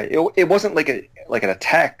it wasn't like an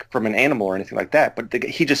attack from an animal or anything like that, but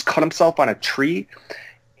he just cut himself on a tree,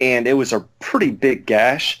 and it was a pretty big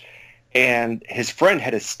gash, and his friend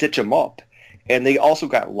had to stitch him up, and they also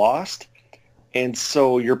got lost. And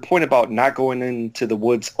so your point about not going into the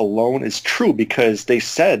woods alone is true, because they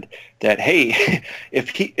said that, hey,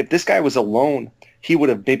 if this guy was alone, he would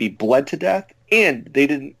have maybe bled to death, and they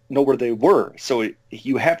didn't know where they were. So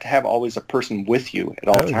you have to have always a person with you at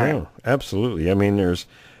all times. yeah, absolutely. I mean, there's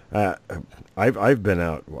I've been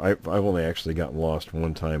out. I've only actually gotten lost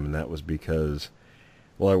one time, and that was because,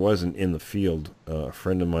 well, I wasn't in the field. A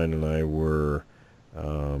friend of mine and I were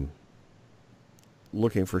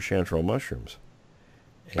looking for chanterelle mushrooms,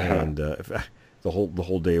 and the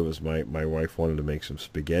whole day was my wife wanted to make some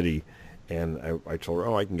spaghetti, and I told her,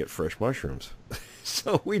 oh, I can get fresh mushrooms.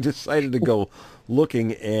 So we decided to go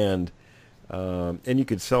looking, and you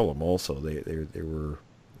could sell them also. They were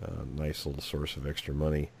a nice little source of extra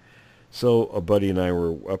money. So a buddy and I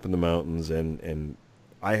were up in the mountains, and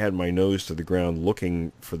I had my nose to the ground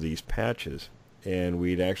looking for these patches, and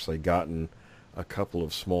we'd actually gotten a couple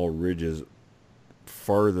of small ridges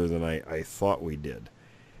farther than I thought we did.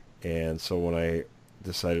 And so when I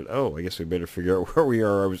decided, oh, I guess we better figure out where we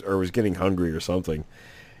are, I was getting hungry or something,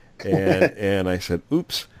 and I said,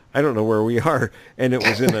 oops, I don't know where we are. And it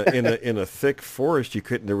was in a thick forest.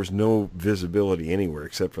 There was no visibility anywhere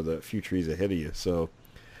except for the few trees ahead of you. So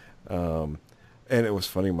and it was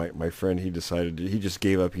funny, my friend, he just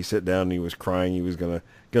gave up. He sat down and he was crying. He was gonna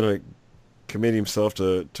commit himself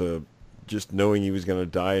to just knowing he was gonna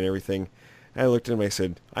die and everything. And I looked at him, I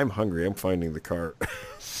said, I'm hungry, I'm finding the car.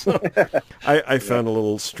 So I found a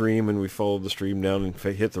little stream, and we followed the stream down and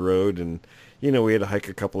hit the road, and you know, we had to hike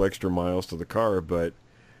a couple extra miles to the car, but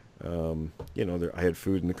you know, I had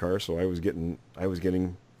food in the car, so I was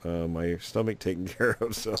getting my stomach taken care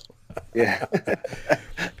of. So Yeah.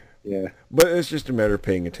 Yeah. but it's just a matter of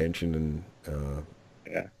paying attention and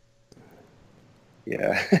Yeah.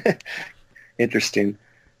 Yeah. Interesting.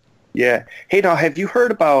 Yeah. Hey, now, have you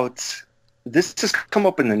heard about, this has come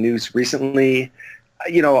up in the news recently.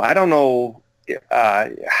 You know, I don't know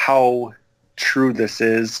how true this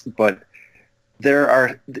is, but there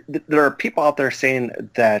are people out there saying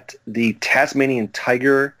that the Tasmanian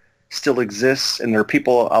tiger still exists, and there are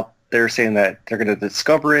people out there saying that they're going to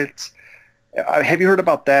discover it. Have you heard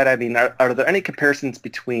about that? I mean, are there any comparisons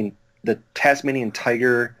between the Tasmanian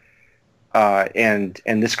tiger and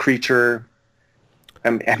this creature?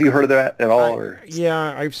 Have you heard of that at all?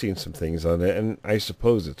 Yeah, I've seen some things on it, and I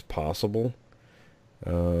suppose it's possible.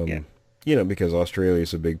 Yeah. You know, because Australia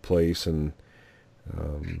is a big place, and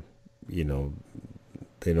you know,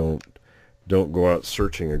 they don't go out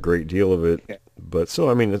searching a great deal of it. Yeah. But so,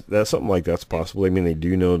 I mean, that's something like that's possible. I mean, they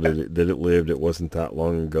do know that it lived. It wasn't that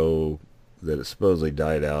long ago that it supposedly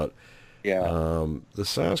died out. Yeah. The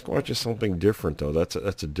Sasquatch is something different, though. That's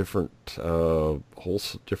a different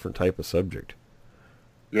different type of subject.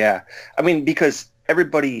 Yeah. I mean, because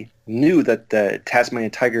everybody knew that the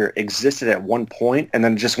Tasmanian tiger existed at one point and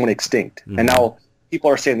then it just went extinct. Mm-hmm. And now people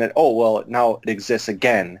are saying that, oh, well, now it exists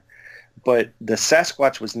again. But the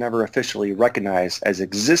Sasquatch was never officially recognized as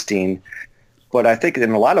existing. But I think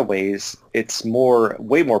in a lot of ways, it's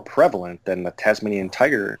way more prevalent than the Tasmanian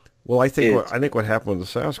tiger. Well, I think what happened with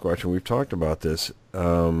the Sasquatch, and we've talked about this,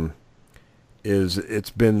 is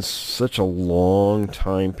it's been such a long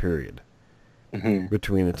time period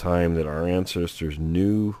between the time that our ancestors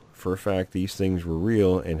knew for a fact these things were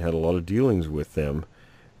real and had a lot of dealings with them,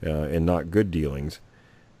 and not good dealings.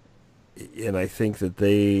 And I think that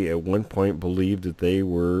they, at one point, believed that they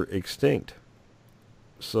were extinct.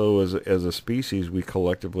 So as a species, we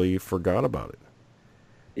collectively forgot about it.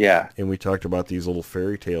 Yeah. And we talked about these little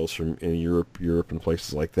fairy tales from in Europe and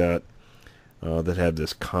places like that that have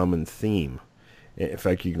this common theme. In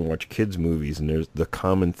fact, you can watch kids' movies, and there's the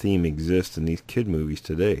common theme exists in these kid movies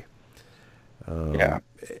today. Yeah.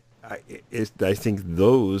 I think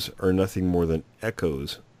those are nothing more than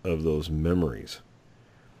echoes of those memories.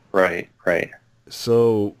 Right. Right.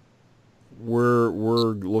 So we're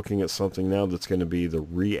looking at something now that's going to be the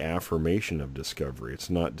reaffirmation of discovery. It's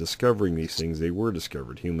not discovering these things; they were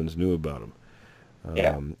discovered. Humans knew about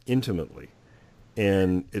them intimately,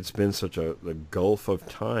 and it's been such a gulf of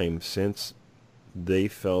time since they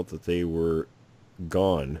felt that they were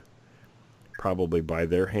gone, probably by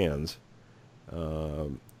their hands,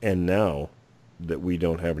 and now that we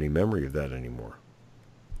don't have any memory of that anymore.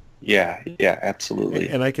 Yeah. Yeah. Absolutely.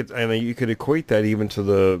 And you could equate that even to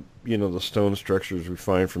the stone structures we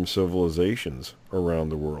find from civilizations around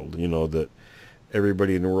the world. That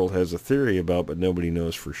everybody in the world has a theory about, but nobody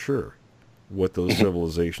knows for sure what those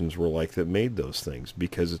civilizations were like that made those things,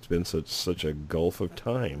 because it's been such a gulf of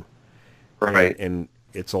time. Right. And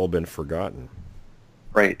it's all been forgotten.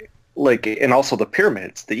 Right. Like, and also the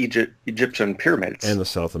pyramids, the Egyptian pyramids. And the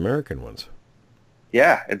South American ones.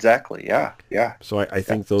 Yeah, exactly. Yeah. Yeah. So I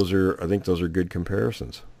think those are good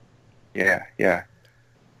comparisons. Yeah. Yeah.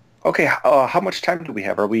 Okay. How much time do we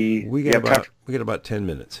have? We got about 10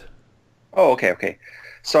 minutes. Oh, okay. Okay.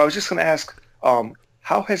 So I was just going to ask,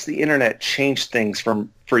 how has the internet changed things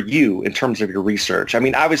for you in terms of your research? I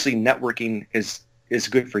mean, obviously networking is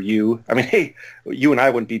good for you. I mean, hey, you and I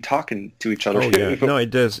wouldn't be talking to each other. Oh, yeah. No, it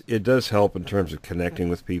does. It does help in terms of connecting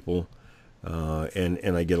with people.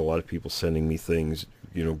 And I get a lot of people sending me things,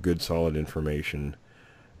 good, solid information.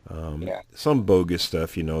 Some bogus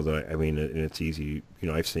stuff, that and it's easy.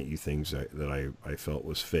 I've sent you things that I felt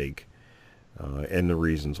was fake, and the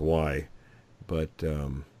reasons why. But,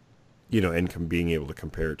 and being able to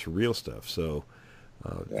compare it to real stuff. So,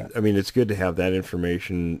 it's good to have that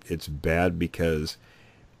information. It's bad because,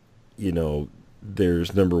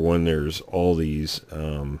 there's, number one, there's all these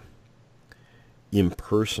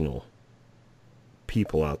impersonal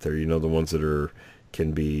people out there, the ones that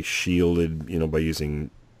can be shielded, by using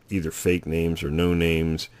either fake names or no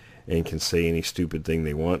names, and can say any stupid thing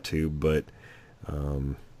they want to, but,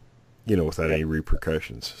 without any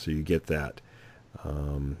repercussions. So you get that.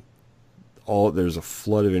 There's a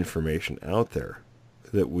flood of information out there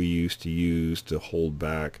that we used to use to hold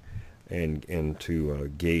back and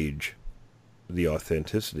to gauge the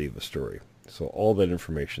authenticity of a story. So all that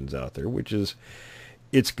information's out there,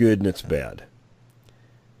 it's good and it's bad.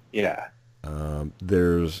 Yeah.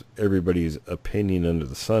 There's everybody's opinion under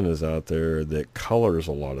the sun is out there that colors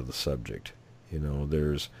a lot of the subject.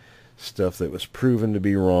 There's stuff that was proven to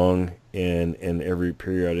be wrong, and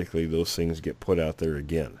periodically those things get put out there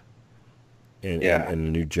again. And a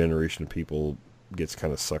new generation of people gets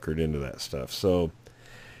kind of suckered into that stuff. So,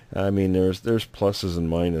 there's pluses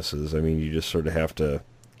and minuses. You just sort of have to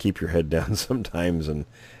keep your head down sometimes and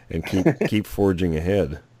keep forging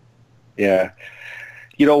ahead. Yeah.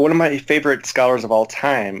 One of my favorite scholars of all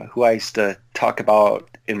time, who I used to talk about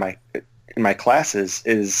in my classes,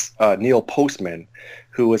 is Neil Postman,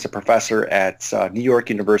 who was a professor at New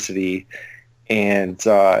York University. And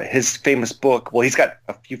his famous book, well, he's got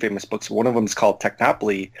a few famous books. One of them is called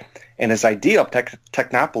Technopoly. And his idea of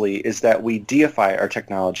Technopoly is that we deify our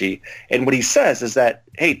technology. And what he says is that,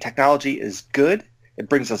 hey, technology is good. It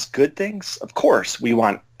brings us good things. Of course, we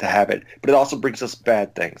want to have it, but it also brings us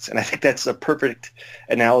bad things. And I think that's a perfect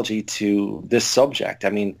analogy to this subject.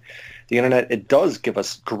 The internet, it does give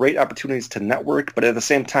us great opportunities to network, but at the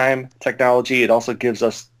same time, technology, it also gives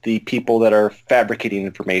us the people that are fabricating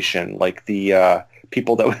information, like the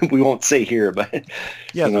people that we won't say here. But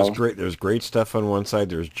yeah, there's great stuff on one side,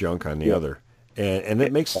 there's junk on the other, and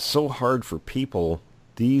it makes it so hard for people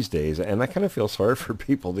these days, and I kind of feel sorry for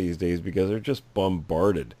people these days because they're just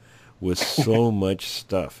bombarded with so much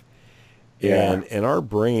stuff, and our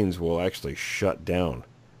brains will actually shut down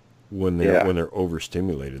when they're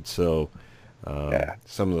overstimulated. So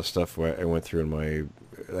some of the stuff I went through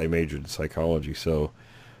I majored in psychology, so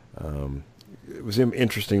it was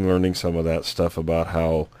interesting learning some of that stuff about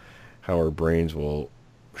how our brains will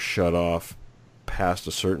shut off past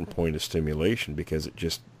a certain point of stimulation because it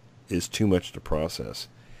just is too much to process.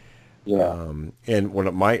 Yeah. And when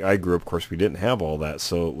I grew up, of course, we didn't have all that,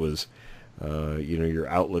 so it was, your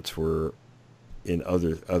outlets were in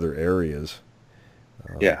other areas.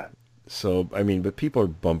 So but people are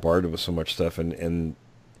bombarded with so much stuff, and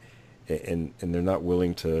they're not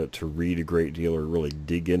willing to read a great deal or really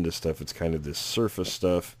dig into stuff. It's kind of this surface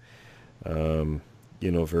stuff,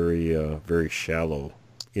 very very shallow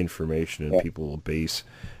information, and people will base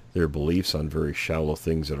their beliefs on very shallow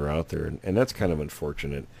things that are out there, and that's kind of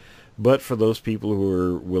unfortunate. But for those people who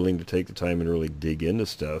are willing to take the time and really dig into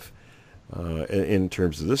stuff, in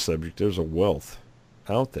terms of this subject, there's a wealth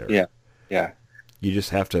out there. Yeah, yeah. You just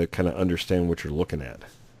have to kind of understand what you're looking at.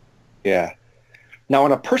 Yeah. Now,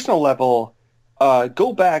 on a personal level,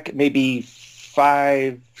 go back maybe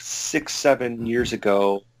 5, 6, 7 years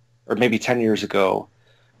ago, or maybe 10 years ago,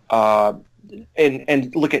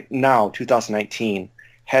 and look at now, 2019.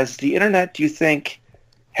 Has the internet, do you think,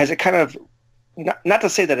 has it kind of, not to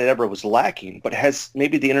say that it ever was lacking, but has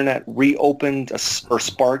maybe the internet reopened or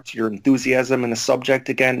sparked your enthusiasm in the subject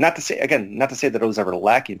again? Not to say that it was ever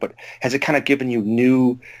lacking, but has it kind of given you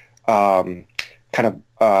new, a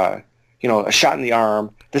shot in the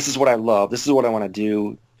arm? This is what I love. This is what I want to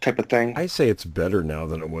do, type of thing. I say it's better now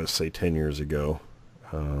than it was, say, 10 years ago.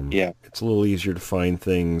 Yeah. It's a little easier to find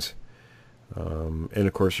things. And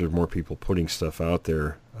of course, there's more people putting stuff out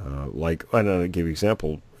there. Like, I don't know, to give you an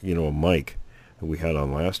example, Mike that we had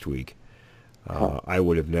on last week. I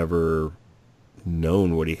would have never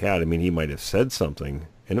known what he had. I mean, he might have said something,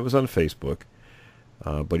 and it was on Facebook,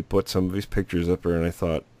 but he put some of his pictures up there, and I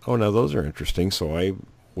thought, oh, now those are interesting. So I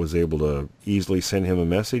was able to easily send him a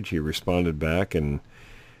message. He responded back, and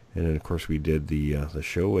then, of course, we did the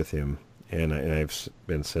show with him. And I've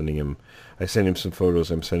been sending him, I sent him some photos.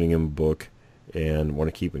 I'm sending him a book, and want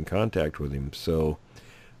to keep in contact with him. So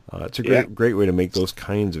it's a great way to make those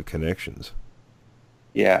kinds of connections.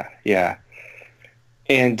 Yeah, yeah.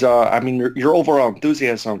 And I mean, your overall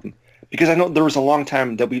enthusiasm, because I know there was a long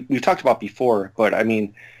time that we've talked about before, but I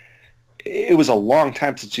mean, it was a long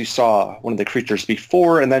time since you saw one of the creatures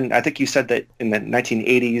before, and then I think you said that in the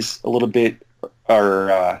 1980s a little bit,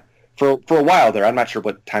 or for a while there, I'm not sure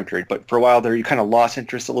what time period, but for a while there you kind of lost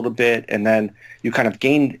interest a little bit, and then you kind of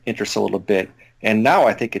gained interest a little bit, and now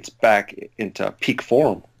I think it's back into peak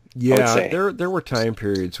form. Yeah, there were time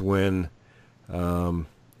periods when,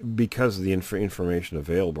 because of the information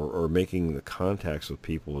available or making the contacts with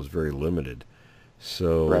people was very limited.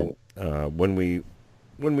 So when we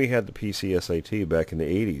had the PCSIT back in the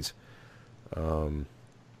 80s,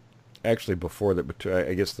 actually before that,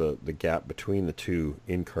 I guess the gap between the two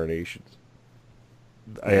incarnations,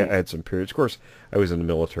 I had some periods. Of course, I was in the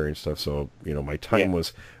military and stuff, so my time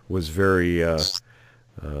was very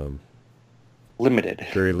limited.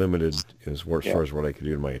 Very limited as far as what I could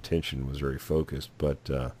do. My attention was very focused, but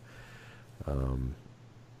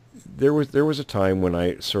there was a time when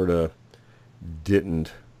I sort of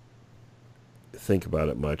didn't think about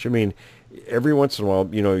it much. I mean, every once in a while,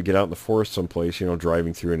 you get out in the forest someplace,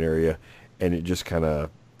 driving through an area, and it just kind of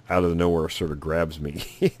out of nowhere sort of grabs me,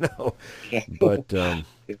 But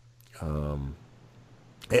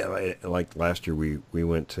like last year, we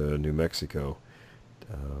went to New Mexico,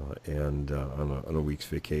 and on a week's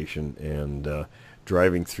vacation, and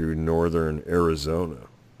driving through northern Arizona,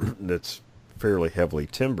 that's fairly heavily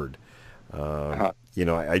timbered. I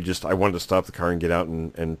wanted to stop the car and get out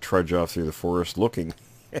and trudge off through the forest looking.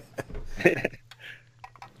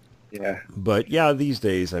 Yeah. But yeah, these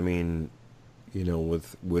days, I mean,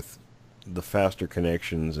 with the faster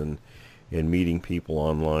connections and meeting people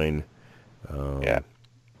online, it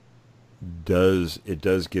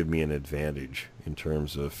does give me an advantage in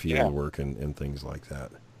terms of field work and things like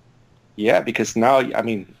that. Yeah, because now, I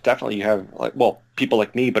mean, definitely you have people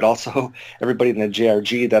like me, but also everybody in the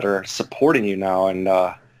JRG that are supporting you now and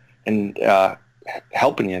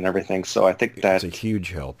helping you and everything. So I think that's a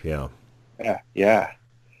huge help. Yeah. Yeah.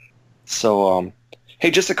 So,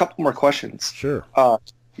 hey, just a couple more questions. Sure.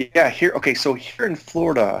 Here. Okay. So here in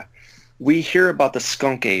Florida, we hear about the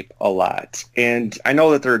skunk ape a lot, and I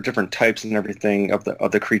know that there are different types and everything of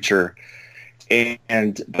the creature,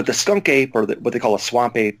 but the skunk ape, or what they call a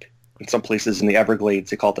swamp ape, in some places in the Everglades,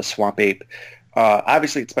 they call it the swamp ape.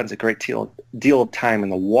 Obviously, it spends a great deal of time in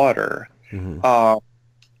the water,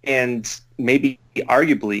 and maybe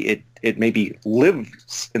arguably it maybe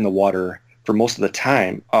lives in the water for most of the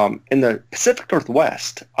time. In the Pacific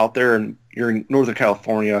Northwest, out there you're in Northern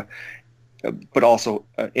California, but also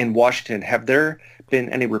in Washington, have there been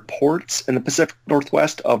any reports in the Pacific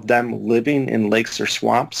Northwest of them living in lakes or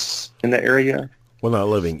swamps in the area? Well, not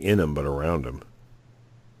living in them, but around them.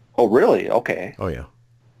 Oh, really? Okay. Oh, yeah.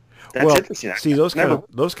 That's interesting. See, those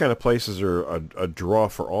kind of places are a draw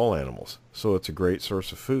for all animals, so it's a great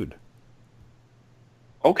source of food.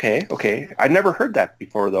 Okay. I never heard that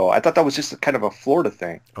before, though. I thought that was just kind of a Florida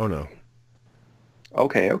thing. Oh, no.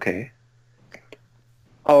 Okay.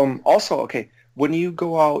 Also, when you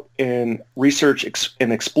go out and research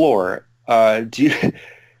and explore, do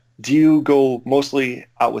you go mostly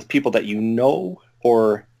out with people that you know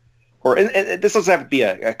and this doesn't have to be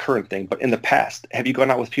a current thing, but in the past, have you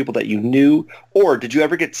gone out with people that you knew, or did you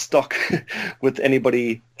ever get stuck with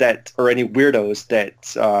anybody or any weirdos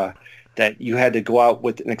that you had to go out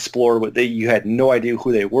with and explore with? You had no idea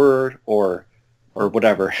who they were, or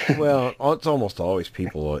whatever. Well, it's almost always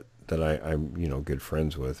people that I'm good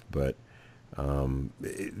friends with, but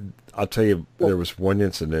I'll tell you, there was one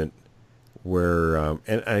incident where,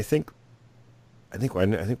 and I think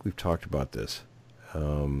we've talked about this.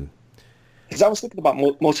 Because I was thinking about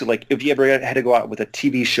mostly like if you ever had to go out with a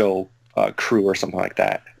TV show crew or something like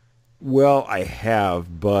that. Well, I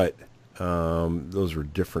have, but those were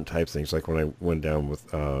different types of things. Like when I went down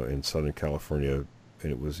with in Southern California,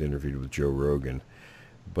 and it was interviewed with Joe Rogan.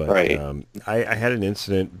 But right. I had an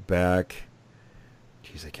incident back,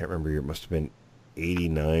 geez, I can't remember year. It must have been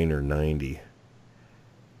 89 or 90.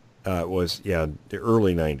 It was, the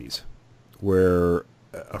early 90s, where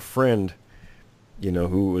a friend,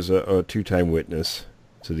 who was a two-time witness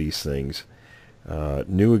to these things,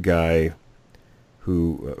 knew a guy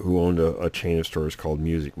who owned a chain of stores called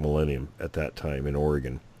Music Millennium at that time in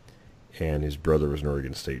Oregon. And his brother was an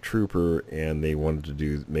Oregon State Trooper, and they wanted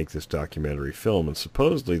to make this documentary film. And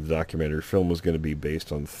supposedly the documentary film was going to be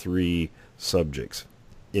based on 3 subjects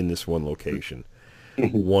in this one location.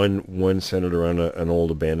 One centered around an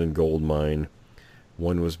old abandoned gold mine.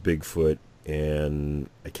 One was Bigfoot, and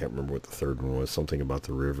I can't remember what the third one was, something about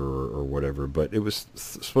the river or whatever. But it was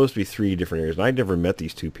supposed to be 3 different areas, and I'd never met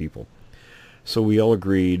these 2 people. So we all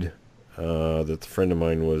agreed that the friend of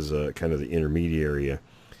mine was kind of the intermediary.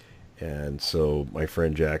 And so my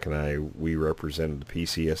friend Jack and I, we represented the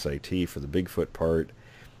PCSIT for the Bigfoot part.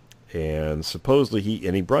 And supposedly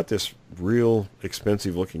he brought this real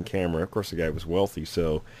expensive looking camera. Of course, the guy was wealthy,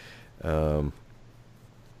 so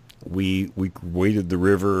we waded the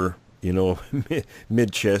river,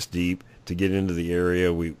 mid chest deep to get into the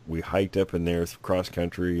area. We hiked up in there cross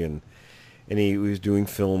country, and he was doing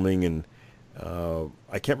filming, and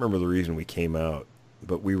I can't remember the reason we came out,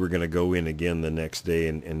 but we were going to go in again the next day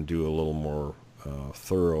and do a little more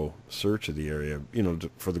thorough search of the area,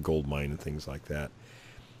 for the gold mine and things like that.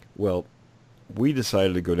 Well, we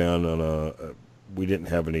decided to go down on we didn't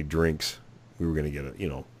have any drinks. We were going to get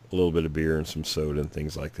a little bit of beer and some soda and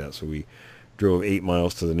things like that. So we drove 8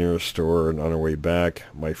 miles to the nearest store, and on our way back,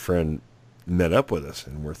 my friend met up with us,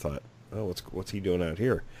 and we thought, oh, what's he doing out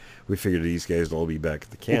here? We figured these guys would all be back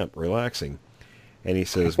at the camp relaxing. And he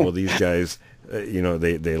says, well, these guys,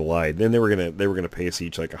 they lied. Then they were gonna pay us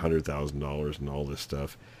each like $100,000 and all this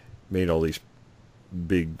stuff. Made all these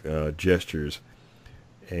big gestures,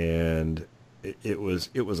 and it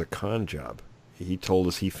was a con job. He told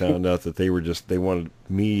us he found out that they wanted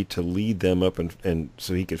me to lead them up and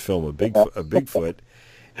so he could film a Bigfoot,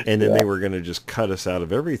 and then they were going to just cut us out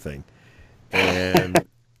of everything, and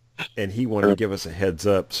he wanted to give us a heads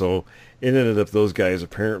up. So it ended up those guys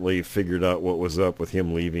apparently figured out what was up with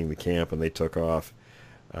him leaving the camp, and they took off,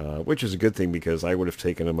 which is a good thing, because I would have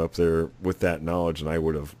taken him up there with that knowledge, and I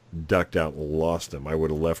would have ducked out and lost him. I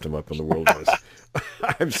would have left him up in the wilderness.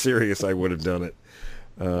 I'm serious. I would have done it.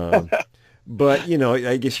 But,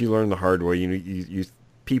 I guess you learn the hard way. You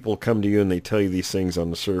people come to you and they tell you these things on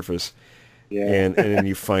the surface, and then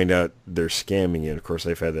you find out they're scamming you. And of course,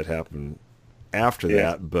 I've had that happen after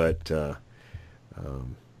that, but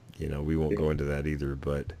we won't go into that either.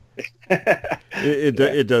 But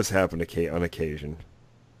it does happen on occasion.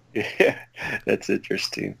 Yeah, that's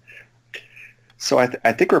interesting. So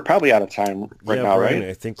I think we're probably out of time now, Brian, right?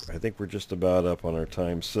 I think we're just about up on our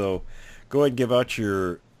time. So go ahead and give out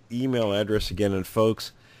your email address again. And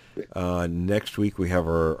folks, next week we have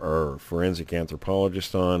our forensic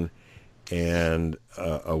anthropologist on, and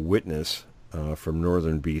a witness from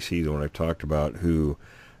northern BC, the one I've talked about, who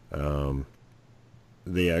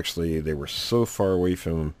they were so far away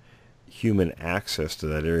from human access to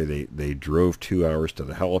that area. They drove 2 hours to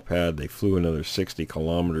the helipad. They flew another 60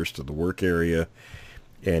 kilometers to the work area,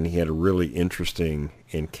 and he had a really interesting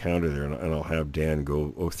encounter there. And I'll have Dan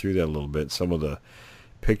go through that a little bit. Some of the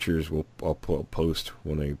pictures I'll post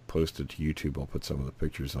when I post it to YouTube. I'll put some of the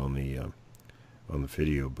pictures on the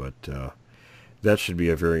video, but that should be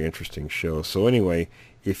a very interesting show. So anyway,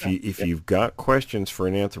 if you've got questions for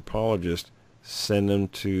an anthropologist, send them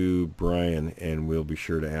to Brian, and we'll be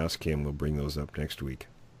sure to ask him. We'll bring those up next week.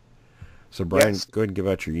 So Brian, go ahead and give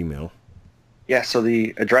out your email. Yeah, so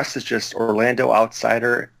the address is just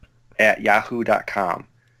orlandooutsider@yahoo.com.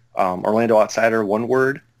 Orlando Outsider, one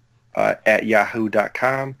word, at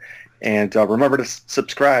yahoo.com. And remember to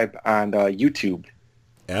subscribe on YouTube.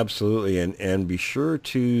 Absolutely, and be sure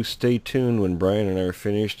to stay tuned when Brian and I are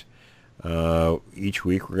finished. Each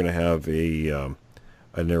week we're going to have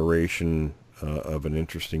a narration of an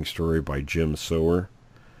interesting story by Jim Sower.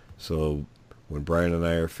 So when Brian and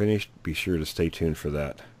I are finished, be sure to stay tuned for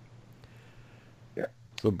that. Yeah.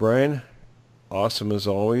 So Brian, awesome as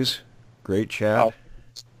always. Great chat.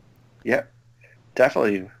 Yeah,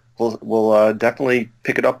 definitely. We'll definitely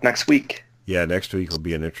pick it up next week. Yeah, next week will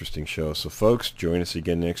be an interesting show. So folks, join us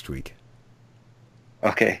again next week.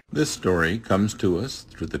 Okay. This story comes to us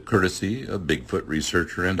through the courtesy of Bigfoot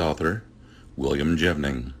researcher and author William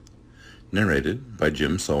Jevning, narrated by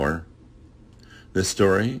Jim Sower. This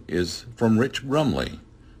story is from Rich Grumley,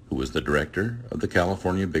 who was the director of the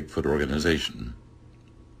California Bigfoot Organization.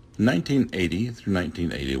 In 1980 through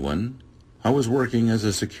 1981, I was working as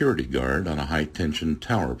a security guard on a high-tension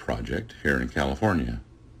tower project here in California.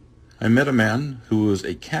 I met a man who was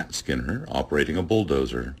a cat skinner operating a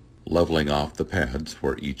bulldozer, leveling off the pads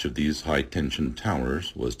where each of these high-tension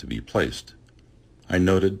towers was to be placed. I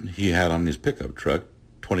noted he had on his pickup truck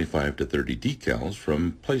 25 to 30 decals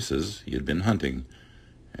from places he had been hunting,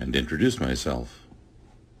 and introduced myself.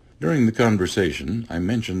 During the conversation, I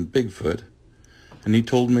mentioned Bigfoot, and he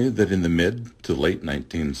told me that in the mid to late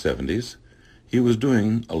 1970s, he was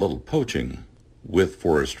doing a little poaching, with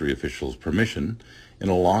forestry officials' permission, in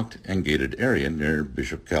a locked and gated area near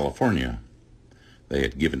Bishop, California. They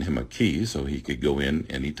had given him a key so he could go in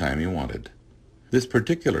any time he wanted. This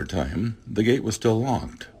particular time, the gate was still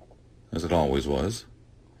locked, as it always was.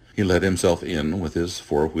 He let himself in with his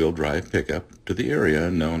four-wheel drive pickup to the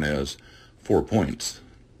area known as 4 Points.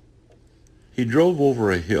 He drove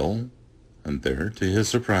over a hill, and there, to his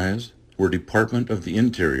surprise, were Department of the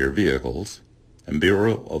Interior vehicles and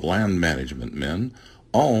Bureau of Land Management men,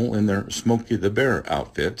 all in their Smokey the Bear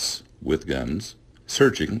outfits with guns,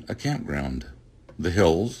 searching a campground. The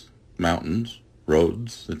hills, mountains,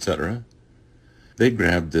 roads, etc. They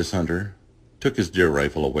grabbed this hunter, took his deer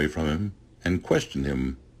rifle away from him, and questioned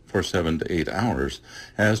him for 7 to 8 hours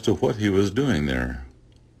as to what he was doing there.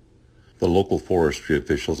 The local forestry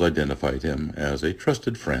officials identified him as a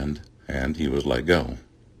trusted friend, and he was let go,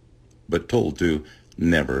 but told to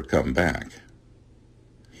never come back.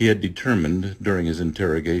 He had determined during his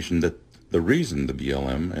interrogation that the reason the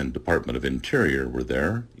BLM and Department of Interior were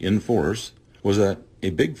there in force was that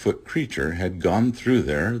a Bigfoot creature had gone through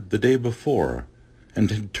there the day before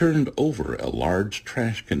and had turned over a large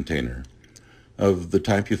trash container of the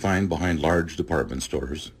type you find behind large department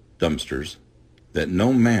stores, dumpsters, that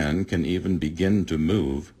no man can even begin to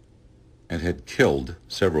move, and had killed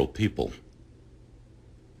several people.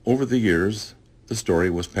 Over the years, the story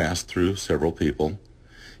was passed through several people,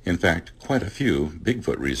 in fact, quite a few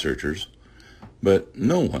Bigfoot researchers, but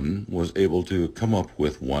no one was able to come up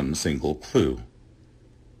with one single clue.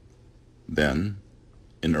 Then,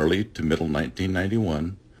 in early to middle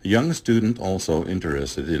 1991, a young student also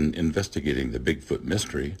interested in investigating the Bigfoot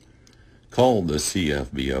mystery called the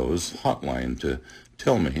CFBO's hotline to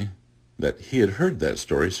tell me that he had heard that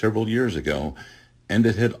story several years ago and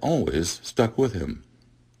it had always stuck with him.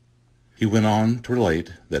 He went on to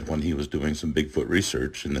relate that when he was doing some Bigfoot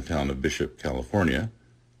research in the town of Bishop, California,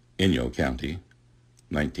 Inyo County,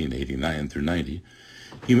 1989 through 90,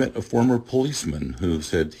 he met a former policeman who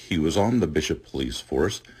said he was on the Bishop police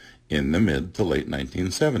force in the mid to late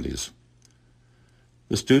 1970s.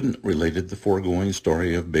 The student related the foregoing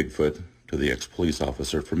story of Bigfoot to the ex-police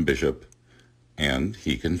officer from Bishop, and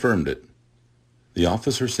he confirmed it. The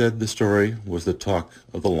officer said the story was the talk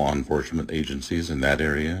of the law enforcement agencies in that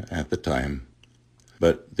area at the time,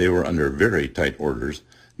 but they were under very tight orders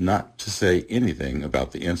not to say anything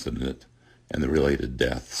about the incident and the related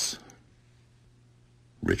deaths.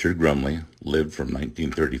 Richard Grumley lived from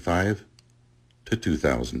 1935 to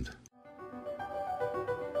 2000.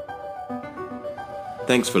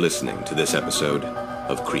 Thanks for listening to this episode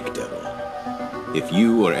of Creek Devil. If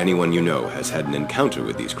you or anyone you know has had an encounter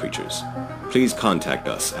with these creatures, please contact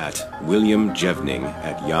us at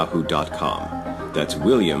williamjevning@yahoo.com. That's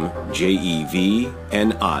William, Jevning,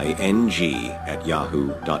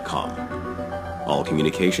 @yahoo.com. All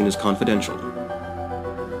communication is confidential.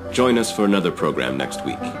 Join us for another program next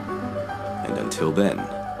week. And until then,